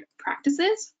current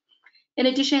practices. In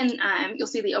addition, you'll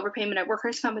see the overpayment of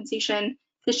workers' compensation.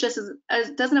 This just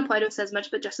doesn't apply to us as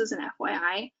much, but just as an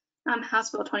FYI,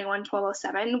 House Bill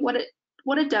 211207,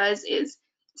 what it does is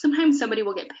sometimes somebody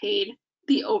will get paid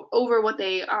over what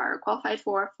they are qualified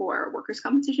for workers'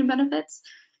 compensation benefits.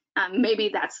 Maybe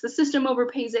that's the system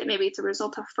overpays it, maybe it's a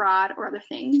result of fraud or other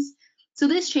things. So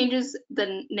this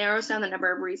narrows down the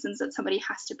number of reasons that somebody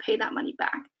has to pay that money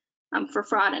back for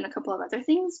fraud and a couple of other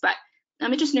things, but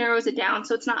it just narrows it down.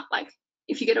 So it's not like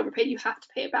if you get overpaid, you have to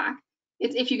pay it back.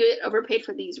 It's if you get overpaid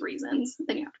for these reasons,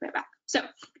 then you have to pay it back. So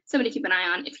something to keep an eye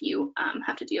on if you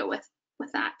have to deal with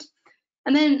that.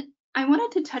 And then I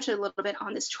wanted to touch a little bit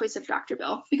on this choice of doctor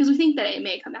bill because we think that it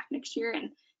may come back next year, and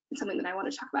it's something that I want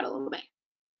to talk about a little bit.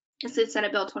 This is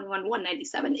Senate Bill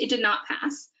 21197. It did not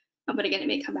pass, but again, it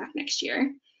may come back next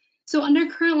year. So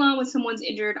under current law, when someone's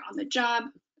injured on the job,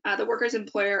 the worker's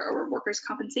employer or workers'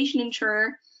 compensation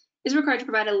insurer is required to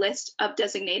provide a list of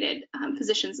designated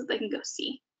physicians that they can go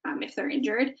see if they're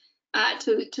injured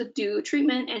to do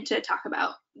treatment and to talk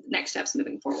about next steps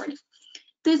moving forward.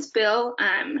 This bill,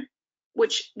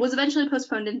 which was eventually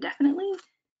postponed indefinitely,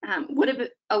 would have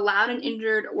allowed an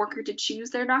injured worker to choose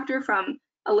their doctor from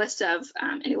a list of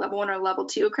any level 1 or level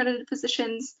 2 accredited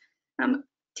physicians.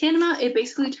 Tantamount, it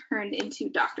basically turned into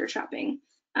doctor shopping.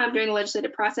 During the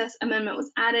legislative process, amendment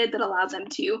was added that allowed them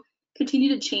to continue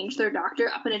to change their doctor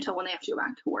up until when they have to go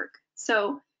back to work.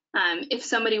 So if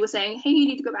somebody was saying, hey, you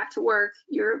need to go back to work,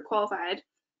 you're qualified,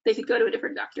 they could go to a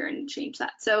different doctor and change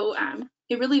that. So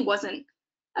it really wasn't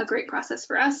a great process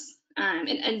for us.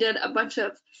 It ended a bunch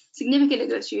of significant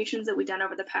negotiations that we've done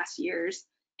over the past years,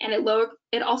 and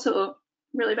it also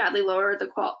really badly lowered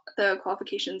the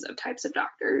qualifications of types of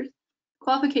doctors,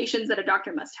 qualifications that a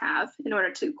doctor must have in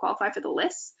order to qualify for the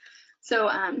list. So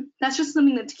that's just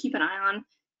something to keep an eye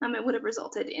on. It would have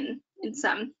resulted in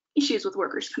some issues with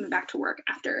workers coming back to work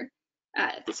after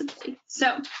disability.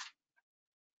 So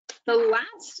the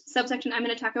last subsection I'm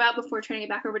going to talk about before turning it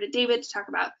back over to David to talk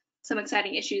about some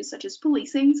exciting issues such as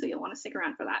policing, so you'll want to stick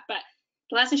around for that. But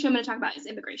the last issue I'm going to talk about is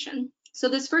immigration. So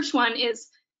this first one is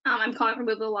I'm calling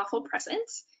removal of lawful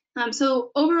presence.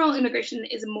 So overall immigration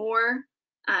is more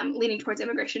leaning towards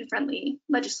immigration-friendly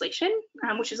legislation,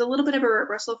 which is a little bit of a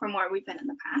reversal from where we've been in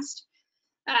the past.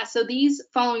 So these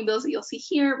following bills that you'll see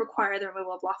here require the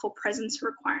removal of lawful presence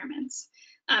requirements.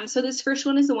 So this first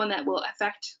one is the one that will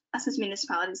affect us as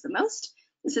municipalities the most.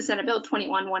 This is Senate Bill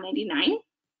 21-189.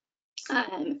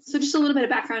 So just a little bit of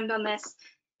background on this.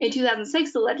 In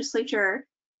 2006, the legislature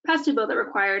passed a bill that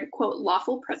required, quote,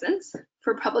 lawful presence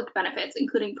for public benefits,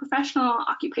 including professional,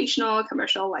 occupational,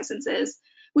 commercial licenses,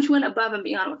 which went above and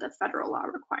beyond what the federal law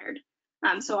required.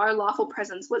 So our lawful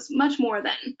presence was much more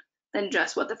than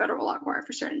just what the federal law required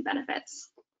for certain benefits.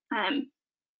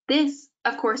 This,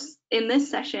 of course, in this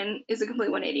session is a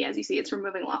complete 180. As you see, it's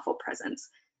removing lawful presence.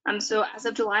 So as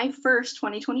of July 1st,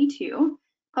 2022,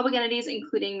 public entities,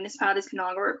 including municipalities, can no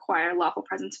longer require lawful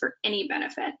presence for any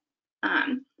benefit.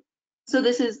 So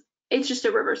it's just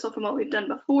a reversal from what we've done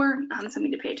before,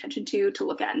 something to pay attention to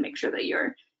look at and make sure that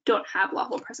you don't have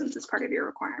lawful presence as part of your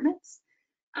requirements.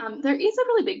 There is a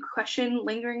really big question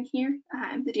lingering here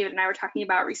that David and I were talking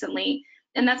about recently,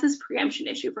 and that's this preemption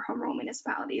issue for home rule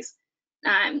municipalities.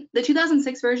 The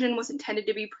 2006 version was intended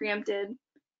to be preempted,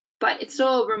 but it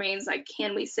still remains like,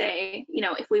 can we say,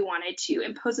 if we wanted to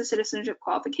impose a citizenship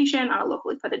qualification on a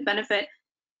locally funded benefit,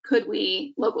 could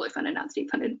we, locally funded, not state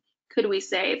funded, could we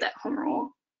say that home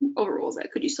rule overrules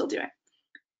it? Could you still do it?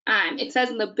 It says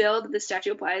in the bill that the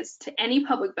statute applies to any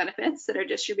public benefits that are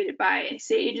distributed by a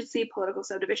state agency, political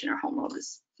subdivision, or home rule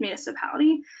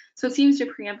municipality. So it seems to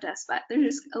preempt us, but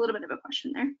there's just a little bit of a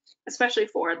question there, especially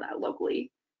for that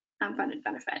locally funded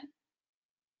benefit.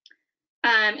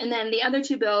 And then the other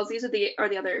two bills, these are the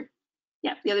other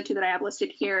two that I have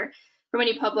listed here. From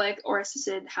any public or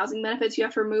assisted housing benefits, you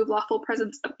have to remove lawful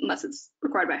presence unless it's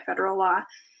required by federal law.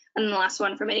 And then the last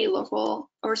one, from any local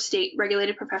or state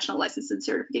regulated professional license and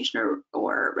certification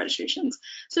or registrations.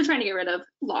 So trying to get rid of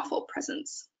lawful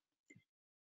presence.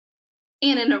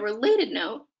 And in a related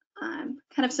note,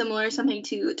 kind of similar, something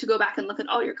to go back and look at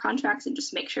all your contracts and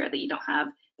just make sure that you don't have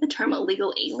the term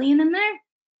illegal alien in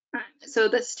there. So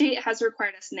the state has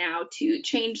required us now to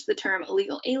change the term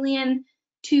illegal alien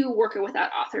to worker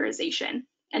without authorization.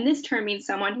 And this term means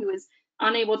someone who is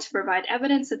unable to provide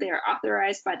evidence that they are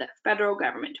authorized by the federal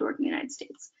government to work in the United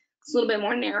States. It's a little bit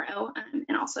more narrow,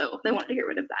 and also they wanted to get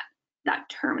rid of that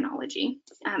terminology.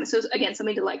 So again,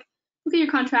 something to look at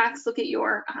your contracts, look at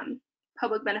your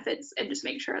public benefits, and just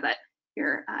make sure that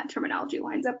your terminology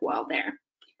lines up well there.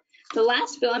 The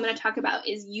last bill I'm going to talk about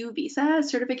is U visa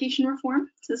certification reform.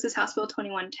 So this is House Bill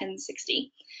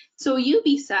 21-1060. So U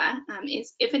visa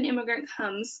is if an immigrant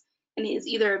comes and is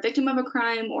either a victim of a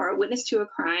crime or a witness to a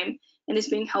crime and is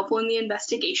being helpful in the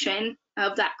investigation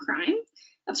of that crime,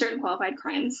 of certain qualified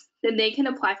crimes, then they can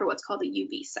apply for what's called a U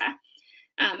visa.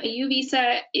 A U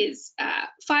visa is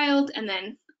filed, and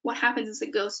then what happens is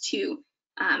it goes to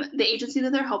the agency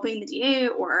that they're helping, the DA,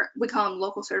 or we call them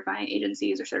local certifying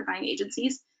agencies or certifying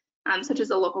agencies, such as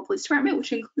the local police department,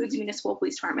 which includes municipal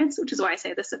police departments, which is why I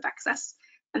say this affects us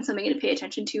and something to pay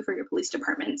attention to for your police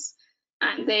departments.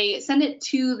 They send it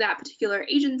to that particular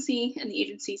agency, and the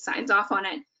agency signs off on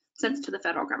it, sends it to the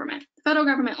federal government. The federal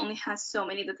government only has so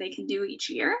many that they can do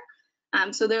each year,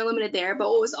 so they're limited there. But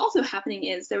what was also happening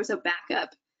is there was a backup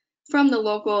from the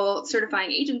local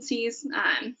certifying agencies.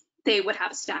 They would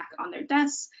have a stack on their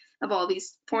desks of all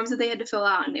these forms that they had to fill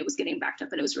out, and it was getting backed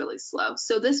up, and it was really slow.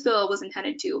 So this bill was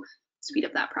intended to speed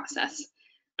up that process.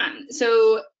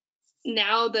 So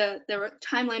now the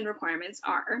timeline requirements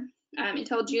are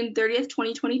until June 30th,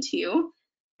 2022,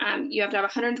 you have to have a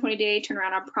 120-day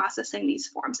turnaround on processing these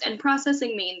forms. And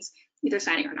processing means either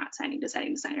signing or not signing,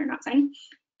 deciding to sign or not sign,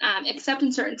 except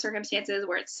in certain circumstances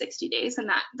where it's 60 days,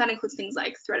 and that includes things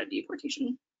like threat of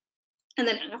deportation. And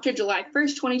then after July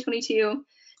 1st, 2022,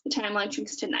 the timeline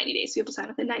shrinks to 90 days. So you have to sign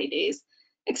within 90 days,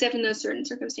 except in those certain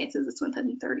circumstances, it's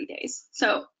within 30 days.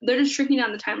 So they're just shrinking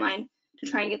down the timeline to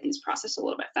try and get these processed a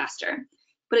little bit faster.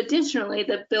 But additionally,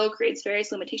 the bill creates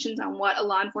various limitations on what a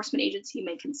law enforcement agency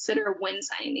may consider when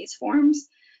signing these forms.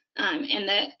 And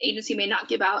the agency may not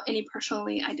give out any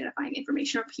personally identifying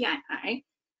information or PII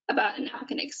about an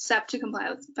applicant except to comply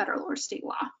with federal or state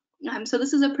law. So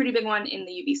this is a pretty big one in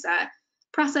the U visa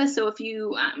process. So if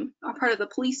you are part of the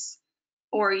police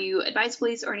or you advise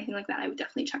police or anything like that, I would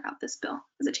definitely check out this bill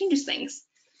as it changes things.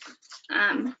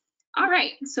 All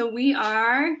right, so we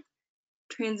are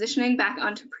transitioning back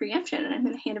onto preemption, and I'm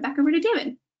going to hand it back over to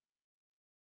David.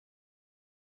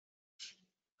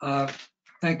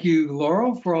 Thank you,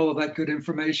 Laurel, for all of that good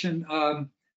information.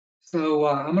 So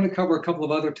I'm going to cover a couple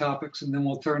of other topics, and then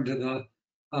we'll turn to the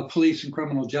police and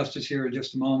criminal justice here in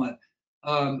just a moment.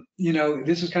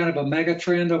 This is kind of a mega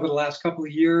trend over the last couple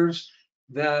of years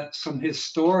that some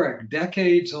historic,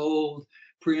 decades-old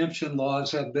preemption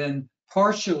laws have been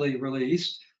partially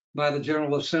released. by the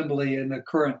General Assembly in the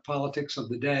current politics of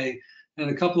the day. And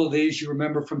a couple of these you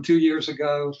remember from 2 years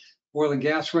ago: oil and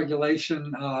gas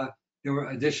regulation, there were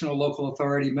additional local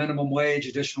authority, minimum wage,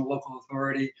 additional local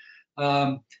authority.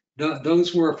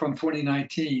 Those were from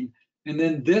 2019. And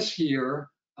then this year,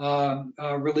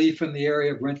 relief in the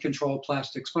area of rent control,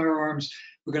 plastics, firearms,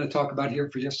 we're going to talk about here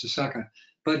for just a second.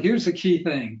 But here's the key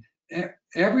thing.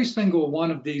 Every single one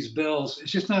of these bills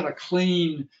is just not a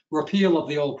clean repeal of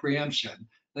the old preemption.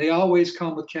 They always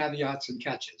come with caveats and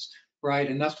catches, right?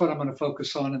 And that's what I'm going to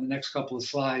focus on in the next couple of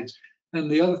slides. And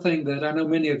the other thing that I know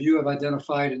many of you have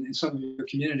identified in some of your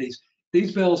communities,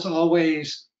 these bills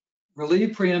always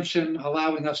relieve preemption,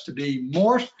 allowing us to be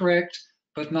more strict,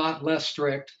 but not less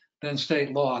strict than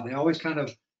state law. They always kind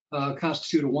of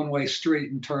constitute a one-way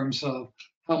street in terms of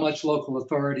how much local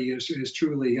authority is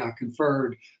truly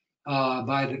conferred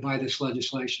by this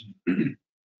legislation.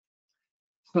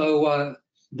 So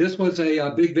this was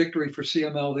a big victory for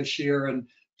CML this year, and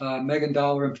Megan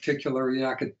Dollar in particular. Yeah,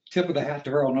 I could tip of the hat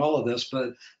to her on all of this,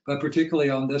 but particularly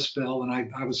on this bill, and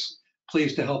I was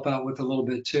pleased to help out with a little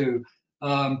bit too.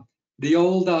 The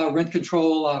old rent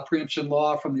control preemption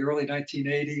law from the early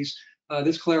 1980s,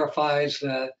 this clarifies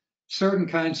that certain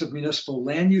kinds of municipal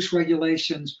land use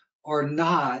regulations are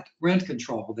not rent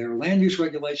control. They're land use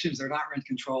regulations, they're not rent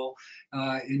control,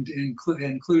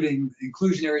 including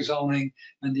inclusionary zoning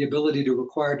and the ability to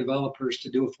require developers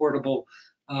to do affordable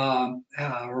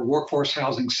or workforce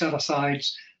housing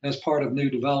set-asides as part of new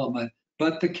development.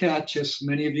 But the catch, as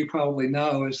many of you probably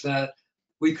know, is that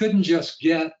we couldn't just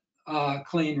get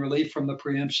clean relief from the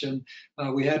preemption.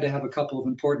 We had to have a couple of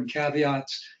important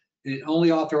caveats. It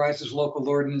only authorizes local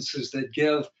ordinances that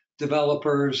give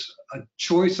developers a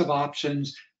choice of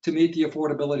options to meet the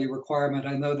affordability requirement.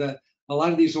 I know that a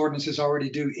lot of these ordinances already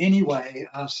do anyway,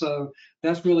 so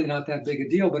that's really not that big a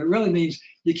deal, but it really means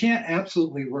you can't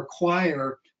absolutely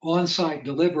require on-site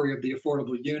delivery of the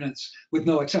affordable units with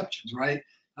no exceptions, right?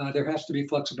 There has to be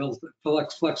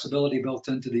flexibility built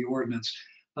into the ordinance.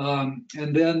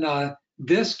 And then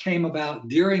this came about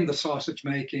during the sausage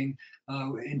making,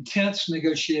 intense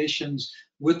negotiations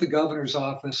with the governor's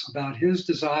office about his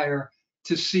desire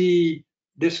to see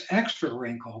this extra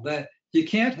wrinkle that you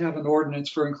can't have an ordinance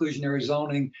for inclusionary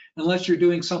zoning unless you're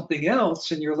doing something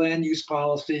else in your land use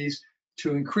policies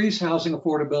to increase housing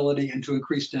affordability and to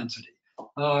increase density.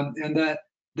 And that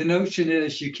the notion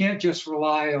is you can't just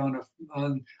rely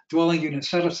on dwelling unit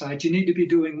set-asides, you need to be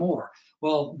doing more.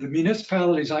 Well, the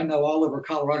municipalities I know all over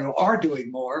Colorado are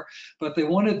doing more, but they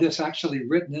wanted this actually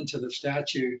written into the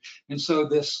statute. And so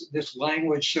this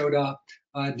language showed up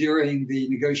during the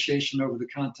negotiation over the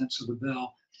contents of the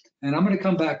bill. And I'm going to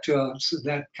come back to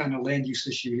that kind of land use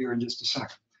issue here in just a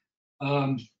second.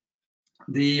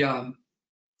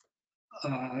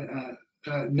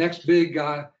 Next big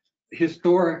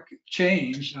historic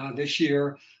change this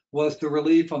year was the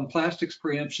relief on plastics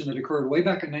preemption that occurred way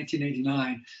back in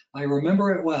 1989. I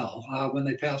remember it well when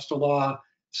they passed a law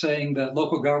saying that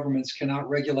local governments cannot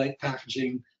regulate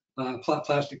packaging,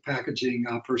 plastic packaging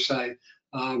per se,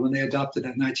 when they adopted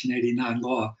that 1989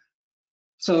 law.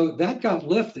 So that got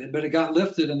lifted, but it got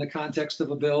lifted in the context of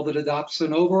a bill that adopts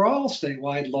an overall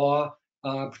statewide law,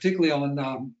 particularly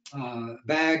on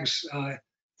bags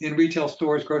in retail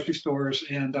stores, grocery stores,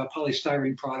 and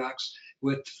polystyrene products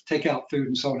with takeout food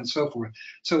and so on and so forth.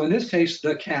 So in this case,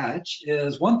 the catch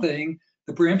is one thing,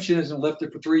 the preemption isn't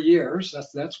lifted for 3 years.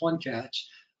 That's one catch.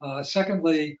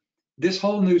 Secondly, this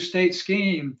whole new state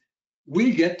scheme,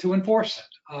 we get to enforce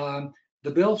it. The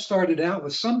bill started out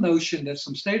with some notion that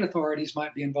some state authorities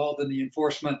might be involved in the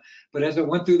enforcement, but as it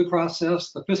went through the process,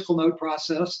 the fiscal note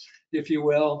process, if you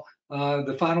will,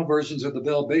 the final versions of the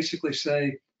bill basically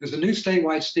say there's a new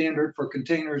statewide standard for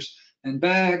containers and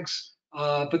bags,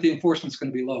 but the enforcement's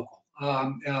going to be local.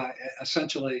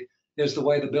 Essentially is the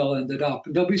way the bill ended up.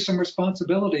 And there'll be some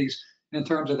responsibilities in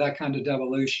terms of that kind of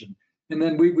devolution. And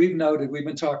then we've noted, we've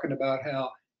been talking about how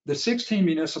the 16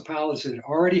 municipalities that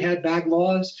already had bag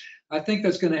laws, I think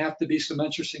there's going to have to be some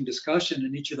interesting discussion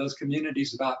in each of those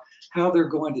communities about how they're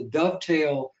going to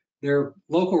dovetail their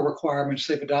local requirements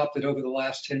they've adopted over the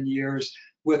last 10 years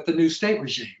with the new state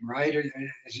regime, right?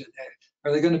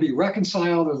 Are they going to be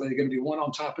reconciled? Are they going to be one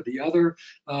on top of the other?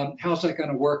 How's that going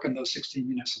to work in those 16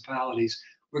 municipalities?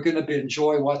 We're going to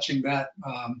enjoy watching that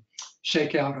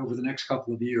shake out over the next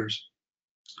couple of years.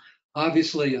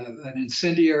 Obviously, an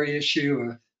incendiary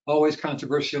issue, always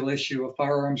controversial issue of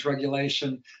firearms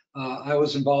regulation. I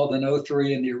was involved in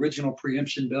 03 in the original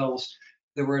preemption bills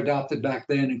that were adopted back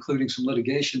then, including some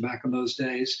litigation back in those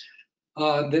days.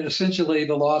 That essentially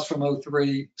the laws from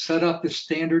 03 set up the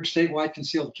standard statewide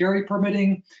concealed carry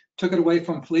permitting, took it away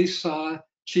from police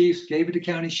chiefs, gave it to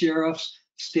county sheriffs,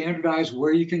 standardized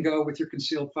where you can go with your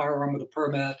concealed firearm with a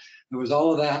permit. There was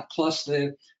all of that, plus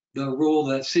the rule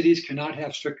that cities cannot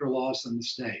have stricter laws than the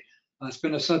state. It's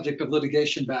been a subject of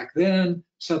litigation back then,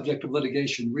 subject of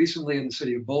litigation recently in the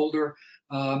city of Boulder,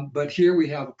 but here we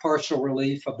have a partial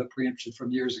relief of the preemption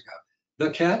from years ago. The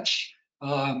catch,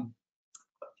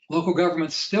 local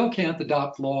governments still can't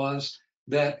adopt laws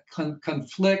that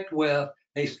conflict with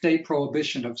a state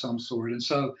prohibition of some sort. And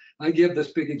so I give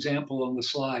this big example on the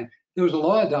slide. There was a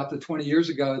law adopted 20 years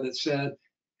ago that said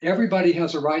everybody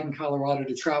has a right in Colorado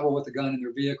to travel with a gun in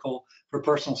their vehicle for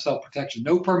personal self-protection.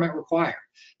 No permit required.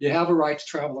 You have a right to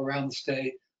travel around the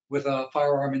state with a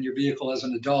firearm in your vehicle as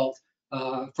an adult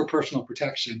for personal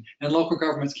protection. And local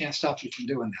governments can't stop you from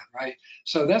doing that, right?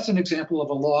 So that's an example of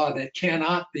a law that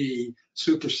cannot be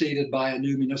superseded by a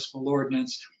new municipal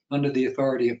ordinance under the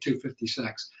authority of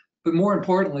 256. But more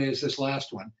importantly is this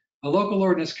last one. A local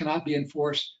ordinance cannot be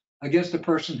enforced against a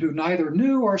person who neither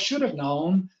knew or should have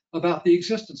known about the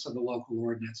existence of the local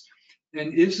ordinance.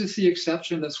 And is this the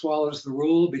exception that swallows the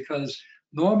rule? Because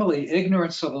normally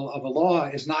ignorance of a law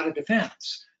is not a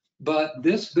defense. But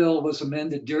this bill was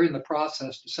amended during the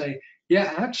process to say,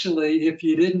 yeah, actually, if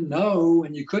you didn't know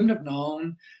and you couldn't have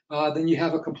known, then you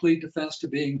have a complete defense to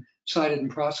being cited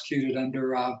and prosecuted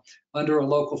under a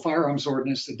local firearms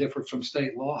ordinance that differs from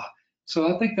state law.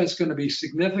 So I think that's going to be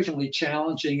significantly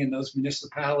challenging in those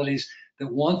municipalities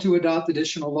that want to adopt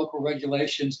additional local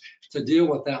regulations to deal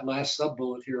with that last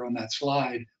sub-bullet here on that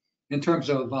slide in terms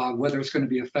of whether it's going to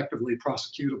be effectively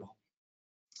prosecutable.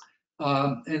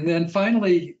 And then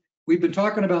finally, we've been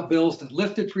talking about bills that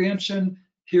lifted preemption.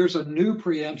 Here's a new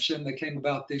preemption that came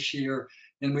about this year,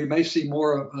 and we may see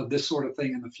more of this sort of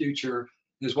thing in the future,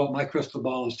 is what my crystal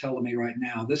ball is telling me right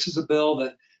now. This is a bill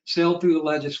that sailed through the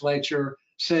legislature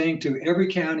saying to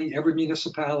every county, every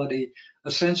municipality,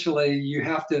 essentially you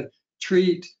have to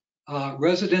treat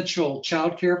residential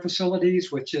child care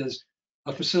facilities, which is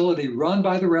a facility run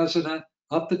by the resident,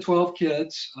 up to 12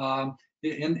 kids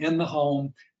in the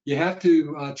home. You have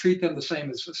to treat them the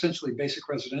same as essentially basic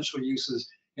residential uses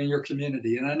in your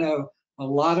community. And I know a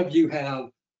lot of you have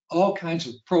all kinds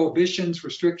of prohibitions,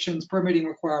 restrictions, permitting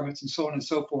requirements, and so on and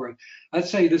so forth. I'd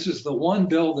say this is the one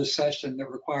bill this session that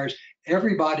requires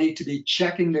everybody to be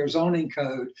checking their zoning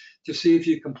code to see if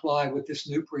you comply with this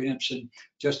new preemption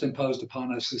just imposed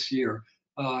upon us this year.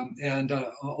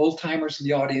 Old timers in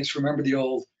the audience remember the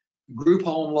old group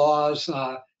home laws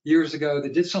years ago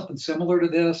that did something similar to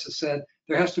this. It said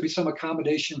there has to be some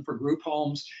accommodation for group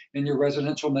homes in your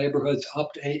residential neighborhoods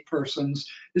up to 8 persons.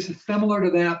 This is similar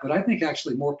to that, but I think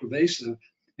actually more pervasive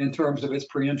in terms of its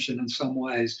preemption in some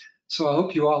ways. So I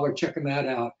hope you all are checking that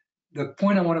out. The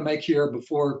point I want to make here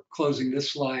before closing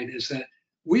this slide is that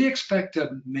we expect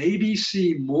to maybe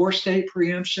see more state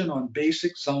preemption on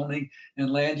basic zoning and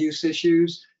land use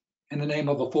issues in the name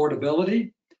of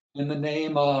affordability, in the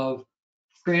name of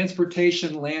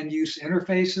transportation land use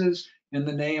interfaces, in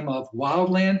the name of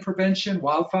wildland prevention,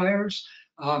 wildfires.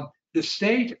 The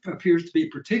state appears to be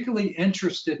particularly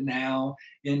interested now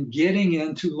in getting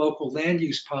into local land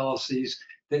use policies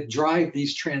that drive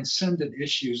these transcendent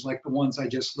issues like the ones I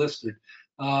just listed,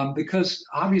 because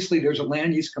obviously there's a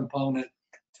land use component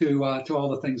to all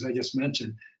the things I just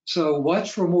mentioned. So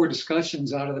watch for more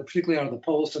discussions particularly out of the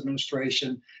Polis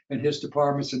administration and his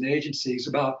departments and agencies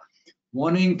about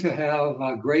wanting to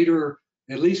have greater,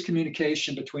 at least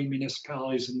communication between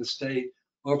municipalities and the state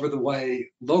over the way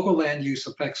local land use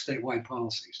affects statewide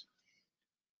policies.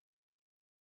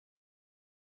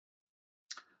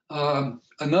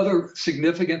 Another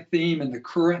significant theme in the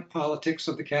current politics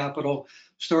of the Capitol,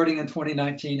 starting in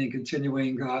 2019 and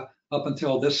continuing up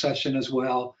until this session as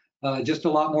well, just a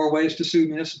lot more ways to sue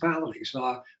municipalities,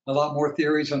 a lot more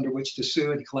theories under which to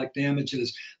sue and collect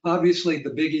damages. Obviously, the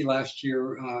biggie last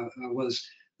year was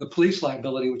the police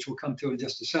liability, which we'll come to in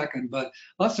just a second, but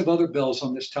lots of other bills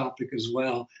on this topic as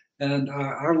well. And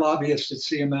our lobbyists at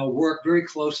CML work very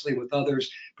closely with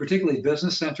others, particularly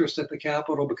business interests at the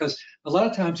Capitol, because a lot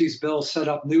of times these bills set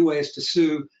up new ways to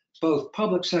sue both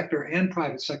public sector and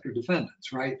private sector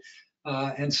defendants, right?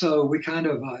 And so we kind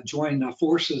of join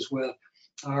forces with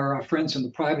our friends in the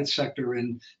private sector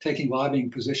in taking lobbying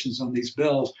positions on these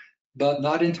bills, but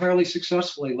not entirely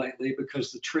successfully lately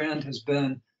because the trend has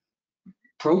been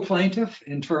pro-plaintiff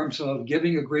in terms of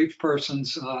giving aggrieved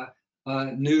persons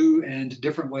new and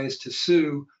different ways to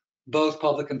sue both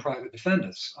public and private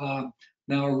defendants.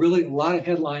 Now, really a lot of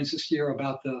headlines this year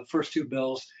about the first 2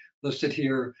 bills listed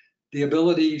here. The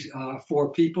ability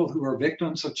for people who are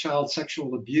victims of child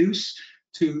sexual abuse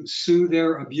to sue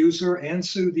their abuser and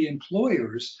sue the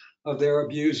employers of their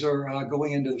abuser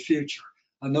going into the future.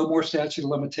 no more statute of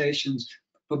limitations,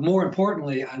 but more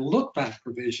importantly, a look-back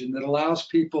provision that allows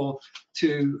people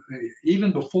to,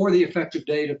 even before the effective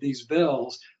date of these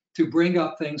bills, to bring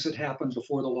up things that happened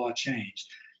before the law changed.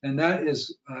 And that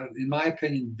is, in my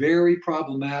opinion, very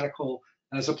problematical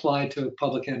as applied to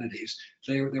public entities.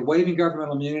 They're waiving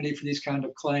governmental immunity for these kind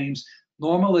of claims.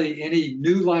 Normally, any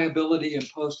new liability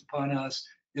imposed upon us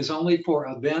is only for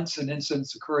events and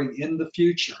incidents occurring in the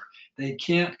future. They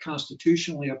can't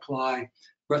constitutionally apply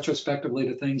retrospectively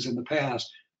to things in the past,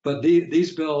 but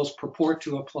these bills purport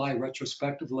to apply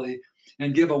retrospectively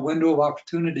and give a window of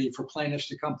opportunity for plaintiffs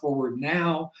to come forward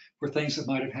now for things that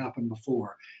might have happened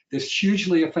before. This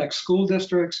hugely affects school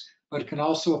districts, but it can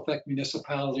also affect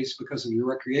municipalities because of your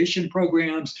recreation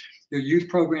programs, your youth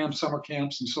programs, summer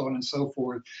camps, and so on and so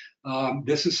forth.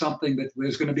 This is something that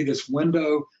there's going to be this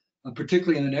window,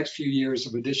 particularly in the next few years,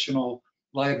 of additional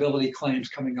liability claims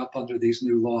coming up under these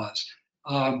new laws.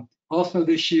 Also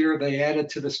this year, they added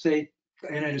to the state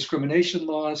anti-discrimination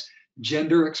laws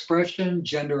gender expression,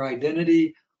 gender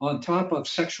identity, on top of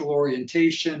sexual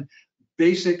orientation,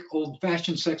 basic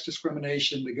old-fashioned sex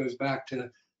discrimination that goes back to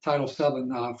Title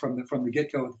VII from the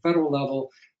get-go at the federal level.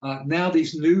 Now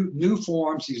these new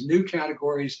forms, these new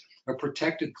categories of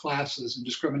protected classes and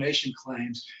discrimination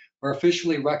claims are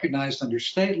officially recognized under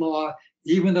state law,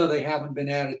 even though they haven't been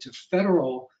added to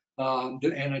federal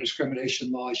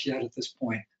anti-discrimination laws yet at this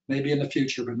point. Maybe in the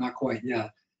future, but not quite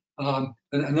yet.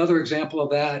 Another example of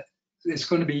that, it's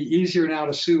going to be easier now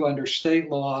to sue under state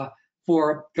law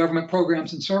for government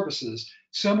programs and services,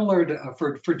 similar to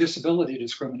for disability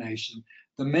discrimination.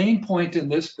 The main point in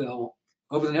this bill,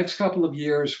 over the next couple of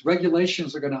years,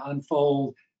 regulations are going to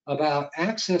unfold about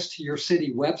access to your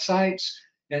city websites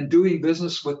and doing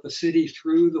business with the city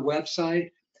through the website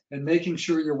and making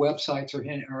sure your websites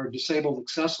are disabled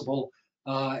accessible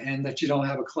and that you don't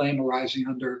have a claim arising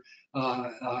under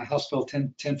House Bill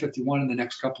 1051 in the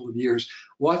next couple of years.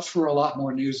 Watch for a lot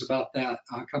more news about that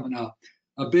coming up.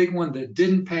 A big one that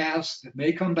didn't pass, that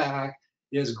may come back,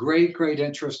 is great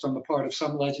interest on the part of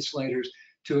some legislators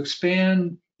to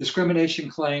expand discrimination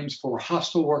claims for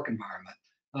hostile work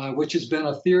environment, which has been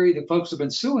a theory that folks have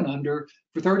been suing under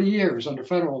for 30 years under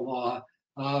federal law.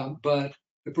 But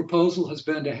the proposal has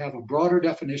been to have a broader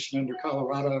definition under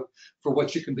Colorado for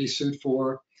what you can be sued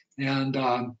for. And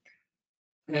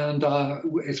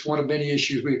it's one of many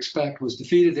issues we expect was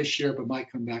defeated this year, but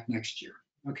might come back next year.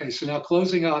 Okay, so now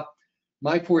closing up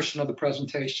my portion of the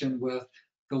presentation with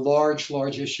the large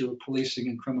issue of policing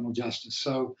and criminal justice.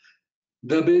 So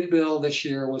the big bill this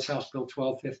year was House Bill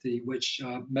 1250, which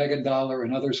Megan Dollar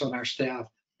and others on our staff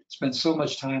spent so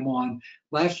much time on.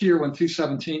 Last year, when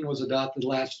 217 was adopted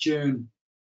last June,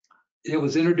 it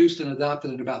was introduced and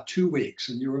adopted in about 2 weeks.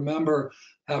 And you remember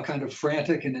how kind of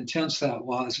frantic and intense that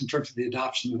was in terms of the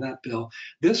adoption of that bill.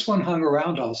 This one hung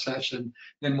around all session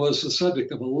and was the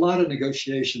subject of a lot of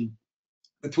negotiation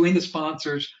between the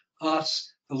sponsors,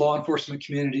 us, the law enforcement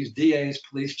communities, DAs,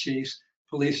 police chiefs,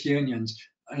 police unions.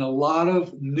 And a lot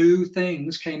of new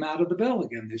things came out of the bill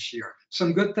again this year.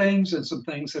 Some good things and some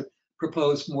things that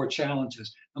proposed more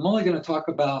challenges. I'm only going to talk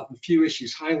about a few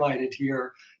issues highlighted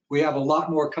here. We have a lot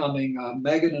more coming.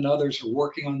 Megan and others are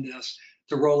working on this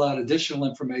to roll out additional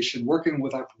information, working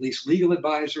with our police legal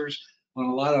advisors on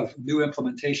a lot of new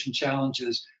implementation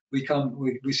challenges we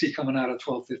see coming out of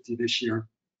 1250 this year.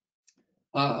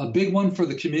 A big one for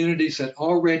the communities that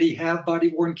already have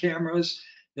body-worn cameras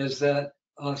is that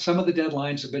some of the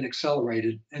deadlines have been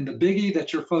accelerated. And the biggie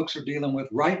that your folks are dealing with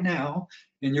right now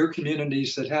in your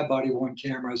communities that have body-worn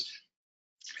cameras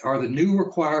are the new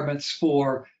requirements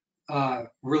for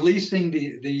releasing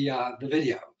the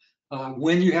video.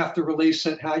 When you have to release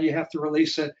it, how you have to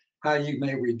release it, how you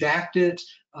may redact it.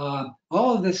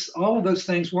 All of those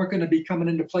things weren't going to be coming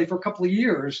into play for a couple of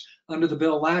years under the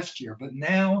bill last year, but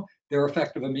now they're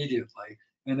effective immediately.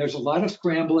 And there's a lot of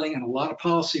scrambling and a lot of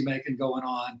policy making going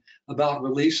on about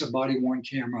release of body-worn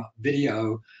camera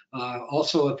video.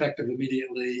 Also effective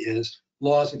immediately is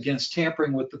laws against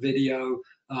tampering with the video.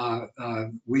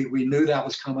 We knew that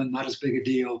was coming, not as big a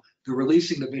deal. The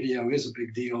releasing the video is a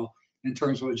big deal in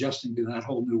terms of adjusting to that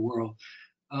whole new world.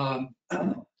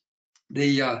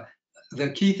 The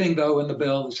key thing, though, in the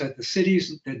bill is that the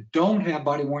cities that don't have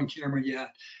body-worn camera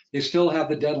yet, they still have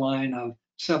the deadline of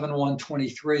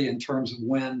 7/1/23 in terms of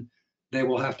when they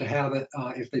will have to have it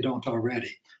if they don't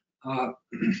already.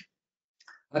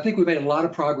 I think we made a lot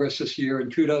of progress this year,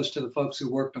 and kudos to the folks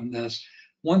who worked on this.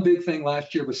 One big thing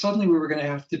last year was suddenly we were going to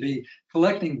have to be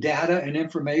collecting data and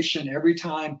information every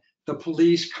time the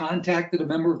police contacted a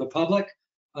member of the public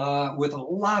with a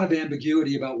lot of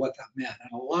ambiguity about what that meant,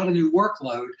 and a lot of new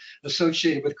workload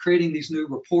associated with creating these new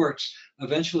reports,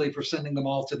 eventually for sending them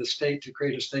all to the state to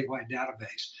create a statewide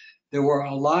database. There were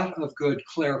a lot of good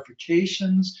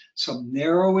clarifications, some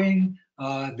narrowing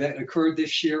that occurred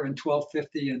this year in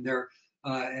 1250, and they're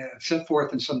set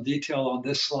forth in some detail on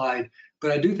this slide.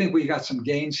 But I do think we got some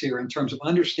gains here in terms of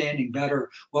understanding better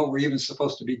what we're even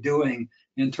supposed to be doing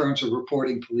in terms of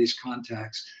reporting police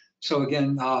contacts. So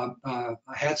again,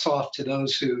 hats off to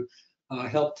those who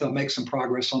helped make some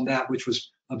progress on that, which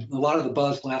was a lot of the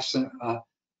buzz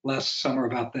last summer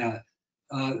about that.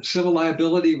 Civil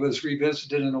liability was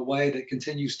revisited in a way that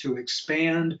continues to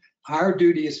expand our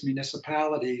duty as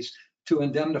municipalities to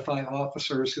indemnify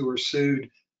officers who are sued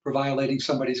for violating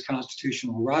somebody's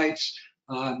constitutional rights.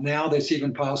 Now it's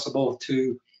even possible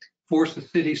to force the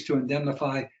cities to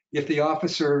indemnify if the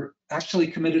officer actually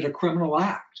committed a criminal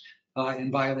act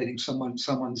in violating someone's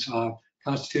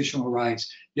constitutional rights.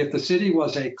 If the city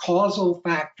was a causal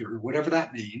factor, whatever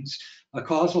that means, a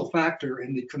causal factor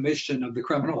in the commission of the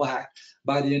criminal act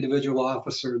by the individual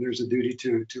officer, there's a duty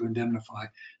to indemnify.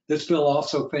 This bill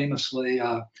also famously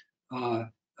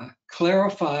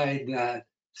clarified that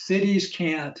cities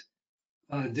can't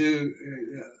do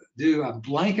a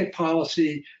blanket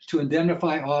policy to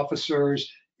indemnify officers,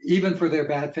 even for their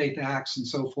bad faith acts and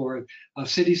so forth.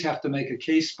 Cities have to make a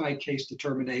case-by-case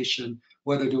determination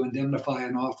whether to indemnify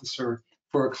an officer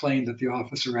for a claim that the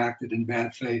officer acted in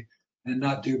bad faith, and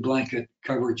not do blanket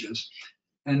coverages.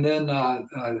 And then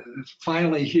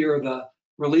finally here, the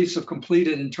release of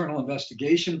completed internal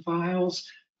investigation files.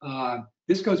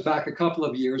 This goes back a couple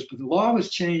of years, but the law was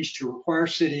changed to require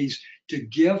cities to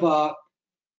give up,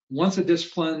 once a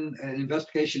discipline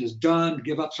investigation is done,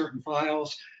 give up certain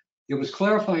files. It was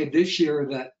clarified this year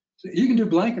that you can do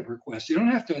blanket requests. You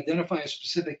don't have to identify a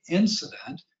specific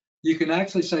incident. You can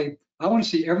actually say, I want to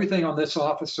see everything on this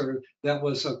officer that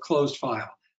was a closed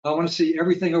file. I want to see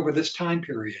everything over this time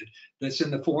period that's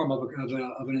in the form of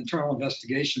an internal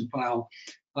investigation file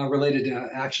related to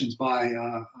actions by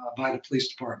the police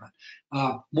department.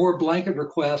 More blanket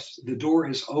requests, the door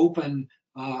is open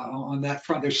on that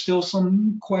front. There's still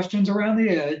some questions around the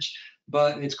edge,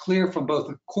 but it's clear from both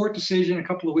the court decision a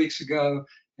couple of weeks ago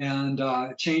and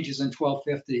changes in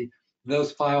 1250,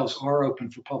 those files are open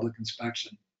for public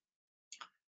inspection.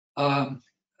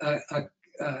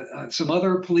 Some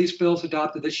other police bills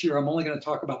adopted this year. I'm only going to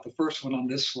talk about the first one on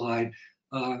this slide,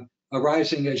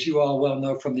 arising, as you all well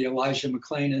know, from the Elijah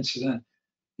McClain incident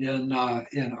in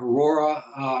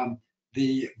Aurora.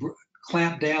 The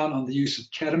clamp down on the use of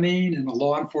ketamine in a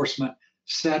law enforcement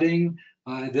setting.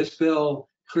 This bill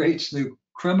creates new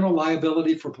criminal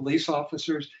liability for police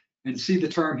officers, and see the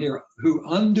term here, who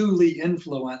unduly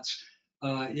influence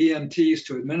EMTs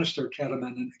to administer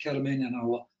ketamine in a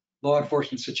law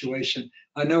enforcement situation.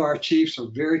 I know our chiefs are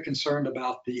very concerned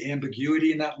about the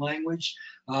ambiguity in that language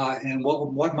and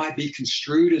what might be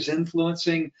construed as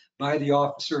influencing by the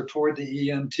officer toward the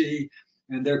EMT.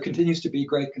 And there continues to be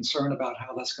great concern about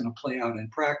how that's going to play out in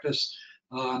practice.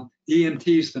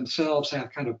 EMTs themselves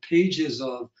have kind of pages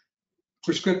of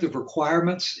prescriptive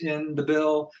requirements in the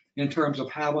bill in terms of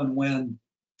how and when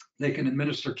they can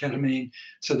administer ketamine.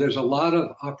 So there's a lot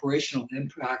of operational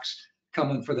impacts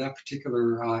coming for that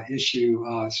particular issue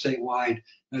statewide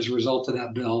as a result of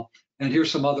that bill. And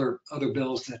here's some other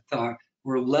bills that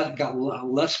got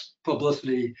less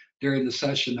publicity during the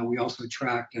session that we also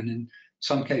tracked and in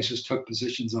some cases took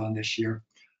positions on this year.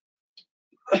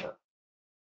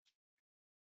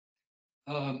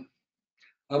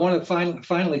 I want to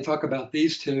finally talk about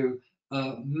these two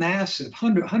massive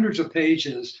hundreds of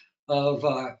pages of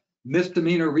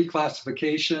misdemeanor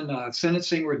reclassification,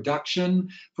 sentencing reduction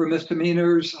for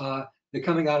misdemeanors. They're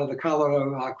coming out of the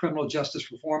Colorado Criminal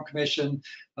Justice Reform Commission,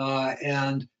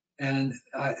 and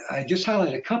I just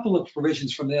highlight a couple of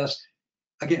provisions from this.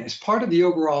 Again, as part of the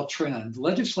overall trend, the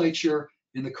legislature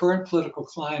in the current political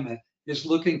climate is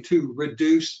looking to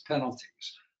reduce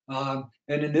penalties. And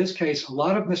in this case, a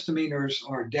lot of misdemeanors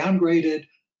are downgraded,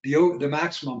 the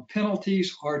maximum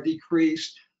penalties are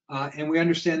decreased, and we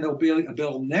understand there'll be a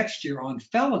bill next year on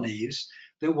felonies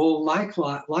that will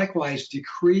likewise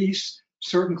decrease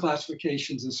certain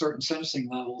classifications and certain sentencing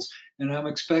levels, and I'm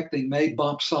expecting may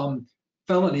bump some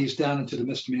felonies down into the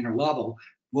misdemeanor level.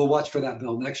 We'll watch for that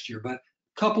bill next year. But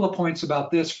a couple of points about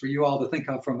this for you all to think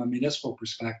of from a municipal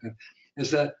perspective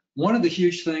is that one of the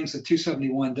huge things that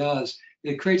 271 does,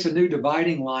 it creates a new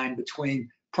dividing line between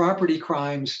property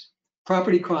crimes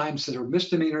that are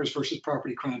misdemeanors versus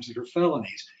property crimes that are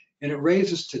felonies. And it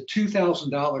raises to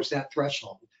 $2,000 that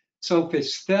threshold. So if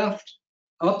it's theft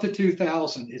up to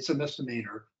 $2,000, it's a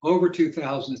misdemeanor. Over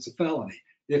 $2,000, it's a felony.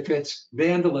 If it's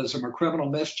vandalism or criminal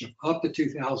mischief, up to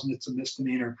 2,000, it's a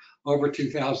misdemeanor, over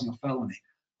 2,000, a felony.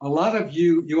 A lot of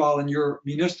you all in your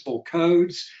municipal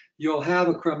codes, you'll have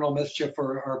a criminal mischief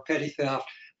or petty theft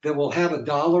that will have a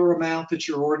dollar amount that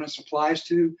your ordinance applies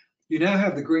to. You now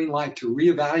have the green light to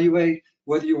reevaluate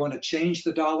whether you want to change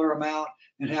the dollar amount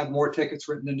and have more tickets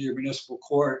written into your municipal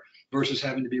court versus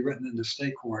having to be written into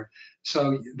state court.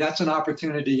 So that's an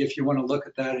opportunity if you want to look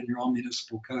at that in your own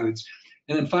municipal codes.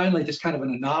 And then finally, just kind of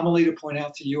an anomaly to point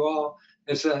out to you all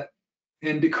is that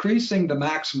in decreasing the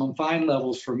maximum fine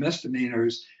levels for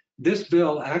misdemeanors, this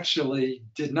bill actually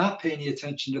did not pay any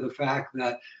attention to the fact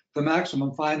that the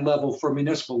maximum fine level for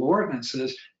municipal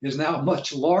ordinances is now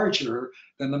much larger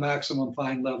than the maximum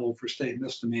fine level for state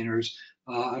misdemeanors.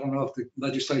 I don't know if the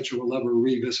legislature will ever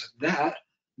revisit that,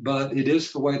 but it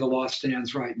is the way the law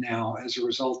stands right now as a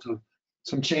result of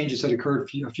some changes that occurred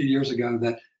a few years ago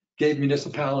that gave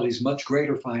municipalities much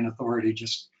greater fine authority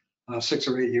just 6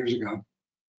 or 8 years ago.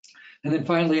 And then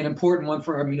finally, an important one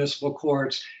for our municipal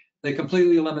courts, they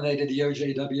completely eliminated the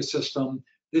OJW system.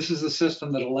 This is a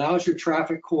system that allows your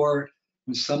traffic court,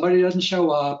 when somebody doesn't show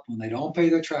up, when they don't pay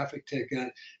their traffic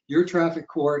ticket, your traffic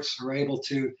courts are able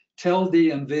to tell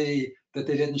DMV that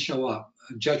they didn't show up.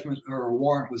 A judgment or a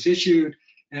warrant was issued,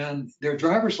 and their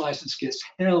driver's license gets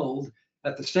held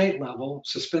at the state level,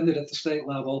 suspended at the state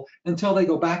level, until they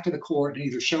go back to the court and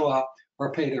either show up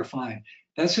or pay their fine.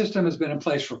 That system has been in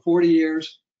place for 40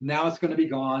 years. Now it's going to be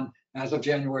gone as of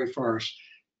January 1st.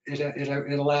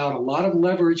 It allowed a lot of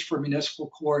leverage for municipal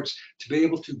courts to be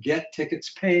able to get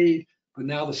tickets paid, but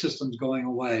now the system's going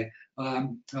away.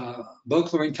 Bo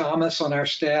Clarine Thomas on our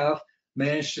staff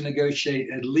managed to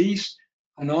negotiate at least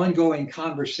an ongoing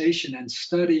conversation and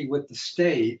study with the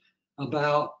state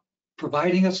about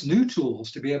providing us new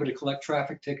tools to be able to collect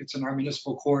traffic tickets in our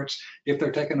municipal courts if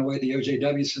they're taking away the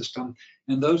OJW system.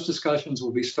 And those discussions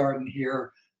will be starting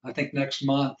here, I think, next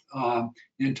month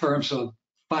in terms of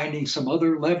finding some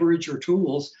other leverage or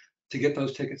tools to get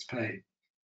those tickets paid.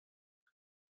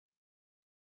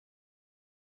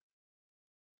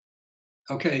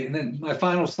 Okay, and then my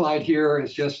final slide here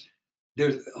is just,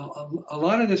 there's a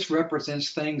lot of this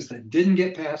represents things that didn't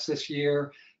get passed this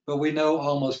year, but we know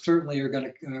almost certainly are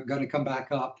going to come back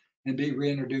up and be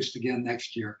reintroduced again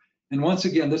next year. And once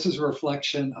again, this is a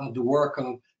reflection of the work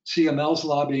of CML's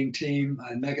lobbying team,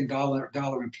 and Megan Dollar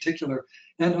in particular,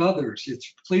 and others.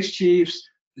 It's police chiefs,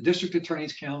 the district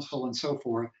attorney's council, and so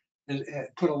forth, and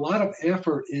put a lot of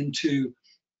effort into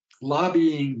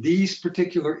lobbying these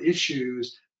particular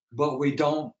issues, but we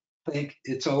don't think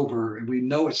it's over, and we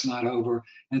know it's not over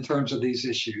in terms of these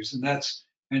issues.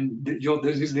 And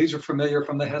these are familiar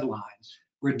from the headlines: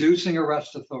 reducing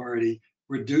arrest authority,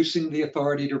 reducing the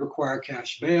authority to require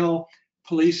cash bail,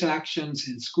 police actions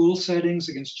in school settings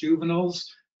against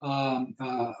juveniles,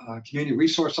 community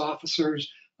resource officers,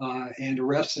 and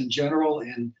arrests in general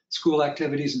in school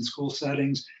activities and school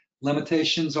settings,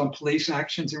 limitations on police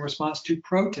actions in response to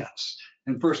protests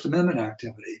and First Amendment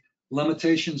activity,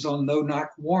 limitations on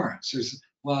no-knock warrants. There's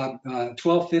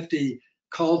 1250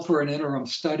 called for an interim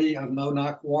study of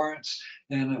no-knock warrants,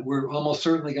 and we're almost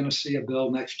certainly going to see a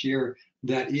bill next year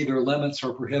that either limits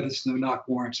or prohibits no-knock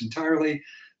warrants entirely,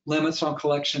 limits on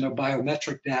collection of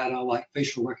biometric data like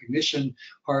facial recognition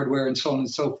hardware and so on and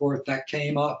so forth. That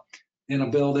came up in a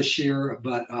bill this year,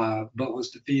 but was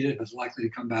defeated, is likely to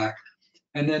come back.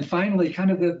 And then finally,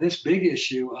 kind of this big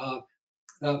issue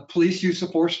of police use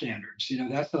of force standards. You know,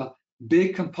 that's a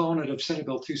big component of Senate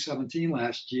Bill 217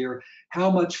 last year. How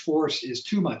much force is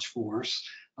too much force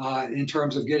in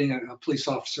terms of getting a police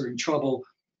officer in trouble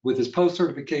with his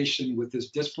post-certification, with his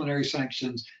disciplinary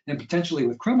sanctions, and potentially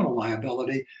with criminal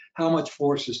liability? How much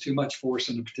force is too much force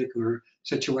in a particular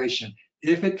situation?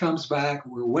 If it comes back,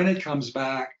 or when it comes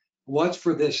back, what's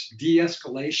for this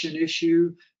de-escalation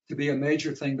issue to be a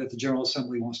major thing that the General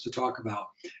Assembly wants to talk about?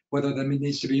 Whether there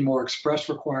needs to be more express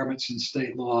requirements in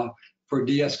state law for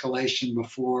de-escalation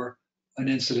before an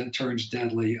incident turns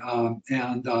deadly.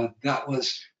 That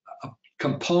was a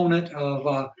component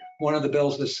of one of the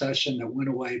bills this session that went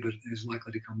away, but is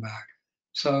likely to come back.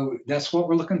 So that's what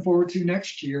we're looking forward to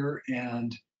next year.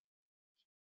 And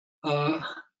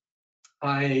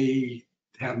I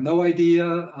have no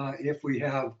idea if we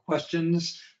have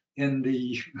questions in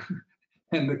the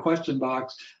in the question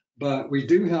box, but we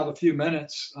do have a few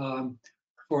minutes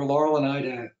for Laurel and I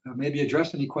to maybe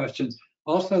address any questions.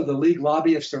 Also, the league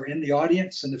lobbyists are in the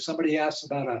audience, and if somebody asks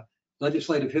about a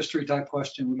legislative history type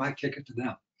question, we might kick it to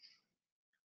them.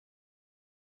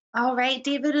 All right,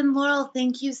 David and Laurel,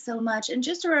 thank you so much. And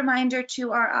just a reminder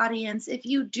to our audience, if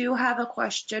you do have a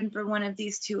question for one of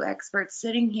these two experts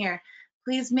sitting here,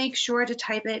 please make sure to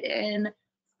type it in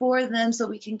for them so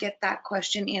we can get that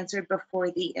question answered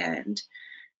before the end.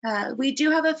 We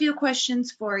do have a few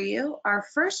questions for you. Our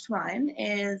first one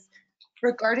is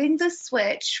regarding the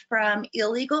switch from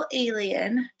illegal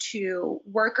alien to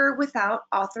worker without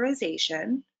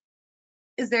authorization.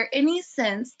 Is there any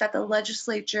sense that the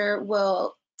legislature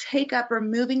will take up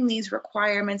removing these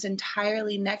requirements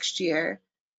entirely next year,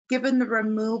 given the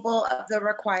removal of the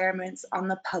requirements on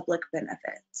the public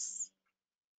benefits?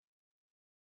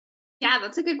 Yeah,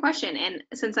 that's a good question. And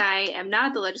since I am not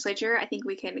at the legislature, I think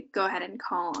we can go ahead and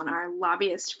call on our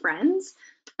lobbyist friends.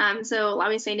 So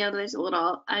lobbyists, I know there's a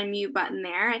little unmute button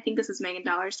there. I think this is Megan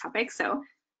Dollar's topic. So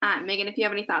Megan, if you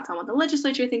have any thoughts on what the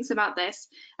legislature thinks about this,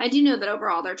 I do know that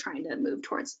overall they're trying to move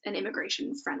towards an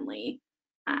immigration-friendly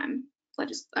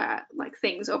like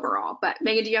things overall. But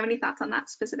Megan, do you have any thoughts on that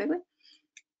specifically?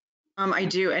 I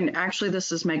do, and actually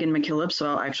this is Megan McKillop, so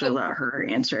I'll actually let her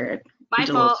answer it. My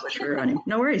fault.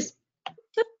 No worries.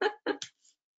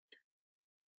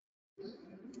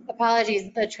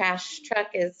 Apologies, the trash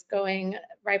truck is going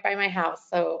right by my house,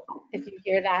 so if you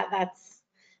hear that, that's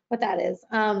what that is.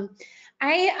 I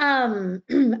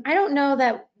don't know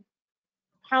that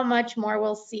how much more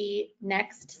we'll see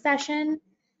next session.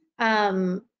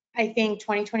 I think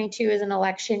 2022 is an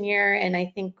election year, and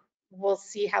I think we'll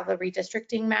see how the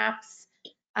redistricting maps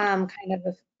kind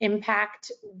of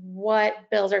impact what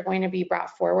bills are going to be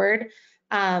brought forward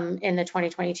in the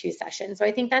 2022 session. So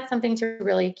I think that's something to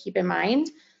really keep in mind.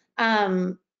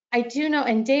 I do know,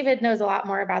 and David knows a lot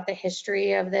more about the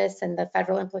history of this and the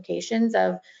federal implications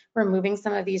of removing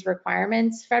some of these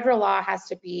requirements. Federal law has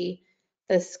to be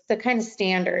the kind of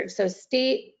standard. So the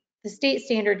state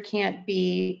standard can't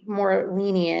be more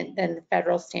lenient than the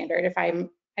federal standard.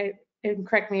 And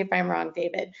correct me if I'm wrong,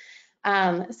 David.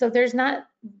 So there's not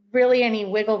really any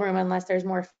wiggle room unless there's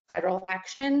more federal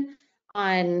action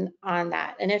on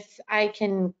that. And if I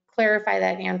can clarify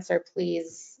that answer,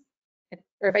 please,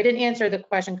 or if I didn't answer the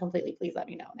question completely, please let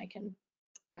me know and I can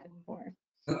add more.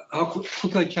 I'll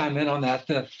quickly chime in on that.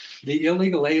 The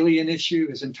illegal alien issue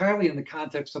is entirely in the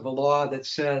context of a law that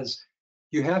says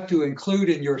you have to include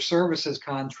in your services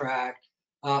contract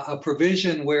a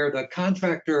provision where the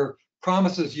contractor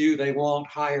promises you they won't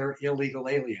hire illegal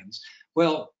aliens.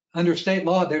 Well, under state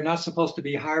law, they're not supposed to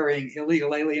be hiring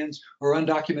illegal aliens or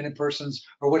undocumented persons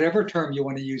or whatever term you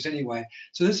want to use anyway.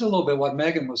 So this is a little bit what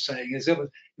Megan was saying, is it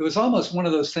was almost one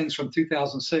of those things from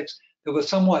 2006 that was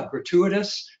somewhat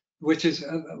gratuitous, which is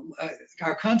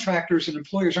our contractors and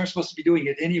employers aren't supposed to be doing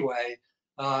it anyway.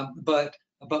 But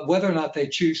whether or not they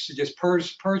choose to just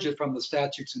purge it from the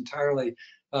statutes entirely,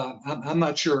 I'm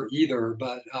not sure either.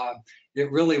 But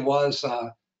it really was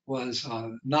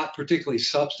not particularly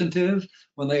substantive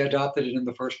when they adopted it in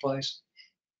the first place.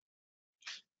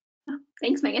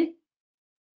 Thanks, Megan.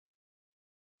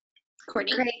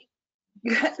 Courtney. Great.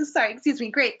 Sorry, excuse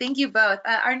me. Great. Thank you both.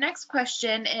 Our next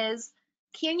question is,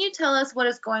 can you tell us what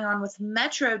is going on with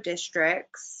metro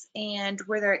districts, and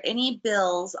were there any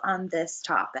bills on this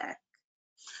topic?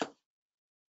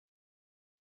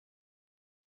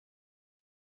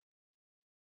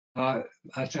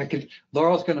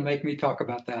 Laurel's going to make me talk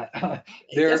about that.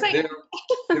 There was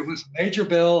a major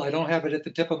bill. I don't have it at the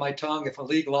tip of my tongue. If a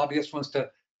league lobbyist wants to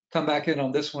come back in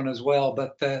on this one as well,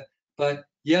 but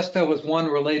yes, there was one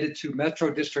related to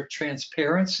metro district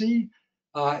transparency,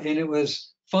 and it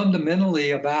was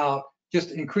fundamentally about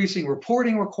just increasing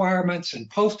reporting requirements and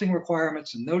posting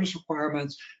requirements and notice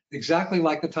requirements, exactly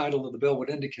like the title of the bill would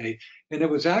indicate. And it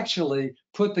was actually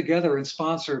put together and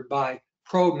sponsored by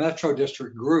pro-metro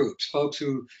district groups, folks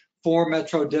who form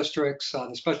metro districts,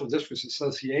 the Special Districts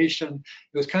Association.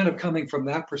 It was kind of coming from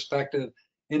that perspective.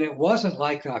 And it wasn't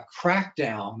like a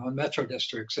crackdown on metro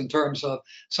districts in terms of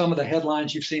some of the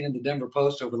headlines you've seen in the Denver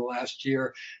Post over the last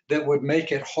year that would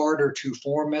make it harder to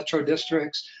form metro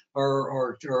districts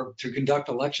or to conduct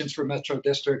elections for metro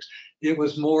districts. It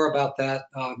was more about that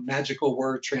magical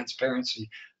word, transparency.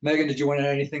 Megan, did you want to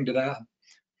add anything to that?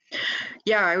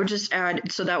 Yeah, I would just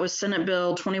add, so that was Senate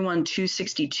Bill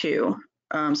 21262,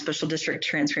 Special District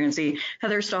Transparency.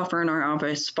 Heather Stauffer in our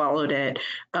office followed it.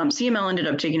 CML ended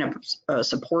up taking up a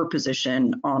support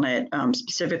position on it,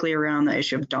 specifically around the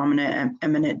issue of dominant and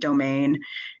eminent domain,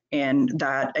 and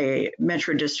that a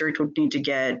metro district would need to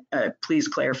get, please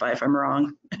clarify if I'm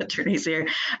wrong, attorneys here,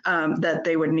 that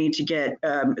they would need to get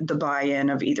the buy-in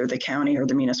of either the county or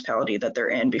the municipality that they're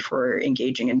in before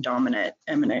engaging in dominant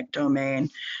eminent domain.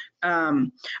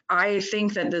 I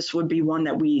think that this would be one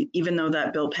that even though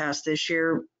that bill passed this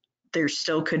year, there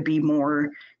still could be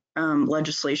more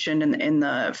legislation in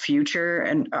the future,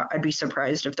 and I'd be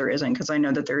surprised if there isn't, because I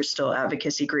know that there are still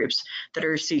advocacy groups that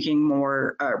are seeking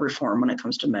more reform when it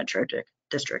comes to metro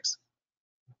districts.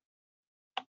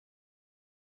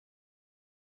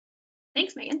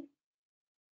 Thanks, Megan.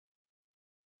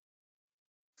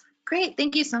 Great,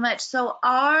 thank you so much. So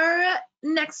our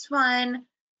next one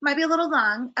might be a little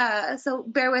long, so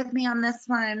bear with me on this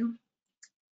one.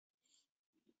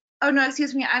 Oh no,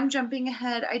 excuse me, I'm jumping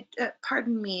ahead.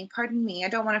 Pardon me. I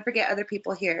don't want to forget other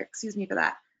people here. Excuse me for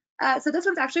that. So this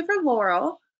one's actually for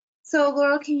Laurel. So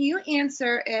Laurel, can you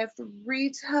answer if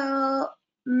retail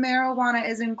marijuana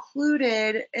is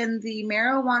included in the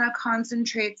marijuana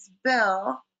concentrates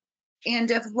bill,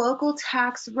 and if local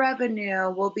tax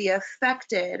revenue will be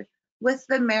affected with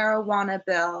the marijuana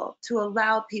bill to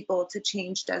allow people to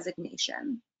change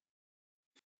designation?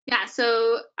 Yeah,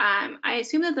 so I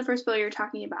assume that the first bill you're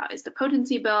talking about is the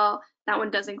potency bill. That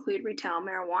one does include retail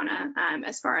marijuana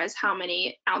as far as how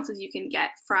many ounces you can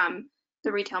get from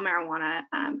the retail marijuana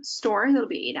store. It'll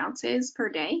be 8 ounces per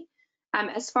day.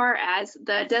 As far as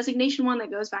the designation one that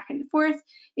goes back and forth,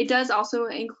 it does also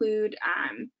include,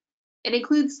 it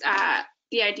includes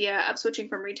the idea of switching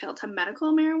from retail to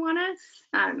medical marijuana.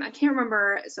 I can't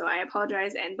remember, so I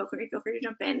apologize, and Boca, feel free to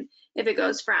jump in if it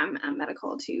goes from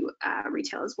medical to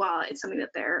retail as well. It's something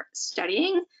that they're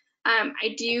studying.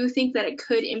 I do think that it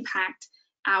could impact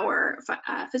our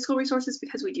fiscal resources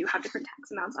because we do have different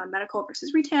tax amounts on medical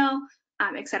versus retail,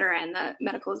 et cetera, and the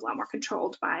medical is a lot more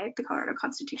controlled by the Colorado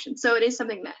Constitution. So it is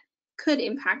something that could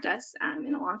impact us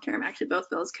in the long term. Actually, both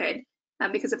bills could.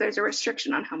 Because if there's a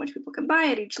restriction on how much people can buy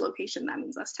at each location, that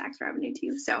means less tax revenue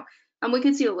too. So we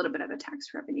could see a little bit of a tax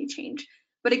revenue change.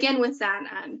 But again, with that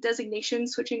designation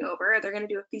switching over, they're going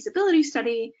to do a feasibility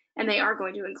study, and they are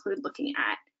going to include looking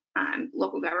at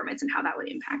local governments and how that would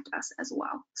impact us as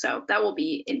well. So that will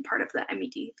be in part of the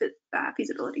MET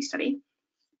feasibility study.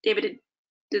 David,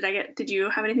 did you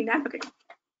have anything to add? Okay,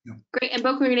 No. Great. And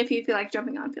Boca, if you feel like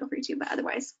jumping on, feel free to, but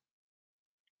otherwise.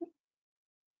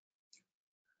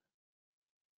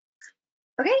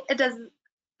 Okay, it does.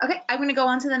 Okay, I'm going to go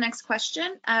on to the next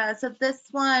question. So this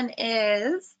one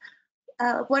is,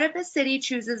 what if the city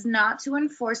chooses not to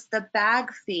enforce the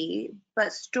bag fee,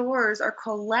 but stores are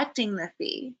collecting the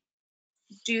fee?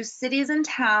 Do cities and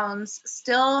towns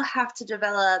still have to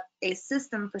develop a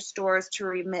system for stores to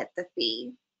remit the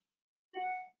fee?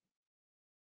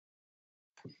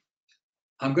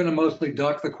 I'm going to mostly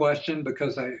duck the question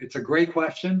because it's a great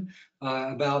question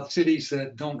about cities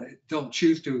that don't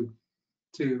choose to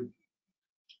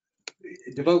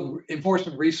devote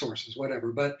enforcement resources,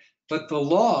 whatever. But the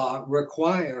law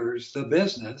requires the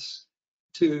business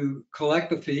to collect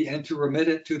the fee and to remit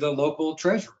it to the local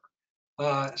treasurer.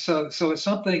 So it's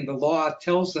something the law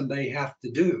tells them they have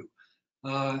to do.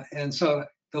 And so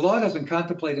the law doesn't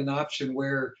contemplate an option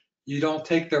where you don't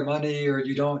take their money or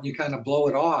you kind of blow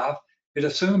it off. It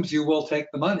assumes you will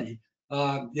take the money.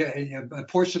 A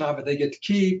portion of it they get to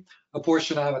keep, a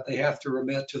portion of it they have to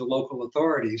remit to the local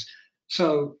authorities.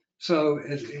 So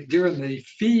during the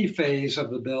fee phase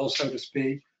of the bill, so to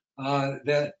speak,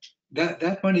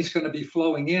 that money is going to be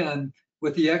flowing in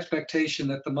with the expectation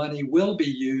that the money will be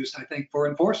used, I think, for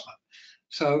enforcement.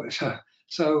 So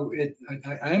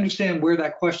I understand where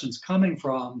that question's coming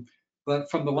from,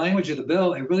 but from the language of the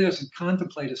bill, it really doesn't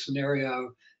contemplate a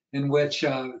scenario in which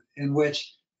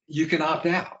you can opt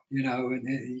out, and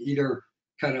either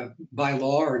kind of by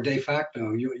law or de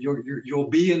facto, you'll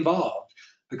be involved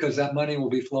because that money will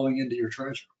be flowing into your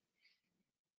treasury.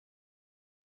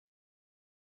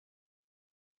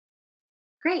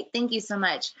 Great, thank you so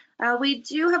much. We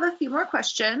do have a few more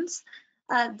questions.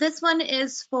 This one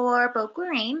is for Boca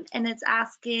Raton, and it's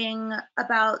asking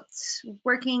about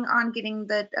working on getting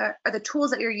the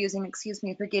tools that you're using, excuse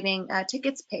me, for getting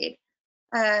tickets paid.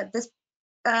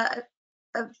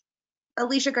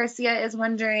 Alicia Garcia is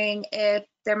wondering if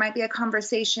there might be a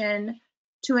conversation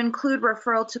to include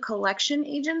referral to collection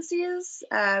agencies,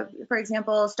 for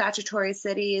example, statutory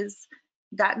cities.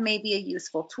 That may be a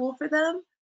useful tool for them.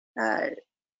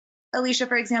 Alicia,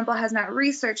 for example, has not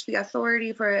researched the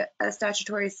authority for a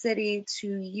statutory city to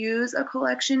use a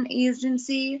collection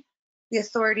agency. The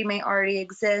authority may already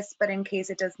exist, but in case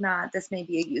it does not, this may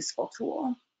be a useful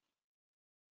tool.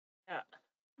 Yeah.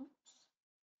 I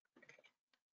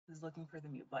was looking for the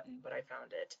mute button, but I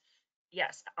found it.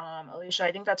 Yes, Alicia,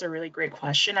 I think that's a really great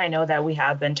question. I know that we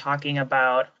have been talking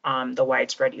about the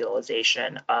widespread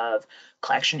utilization of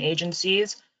collection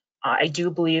agencies. I do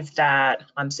believe that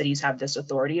cities have this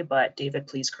authority, but David,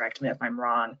 please correct me if I'm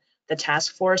wrong. The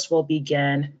task force will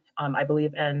begin, I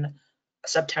believe, in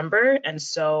September. And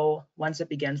so once it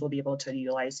begins, we'll be able to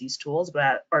utilize these tools,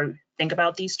 or think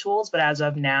about these tools. But as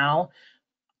of now,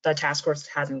 the task force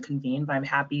hasn't convened, but I'm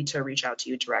happy to reach out to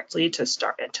you directly to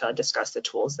start to discuss the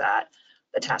tools that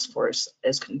the task force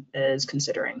is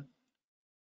considering.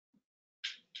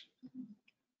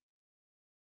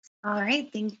 All right,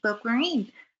 thank you, both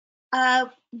Maureen.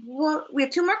 We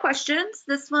have two more questions.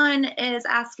 This one is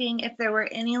asking if there were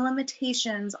any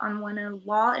limitations on when a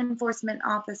law enforcement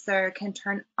officer can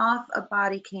turn off a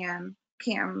body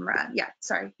camera.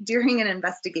 During an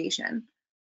investigation.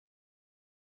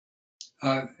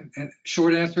 And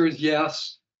short answer is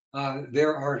yes.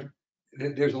 There's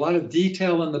a lot of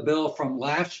detail in the bill from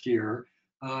last year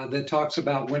that talks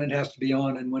about when it has to be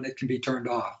on and when it can be turned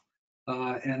off.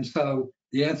 And so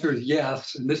the answer is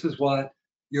yes. And this is what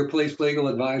your police legal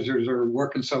advisors are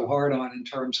working so hard on in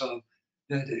terms of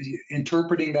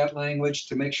interpreting that language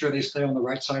to make sure they stay on the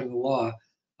right side of the law.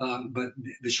 But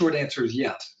the short answer is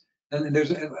yes. And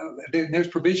there's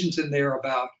provisions in there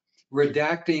about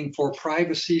redacting for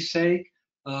privacy's sake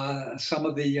some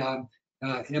of the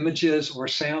images or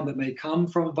sound that may come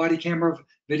from a body camera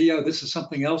video. This is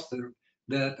something else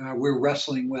that we're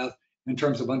wrestling with in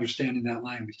terms of understanding that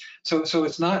language. So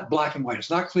it's not black and white. It's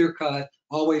not clear cut,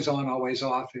 always on, always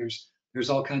off. There's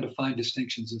all kind of fine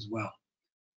distinctions as well.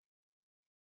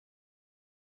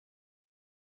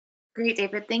 Great,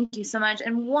 David. Thank you so much.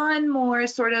 And one more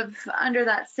sort of under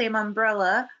that same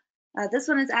umbrella. This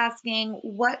one is asking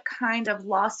what kind of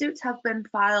lawsuits have been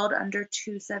filed under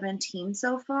 217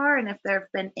 so far, and if there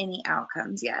have been any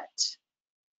outcomes yet.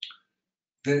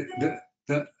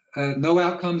 No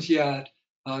outcomes yet.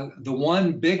 The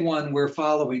one big one we're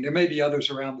following, there may be others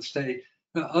around the state.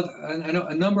 I know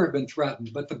a number have been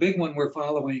threatened, but the big one we're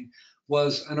following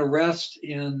was an arrest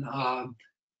in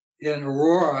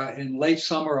Aurora in late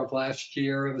summer of last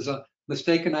year. It was a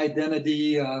mistaken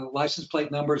identity, license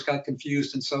plate numbers got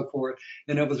confused and so forth.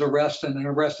 And it was an arrest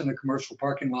in a commercial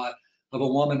parking lot of a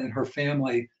woman and her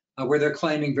family where they're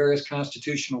claiming various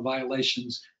constitutional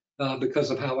violations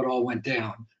because of how it all went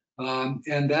down.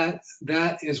 And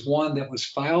that is one that was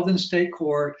filed in state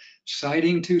court,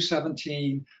 citing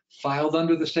 217, filed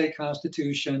under the state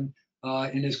constitution,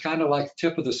 and is kind of like the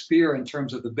tip of the spear in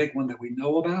terms of the big one that we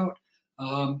know about.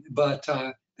 But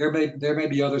there may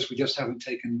be others we just haven't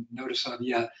taken notice of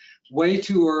yet. Way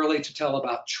too early to tell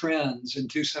about trends in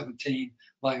 217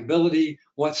 liability,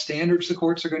 what standards the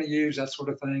courts are going to use, that sort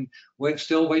of thing.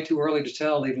 Still way too early to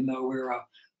tell, even though we're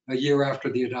a year after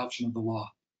the adoption of the law.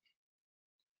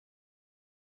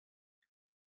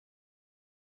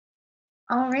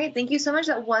 All right, thank you so much.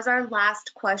 That was our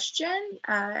last question.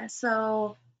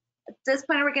 So at this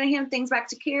point, we're going to hand things back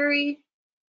to Carrie.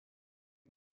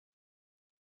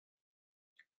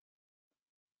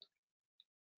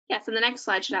 Yes, and the next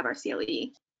slide should have our CLE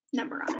number on it.